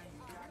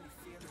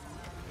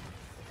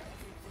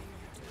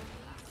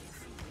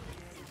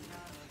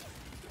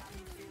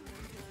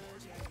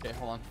 Okay,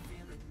 hold on.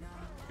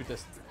 Shoot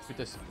this. Shoot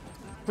this.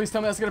 Please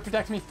tell me that's gonna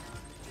protect me.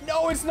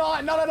 No, it's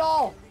not. Not at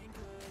all.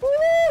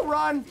 Woo!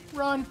 Run!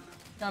 Run!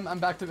 I'm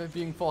back to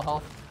being full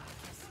health.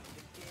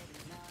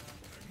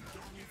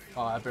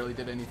 Oh, I barely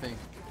did anything.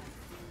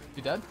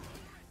 She dead?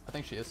 I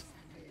think she is.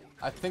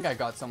 I think I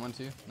got someone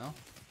too. No?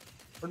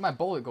 Where'd my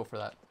bullet go for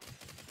that?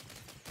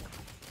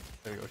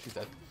 There we go. She's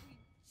dead.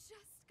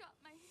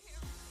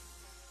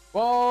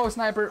 Whoa,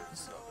 sniper!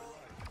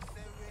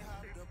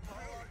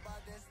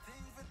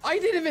 I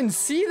didn't even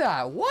see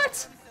that.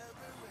 What?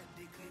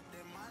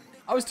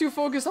 I was too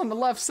focused on the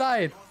left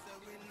side.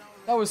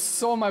 That was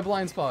so my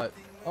blind spot.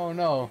 Oh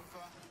no.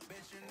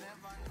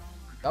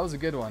 That was a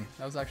good one.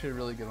 That was actually a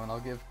really good one. I'll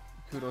give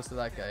kudos to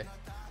that guy.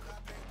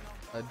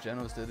 That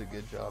Genos did a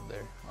good job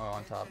there. Oh,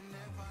 on top.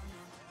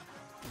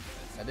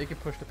 Yeah, they could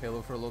push the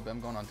payload for a little bit. I'm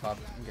going on top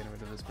and getting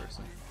rid of this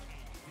person.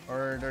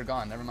 Or they're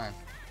gone. Never mind.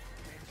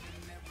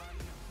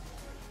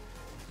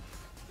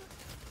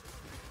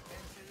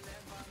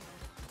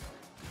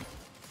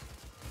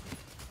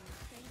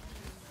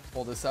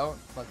 Pull this out.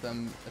 Let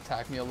them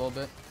attack me a little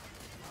bit.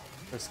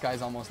 Their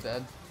Sky's almost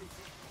dead.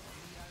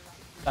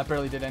 That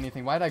barely did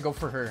anything. Why did I go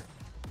for her?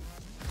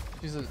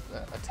 She's a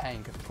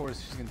tank. Of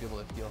course she's going to be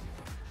able to heal.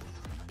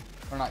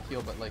 Or not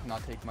heal, but like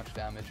not take much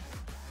damage.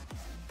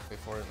 Wait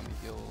for it. Let me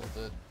heal a little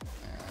bit.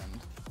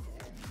 And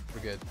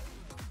we're good.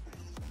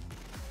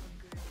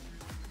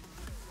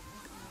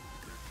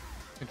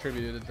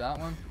 Contributed to that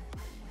one.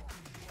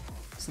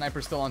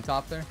 Sniper's still on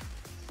top there.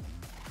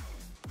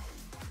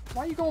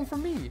 Why are you going for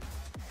me?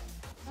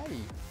 Hey.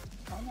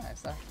 Oh,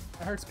 nice. That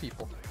hurts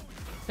people.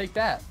 Take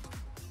that.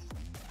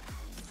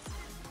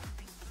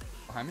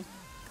 Behind me?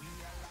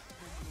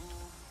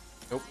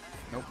 Nope.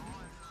 Nope.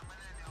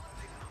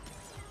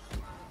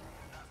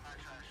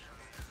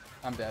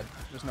 I'm dead.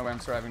 There's no way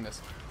I'm surviving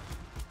this.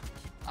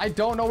 I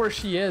don't know where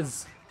she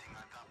is.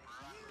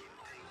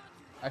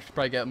 I should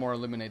probably get more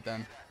illuminate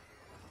then.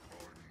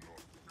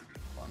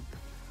 Hold on.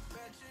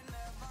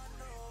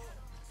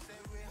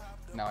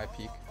 Now I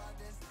peek.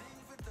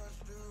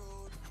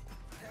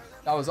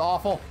 That was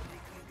awful.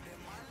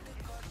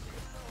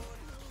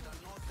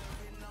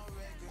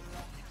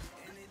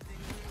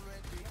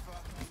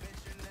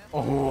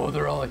 Oh,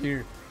 they're all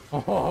here.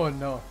 Oh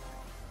no.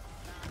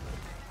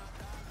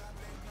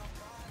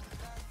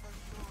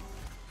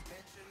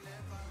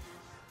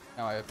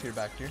 Now I appear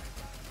back here.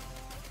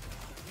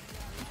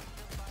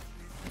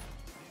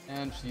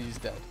 And she's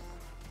dead.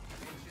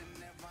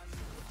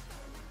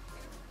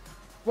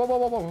 Whoa, whoa,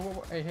 whoa, whoa, whoa,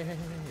 whoa. Hey, hey, hey,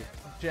 hey.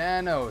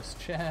 Janos,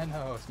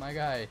 my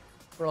guy.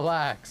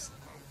 Relax.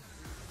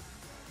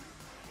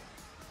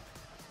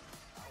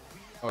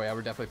 Oh yeah,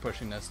 we're definitely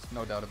pushing this.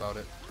 No doubt about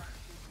it.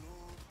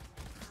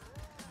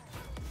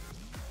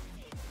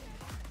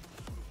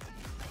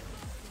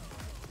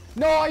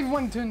 No, I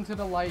went into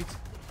the light.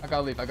 I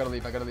gotta leave.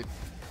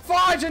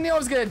 Fudge! I knew I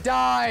was gonna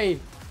die!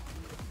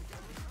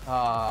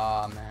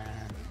 Ah,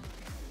 man.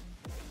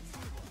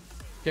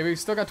 Okay, we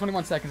still got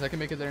 21 seconds. I can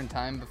make it there in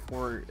time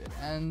before it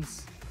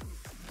ends.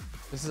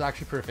 This is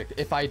actually perfect.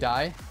 If I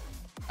die,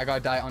 I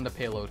gotta die on the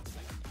payload.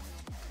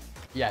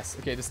 Yes.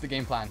 Okay, this is the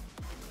game plan.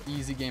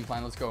 Easy game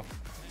plan. Let's go.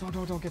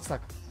 Don't get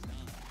stuck.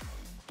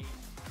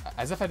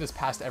 As if I just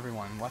passed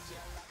everyone. What?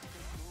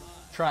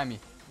 Try me.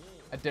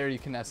 I dare you,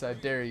 Kinessa. I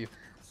dare you.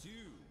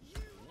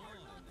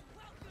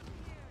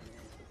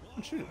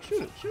 Shoot it,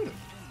 shoot it, shoot it.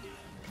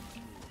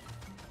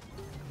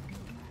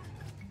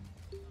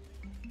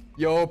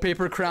 Yo,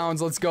 Paper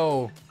Crowns, let's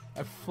go.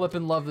 I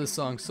flippin' love this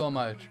song so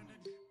much.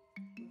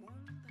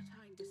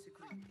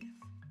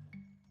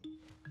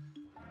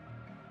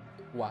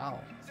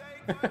 Wow.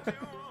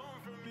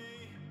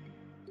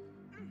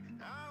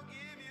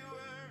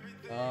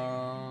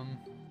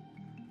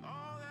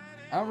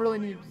 I don't really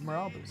need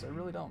morale boost. I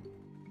really don't.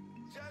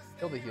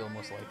 Kill the heal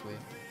most likely.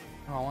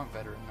 Oh, I want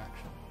veteran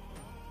action.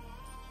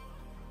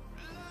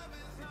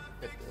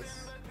 Hit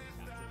this.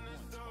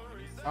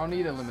 I don't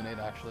need eliminate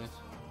actually.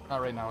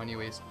 Not right now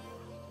anyways.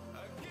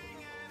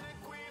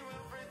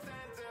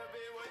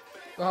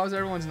 So how's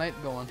everyone's night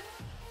going?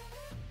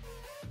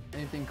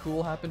 Anything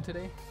cool happened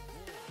today?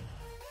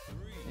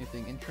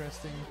 Anything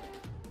interesting?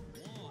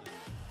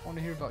 I want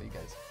to hear about you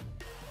guys.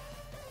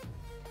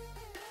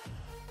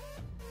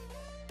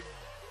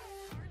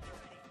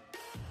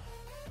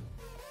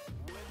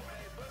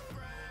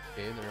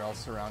 Okay, they're all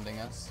surrounding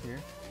us here.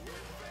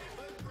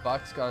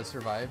 Buck's gotta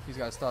survive. He's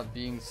gotta stop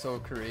being so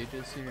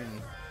courageous here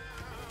and...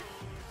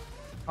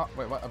 Oh,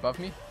 wait, what? Above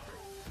me?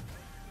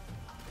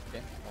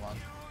 Okay, hold on.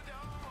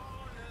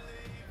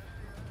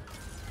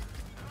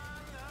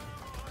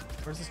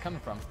 Where's this coming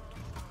from?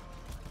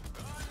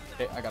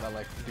 Okay, I gotta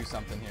like do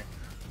something here.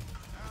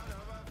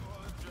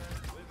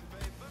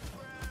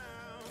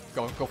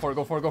 Go for it,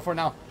 go for it, go for it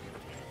now.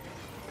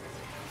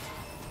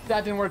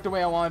 That didn't work the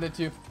way I wanted it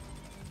to.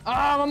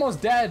 Ah, I'm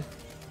almost dead.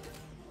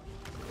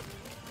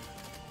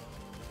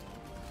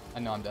 I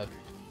know I'm dead.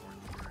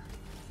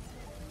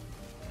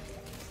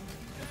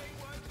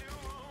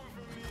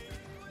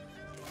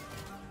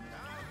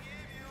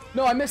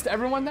 No, I missed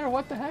everyone there?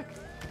 What the heck?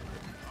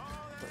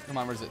 Come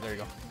on, where's it? There you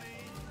go.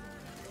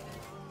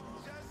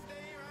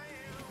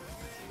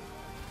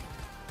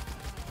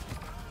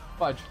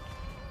 Fudge.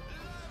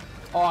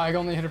 Oh, I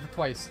only hit it for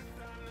twice.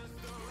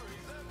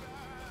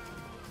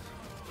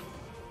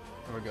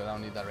 There we go, I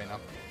don't need that right now.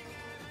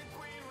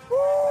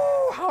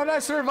 Woo! How did I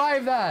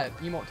survive that?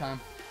 Emote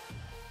time.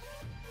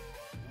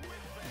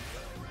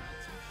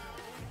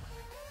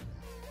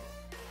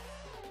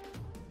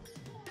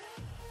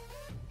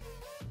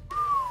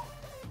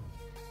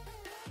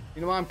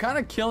 You know what, I'm kind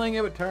of killing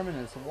it with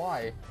Terminus.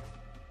 Why?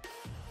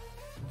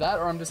 That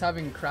or I'm just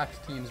having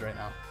cracked teams right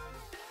now.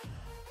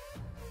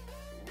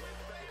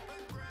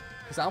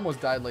 Because I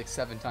almost died like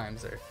 7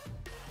 times there.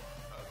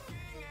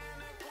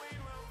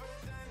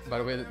 By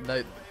the way,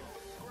 that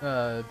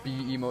B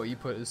emo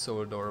e-put is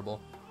so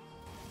adorable.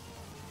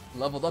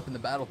 Leveled up in the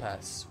battle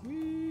pass.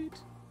 Sweet.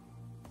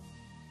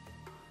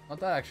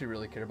 Not that I actually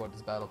really care about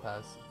this battle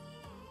pass.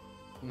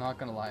 I'm not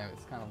gonna lie,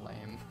 it's kind of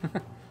lame.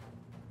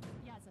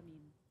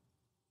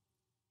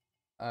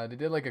 They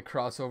did like a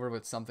crossover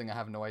with something, I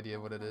have no idea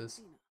what it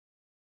is.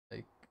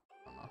 Like, I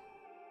don't know.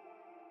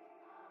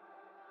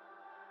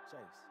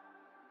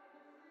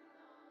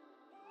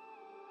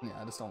 Yeah,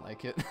 I just don't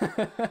like it. When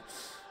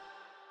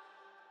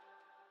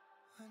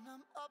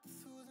I'm up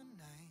through the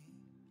night,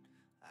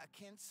 I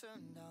can't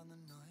turn down the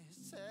noise,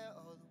 say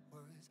all the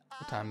words.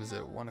 What time is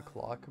it? 1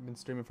 o'clock. I've been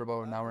streaming for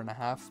about an hour and a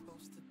half.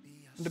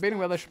 I'm debating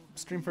whether I should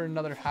stream for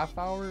another half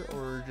hour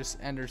or just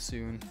end her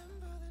soon.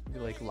 Maybe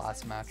like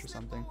last match or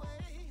something.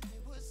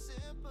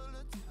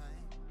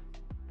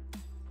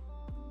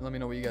 Let me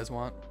know what you guys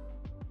want.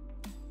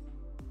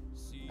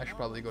 I should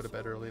probably go to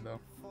bed early though.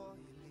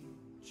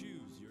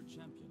 Choose your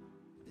champion.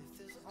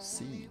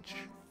 Siege.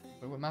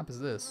 Wait, what map is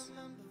this?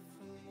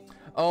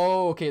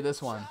 Oh, okay,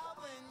 this one.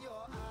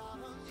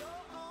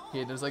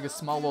 Okay, there's like a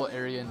small little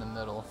area in the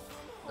middle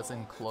that's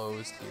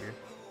enclosed here.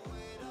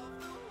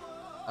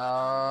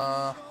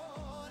 I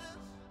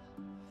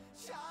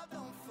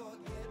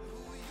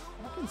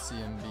can see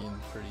him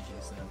being pretty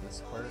decent at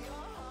this part.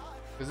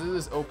 Because it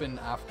is open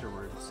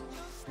afterwards.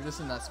 You're just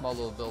in that small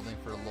little building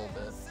for a little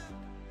bit.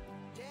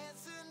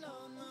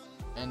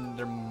 And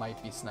there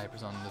might be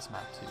snipers on this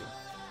map too.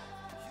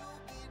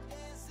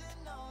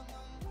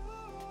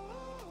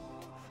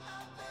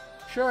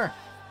 Sure,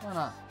 why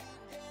not?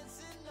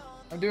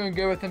 I'm doing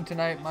good with him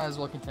tonight, might as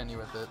well continue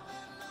with it.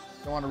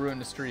 Don't want to ruin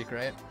the streak,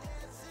 right?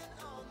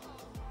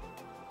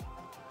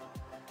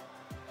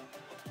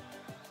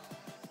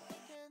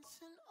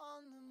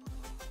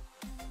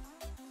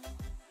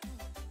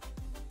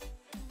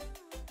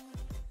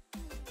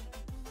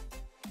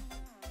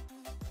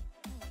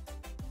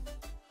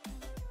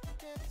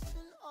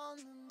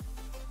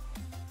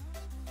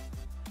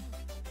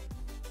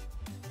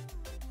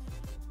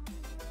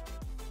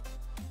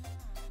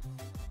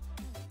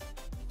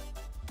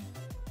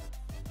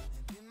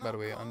 By the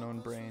way,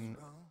 Unknown Brain,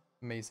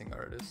 amazing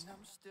artist.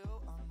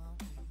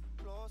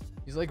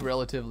 He's like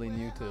relatively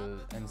new to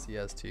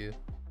NCS too.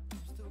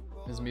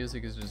 His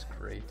music is just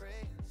great.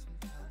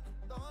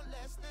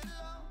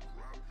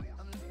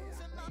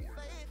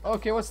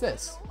 Okay, what's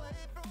this?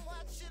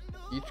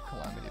 Each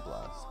Calamity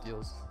Blast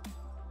deals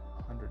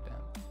 100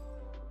 damage.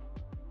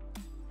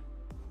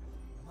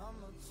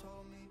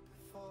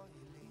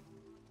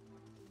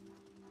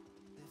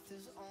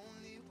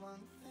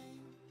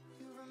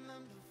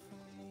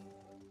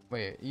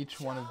 Wait, each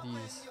one of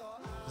these,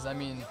 does that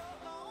mean...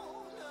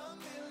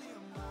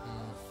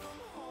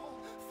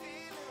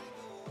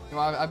 You know,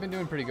 I've been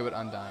doing pretty good with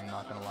undying,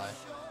 not gonna lie.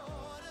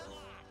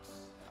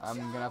 I'm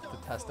gonna have to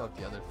test out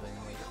the other thing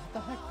later. What the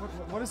heck?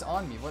 What is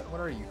on me? What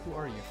are you? Who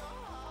are you?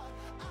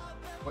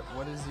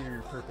 What is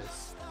your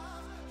purpose?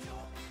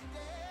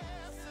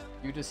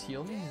 You just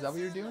heal me? Is that what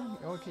you're doing?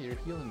 Okay, you're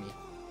healing me.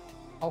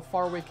 How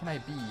far away can I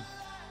be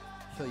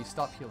until you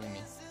stop healing me?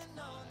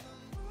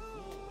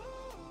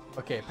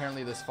 Okay,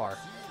 apparently this far.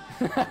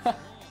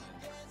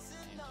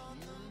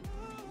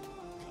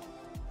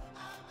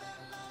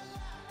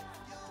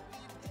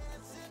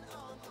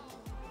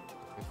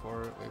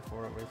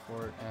 Wait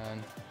for it,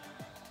 and...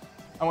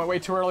 I went way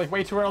too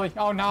early,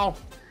 oh no!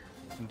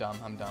 I'm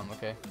dumb,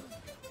 okay.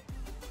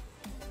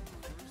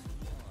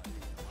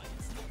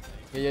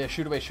 Yeah,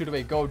 shoot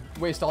away, go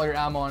waste all your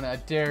ammo on it, I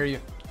dare you.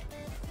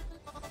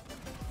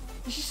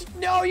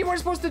 No, you weren't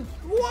supposed to,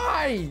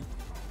 why?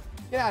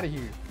 Get out of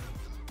here.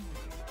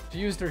 She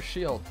used her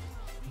shield.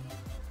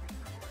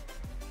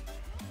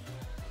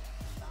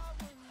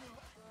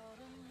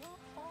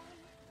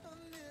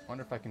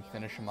 Wonder if I can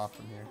finish him off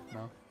from here,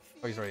 no?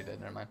 Oh, he's already dead,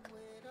 never mind.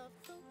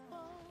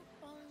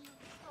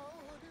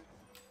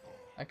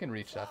 I can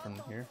reach that from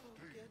here.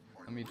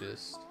 Let me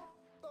just...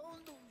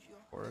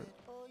 Or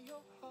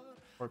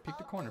peek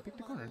the corner,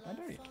 I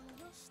dare you.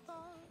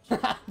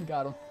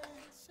 Got him.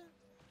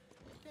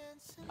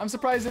 I'm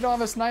surprised they don't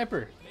have a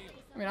sniper.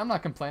 I mean, I'm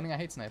not complaining, I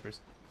hate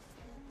snipers.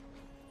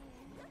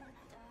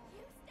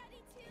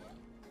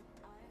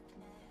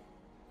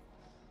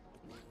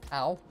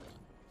 Ow.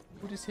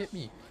 Who just hit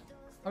me?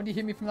 How did he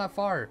hit me from that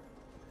far?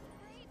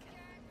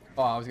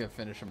 Oh, I was gonna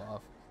finish him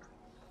off.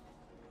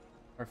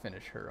 Or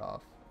finish her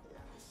off.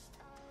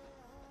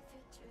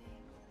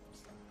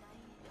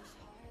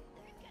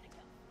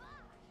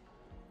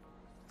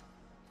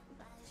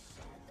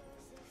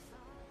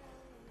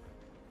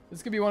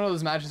 This could be one of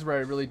those matches where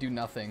I really do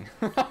nothing.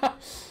 I'm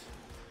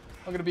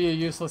gonna be a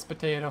useless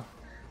potato.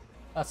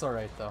 That's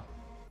alright though.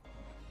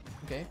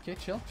 Okay,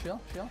 chill.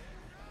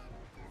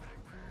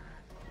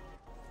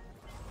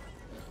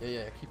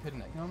 Yeah, keep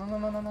hitting it.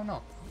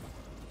 No.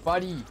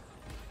 Buddy!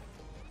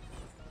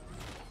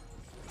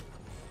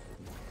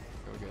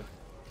 Go good.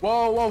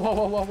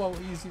 Whoa.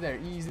 Easy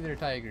there,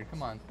 Tiger.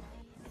 Come on.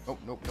 Nope.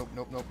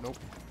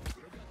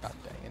 God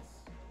dang it.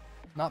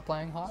 Not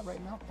playing hot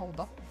right now? Hold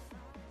up.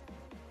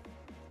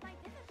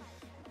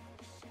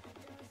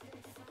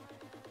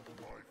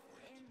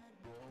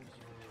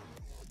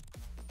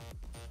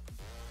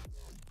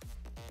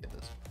 Get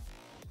this.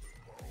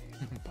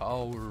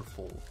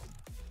 Powerful.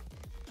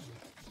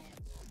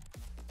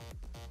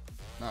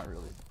 Not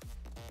really.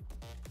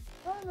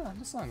 I don't know,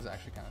 this song's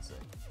actually kind of sick.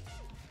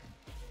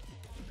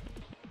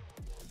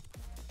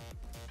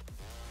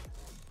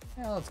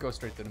 Yeah, let's go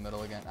straight to the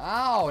middle again.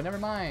 Ow, never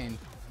mind.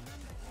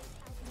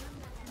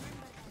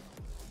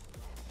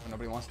 Oh,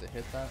 nobody wants to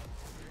hit that.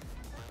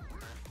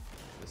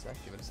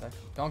 Give it a sec.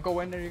 Don't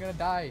go in there, you're gonna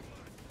die.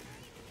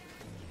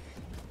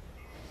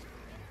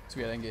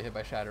 Sweet, I didn't get hit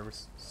by shatter.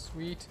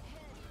 Sweet.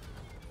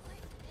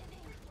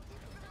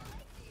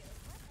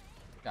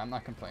 Yeah, I'm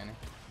not complaining.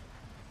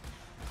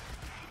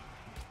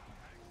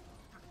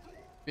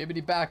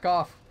 Bibbidi back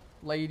off,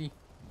 lady.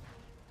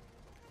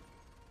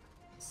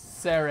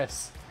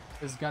 Saris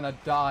is gonna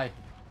die.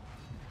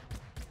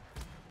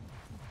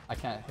 I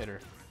can't hit her.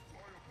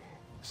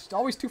 She's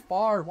always too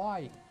far.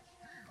 Why?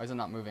 Why is it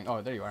not moving?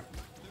 Oh, there you are.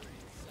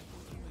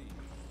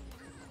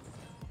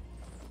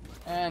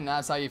 And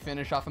that's how you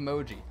finish off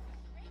emoji.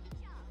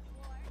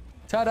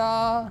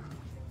 Ta-da!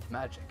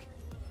 Magic.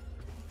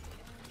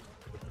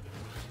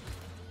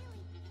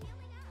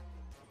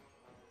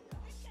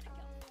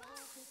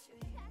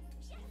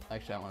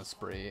 Actually, I want to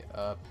spray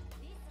up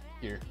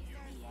here.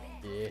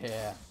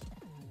 Yeah.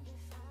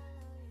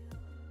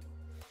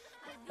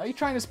 Are you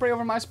trying to spray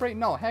over my spray?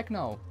 No, heck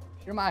no.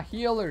 You're my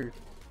healer.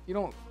 You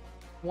don't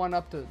one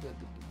up the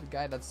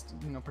guy that's,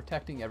 you know,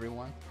 protecting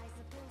everyone.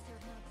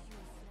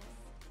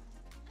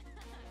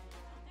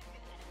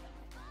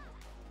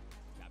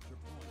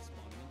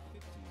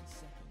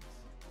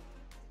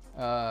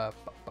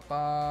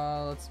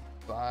 Let's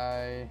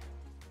buy.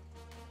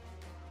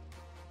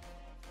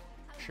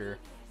 Sure.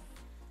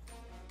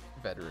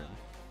 Veteran.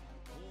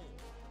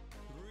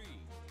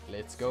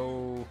 Let's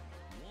go.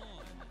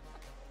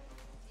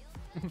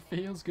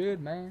 Feels good,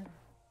 man.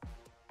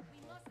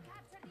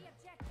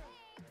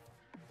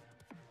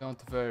 Don't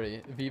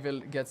worry, Weevil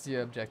gets the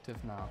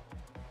objective now.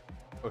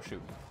 Oh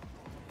shoot.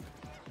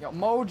 Yo,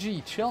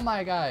 Moji, chill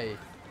my guy.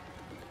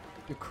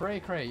 You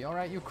cray,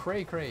 alright? You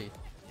cray.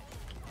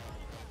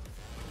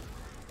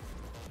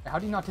 How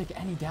do you not take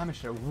any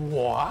damage there?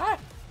 What?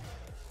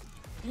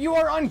 You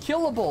are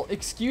unkillable!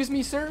 Excuse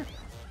me, sir?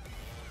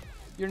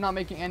 You're not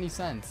making any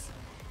sense.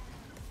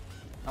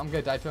 I'm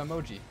gonna die to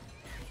emoji.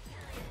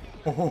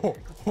 Oh,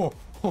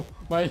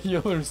 my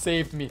healer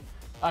saved me.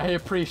 I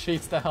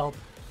appreciate the help.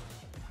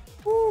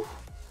 Woo.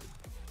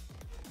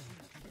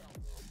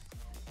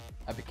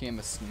 I became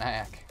a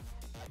snack.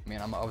 I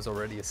mean, I was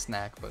already a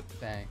snack, but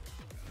dang.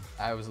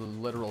 I was a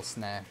literal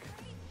snack.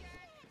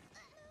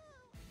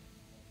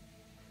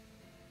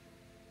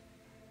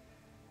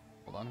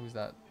 Hold on, who's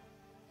that?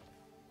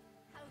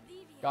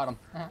 Got him.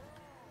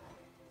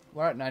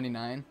 We're at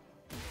 99.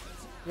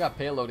 We got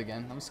payload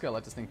again. I'm just gonna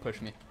let this thing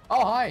push me.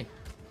 Oh, hi!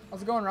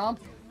 How's it going, Rom?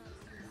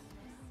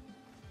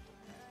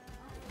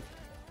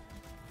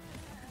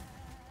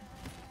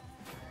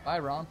 Bye,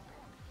 Rom.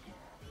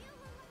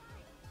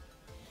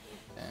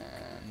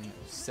 And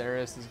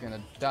Saris is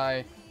gonna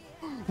die.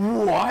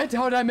 What?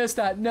 How did I miss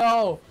that?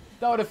 No!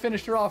 That would have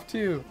finished her off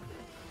too.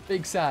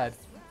 Big sad.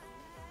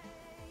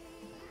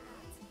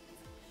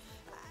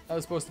 That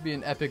was supposed to be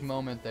an epic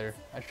moment there.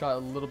 I shot a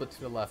little bit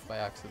to the left by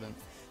accident.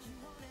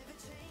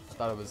 I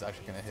thought it was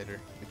actually gonna hit her,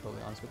 to be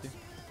totally honest with you.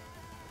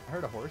 I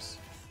heard a horse.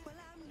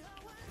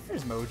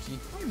 There's Moji.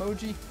 Hi,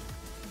 Moji.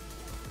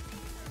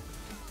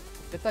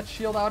 Get that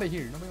shield out of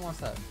here. Nobody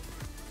wants that.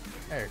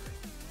 There.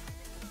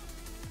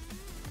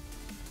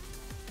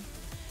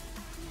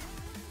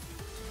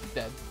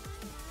 Dead.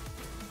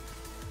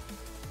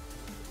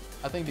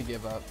 I think they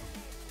give up.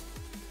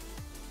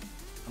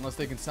 Unless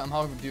they can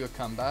somehow do a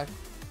comeback.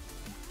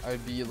 I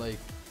would be like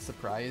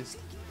surprised.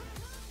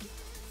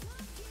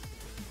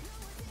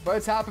 But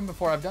it's happened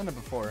before. I've done it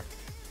before.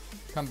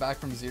 Come back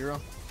from 0.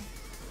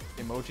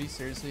 Emoji,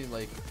 seriously,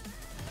 like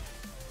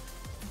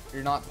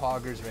you're not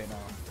poggers right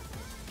now.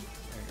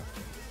 There you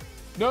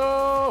go.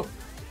 No!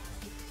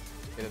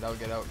 Get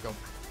out, go.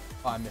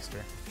 Oh, I missed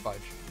her. Fudge.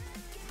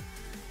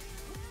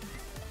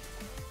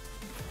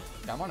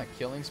 I'm on a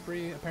killing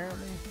spree,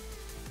 apparently.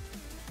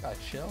 Gotta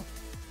chill.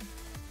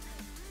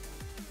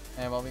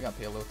 And well, we got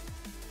payload.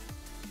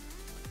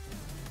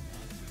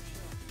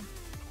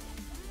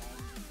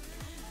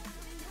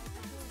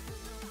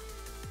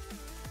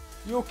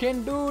 You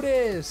can do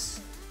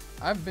this!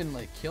 I've been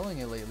like killing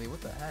it lately,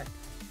 what the heck?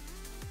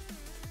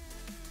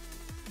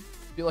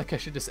 I feel like I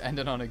should just end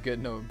it on a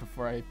good note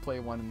before I play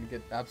one and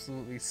get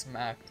absolutely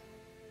smacked.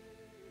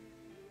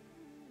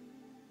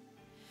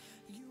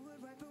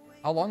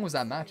 How long was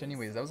that match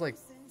anyways? That was like,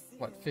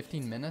 what,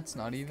 15 minutes?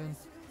 Not even?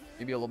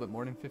 Maybe a little bit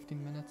more than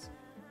 15 minutes?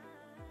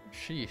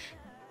 Sheesh.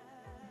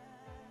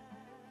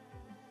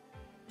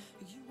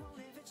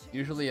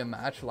 Usually a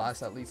match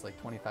lasts at least like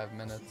 25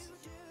 minutes.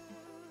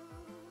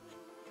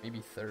 Maybe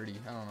 30,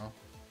 I don't know.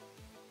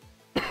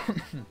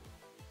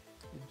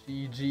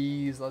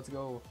 GG's, let's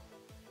go.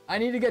 I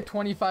need to get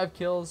 25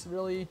 kills,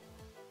 really?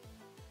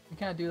 You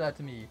can't do that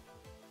to me.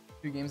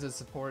 2 games as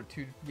support,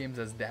 2 games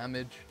as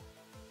damage.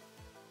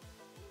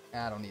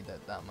 I don't need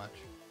that much.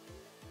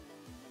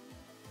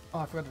 Oh,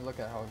 I forgot to look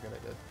at how good I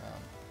did.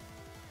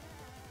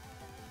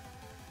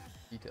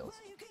 Details.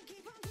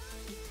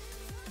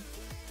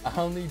 I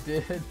only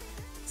did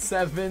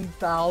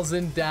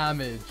 7,000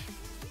 damage.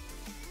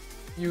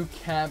 You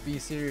can't be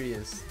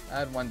serious. I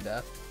had 1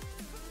 death.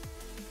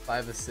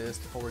 5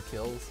 assists, 4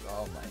 kills.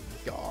 Oh my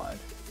god.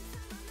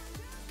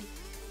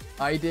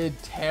 I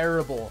did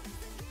terrible,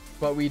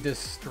 but we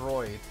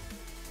destroyed.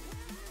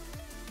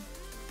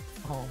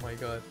 Oh my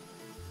god.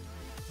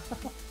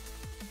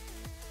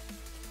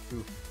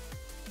 Oof.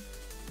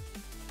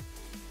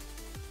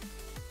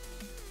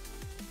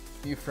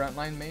 New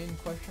frontline main,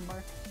 question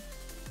mark?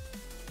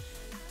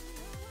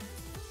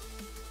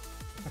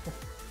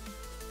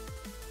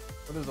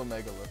 What does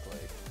Omega look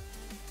like?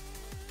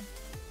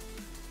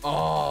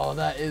 Oh,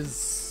 that is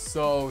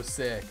so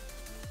sick.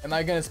 Am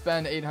I gonna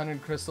spend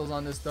 800 crystals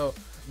on this though?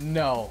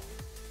 No.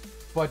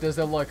 But does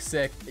it look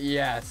sick?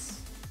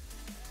 Yes.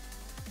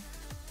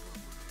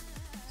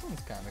 This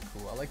one's kind of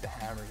cool. I like the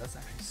hammer. That's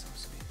actually so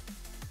sweet.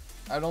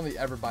 I'd only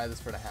ever buy this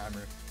for the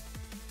hammer.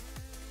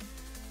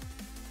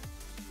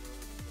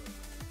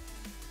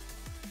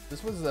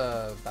 This was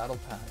a battle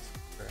pass,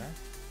 correct?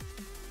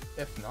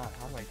 If not,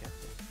 how do I get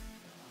this?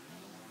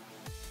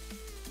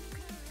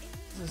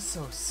 This is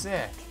so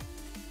sick.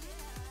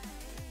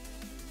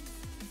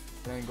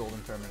 And then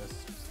Golden Terminus.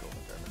 Just Golden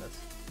Terminus.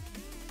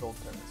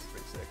 Golden Terminus is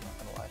pretty sick, not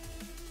gonna lie.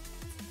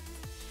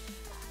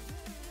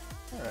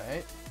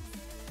 Alright.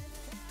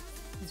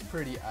 He's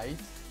pretty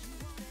aight.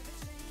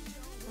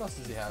 What else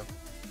does he have?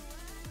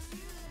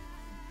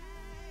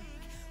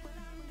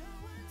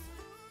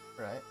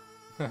 Right.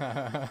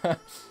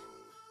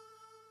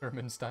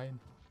 Hermanstein.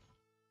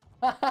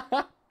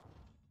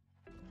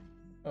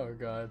 Oh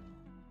god.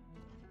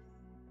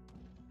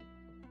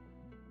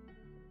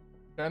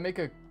 Can I make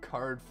a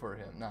card for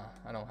him? Nah,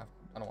 I don't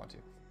want to.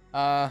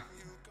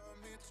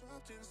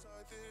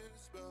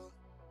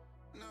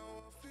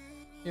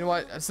 You know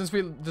what? Since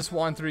we just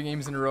won 3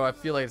 games in a row, I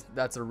feel like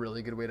that's a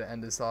really good way to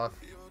end this off.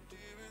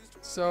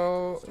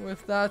 So,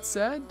 with that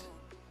said,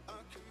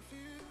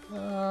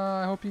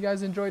 I hope you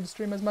guys enjoyed the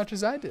stream as much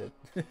as I did.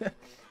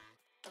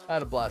 I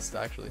had a blast,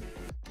 actually.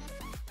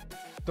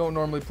 Don't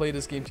normally play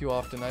this game too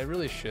often. I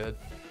really should.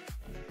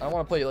 I don't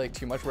want to play it like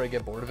too much where I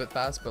get bored of it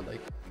fast, but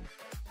like,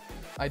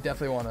 I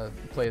definitely want to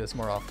play this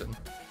more often.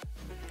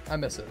 I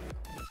miss it.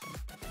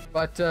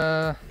 But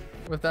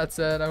with that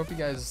said, I hope you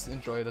guys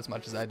enjoyed as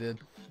much as I did.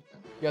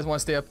 you guys want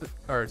to stay up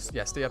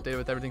stay updated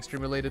with everything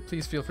stream related,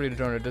 please feel free to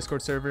join our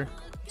Discord server.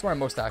 It's where I'm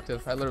most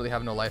active. I literally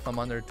have no life. I'm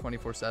on there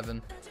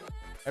 24/7.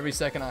 Every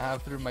second I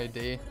have through my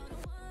day,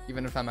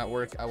 even if I'm at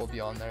work, I will be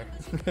on there.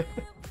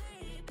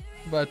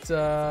 But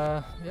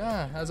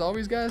yeah, as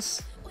always,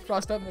 guys,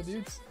 frost up, my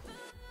dudes.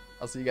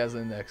 I'll see you guys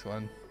in the next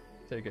one.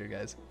 Take care,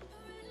 guys.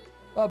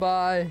 Bye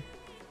bye.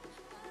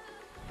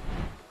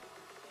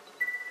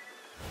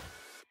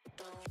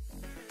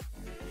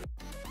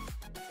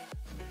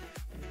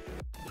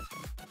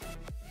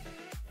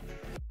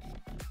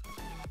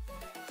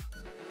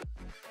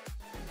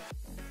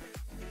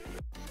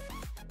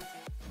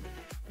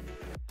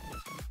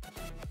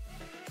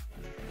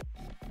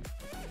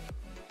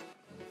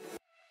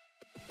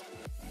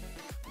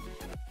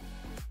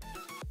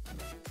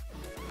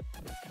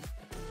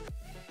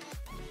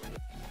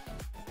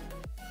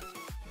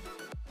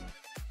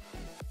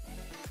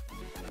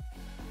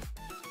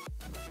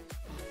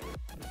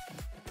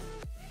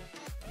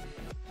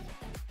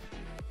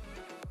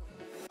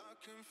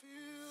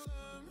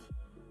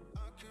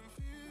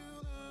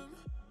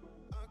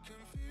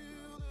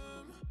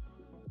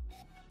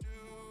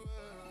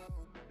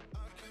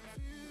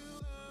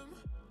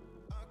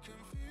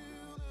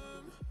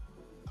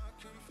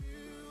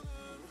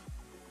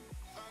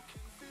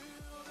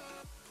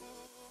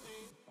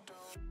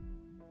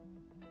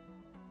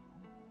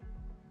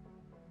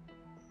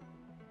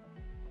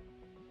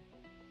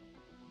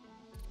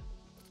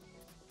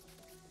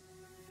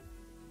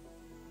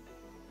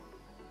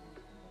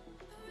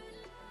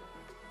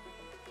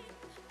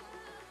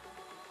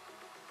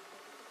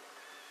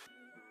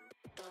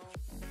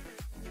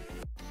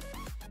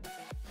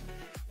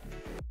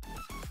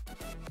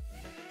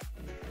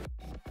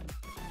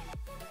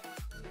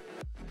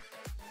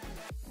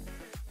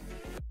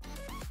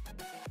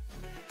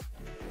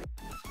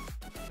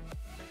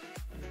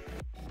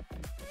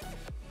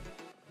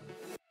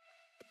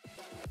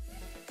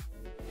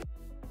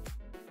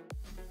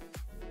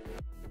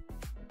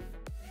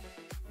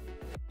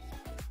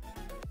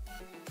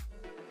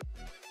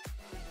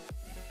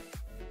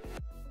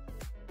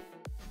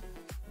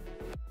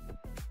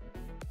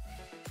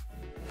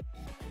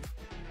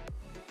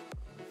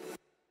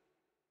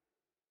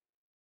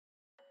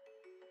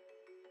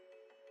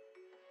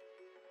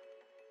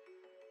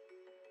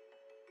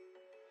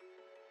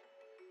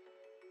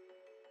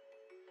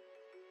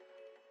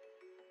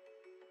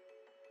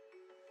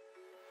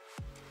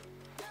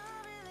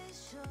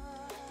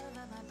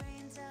 But my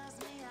brain tells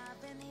me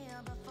I've been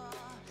here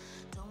before.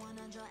 Don't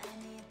wanna draw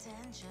any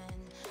attention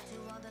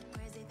to all the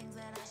crazy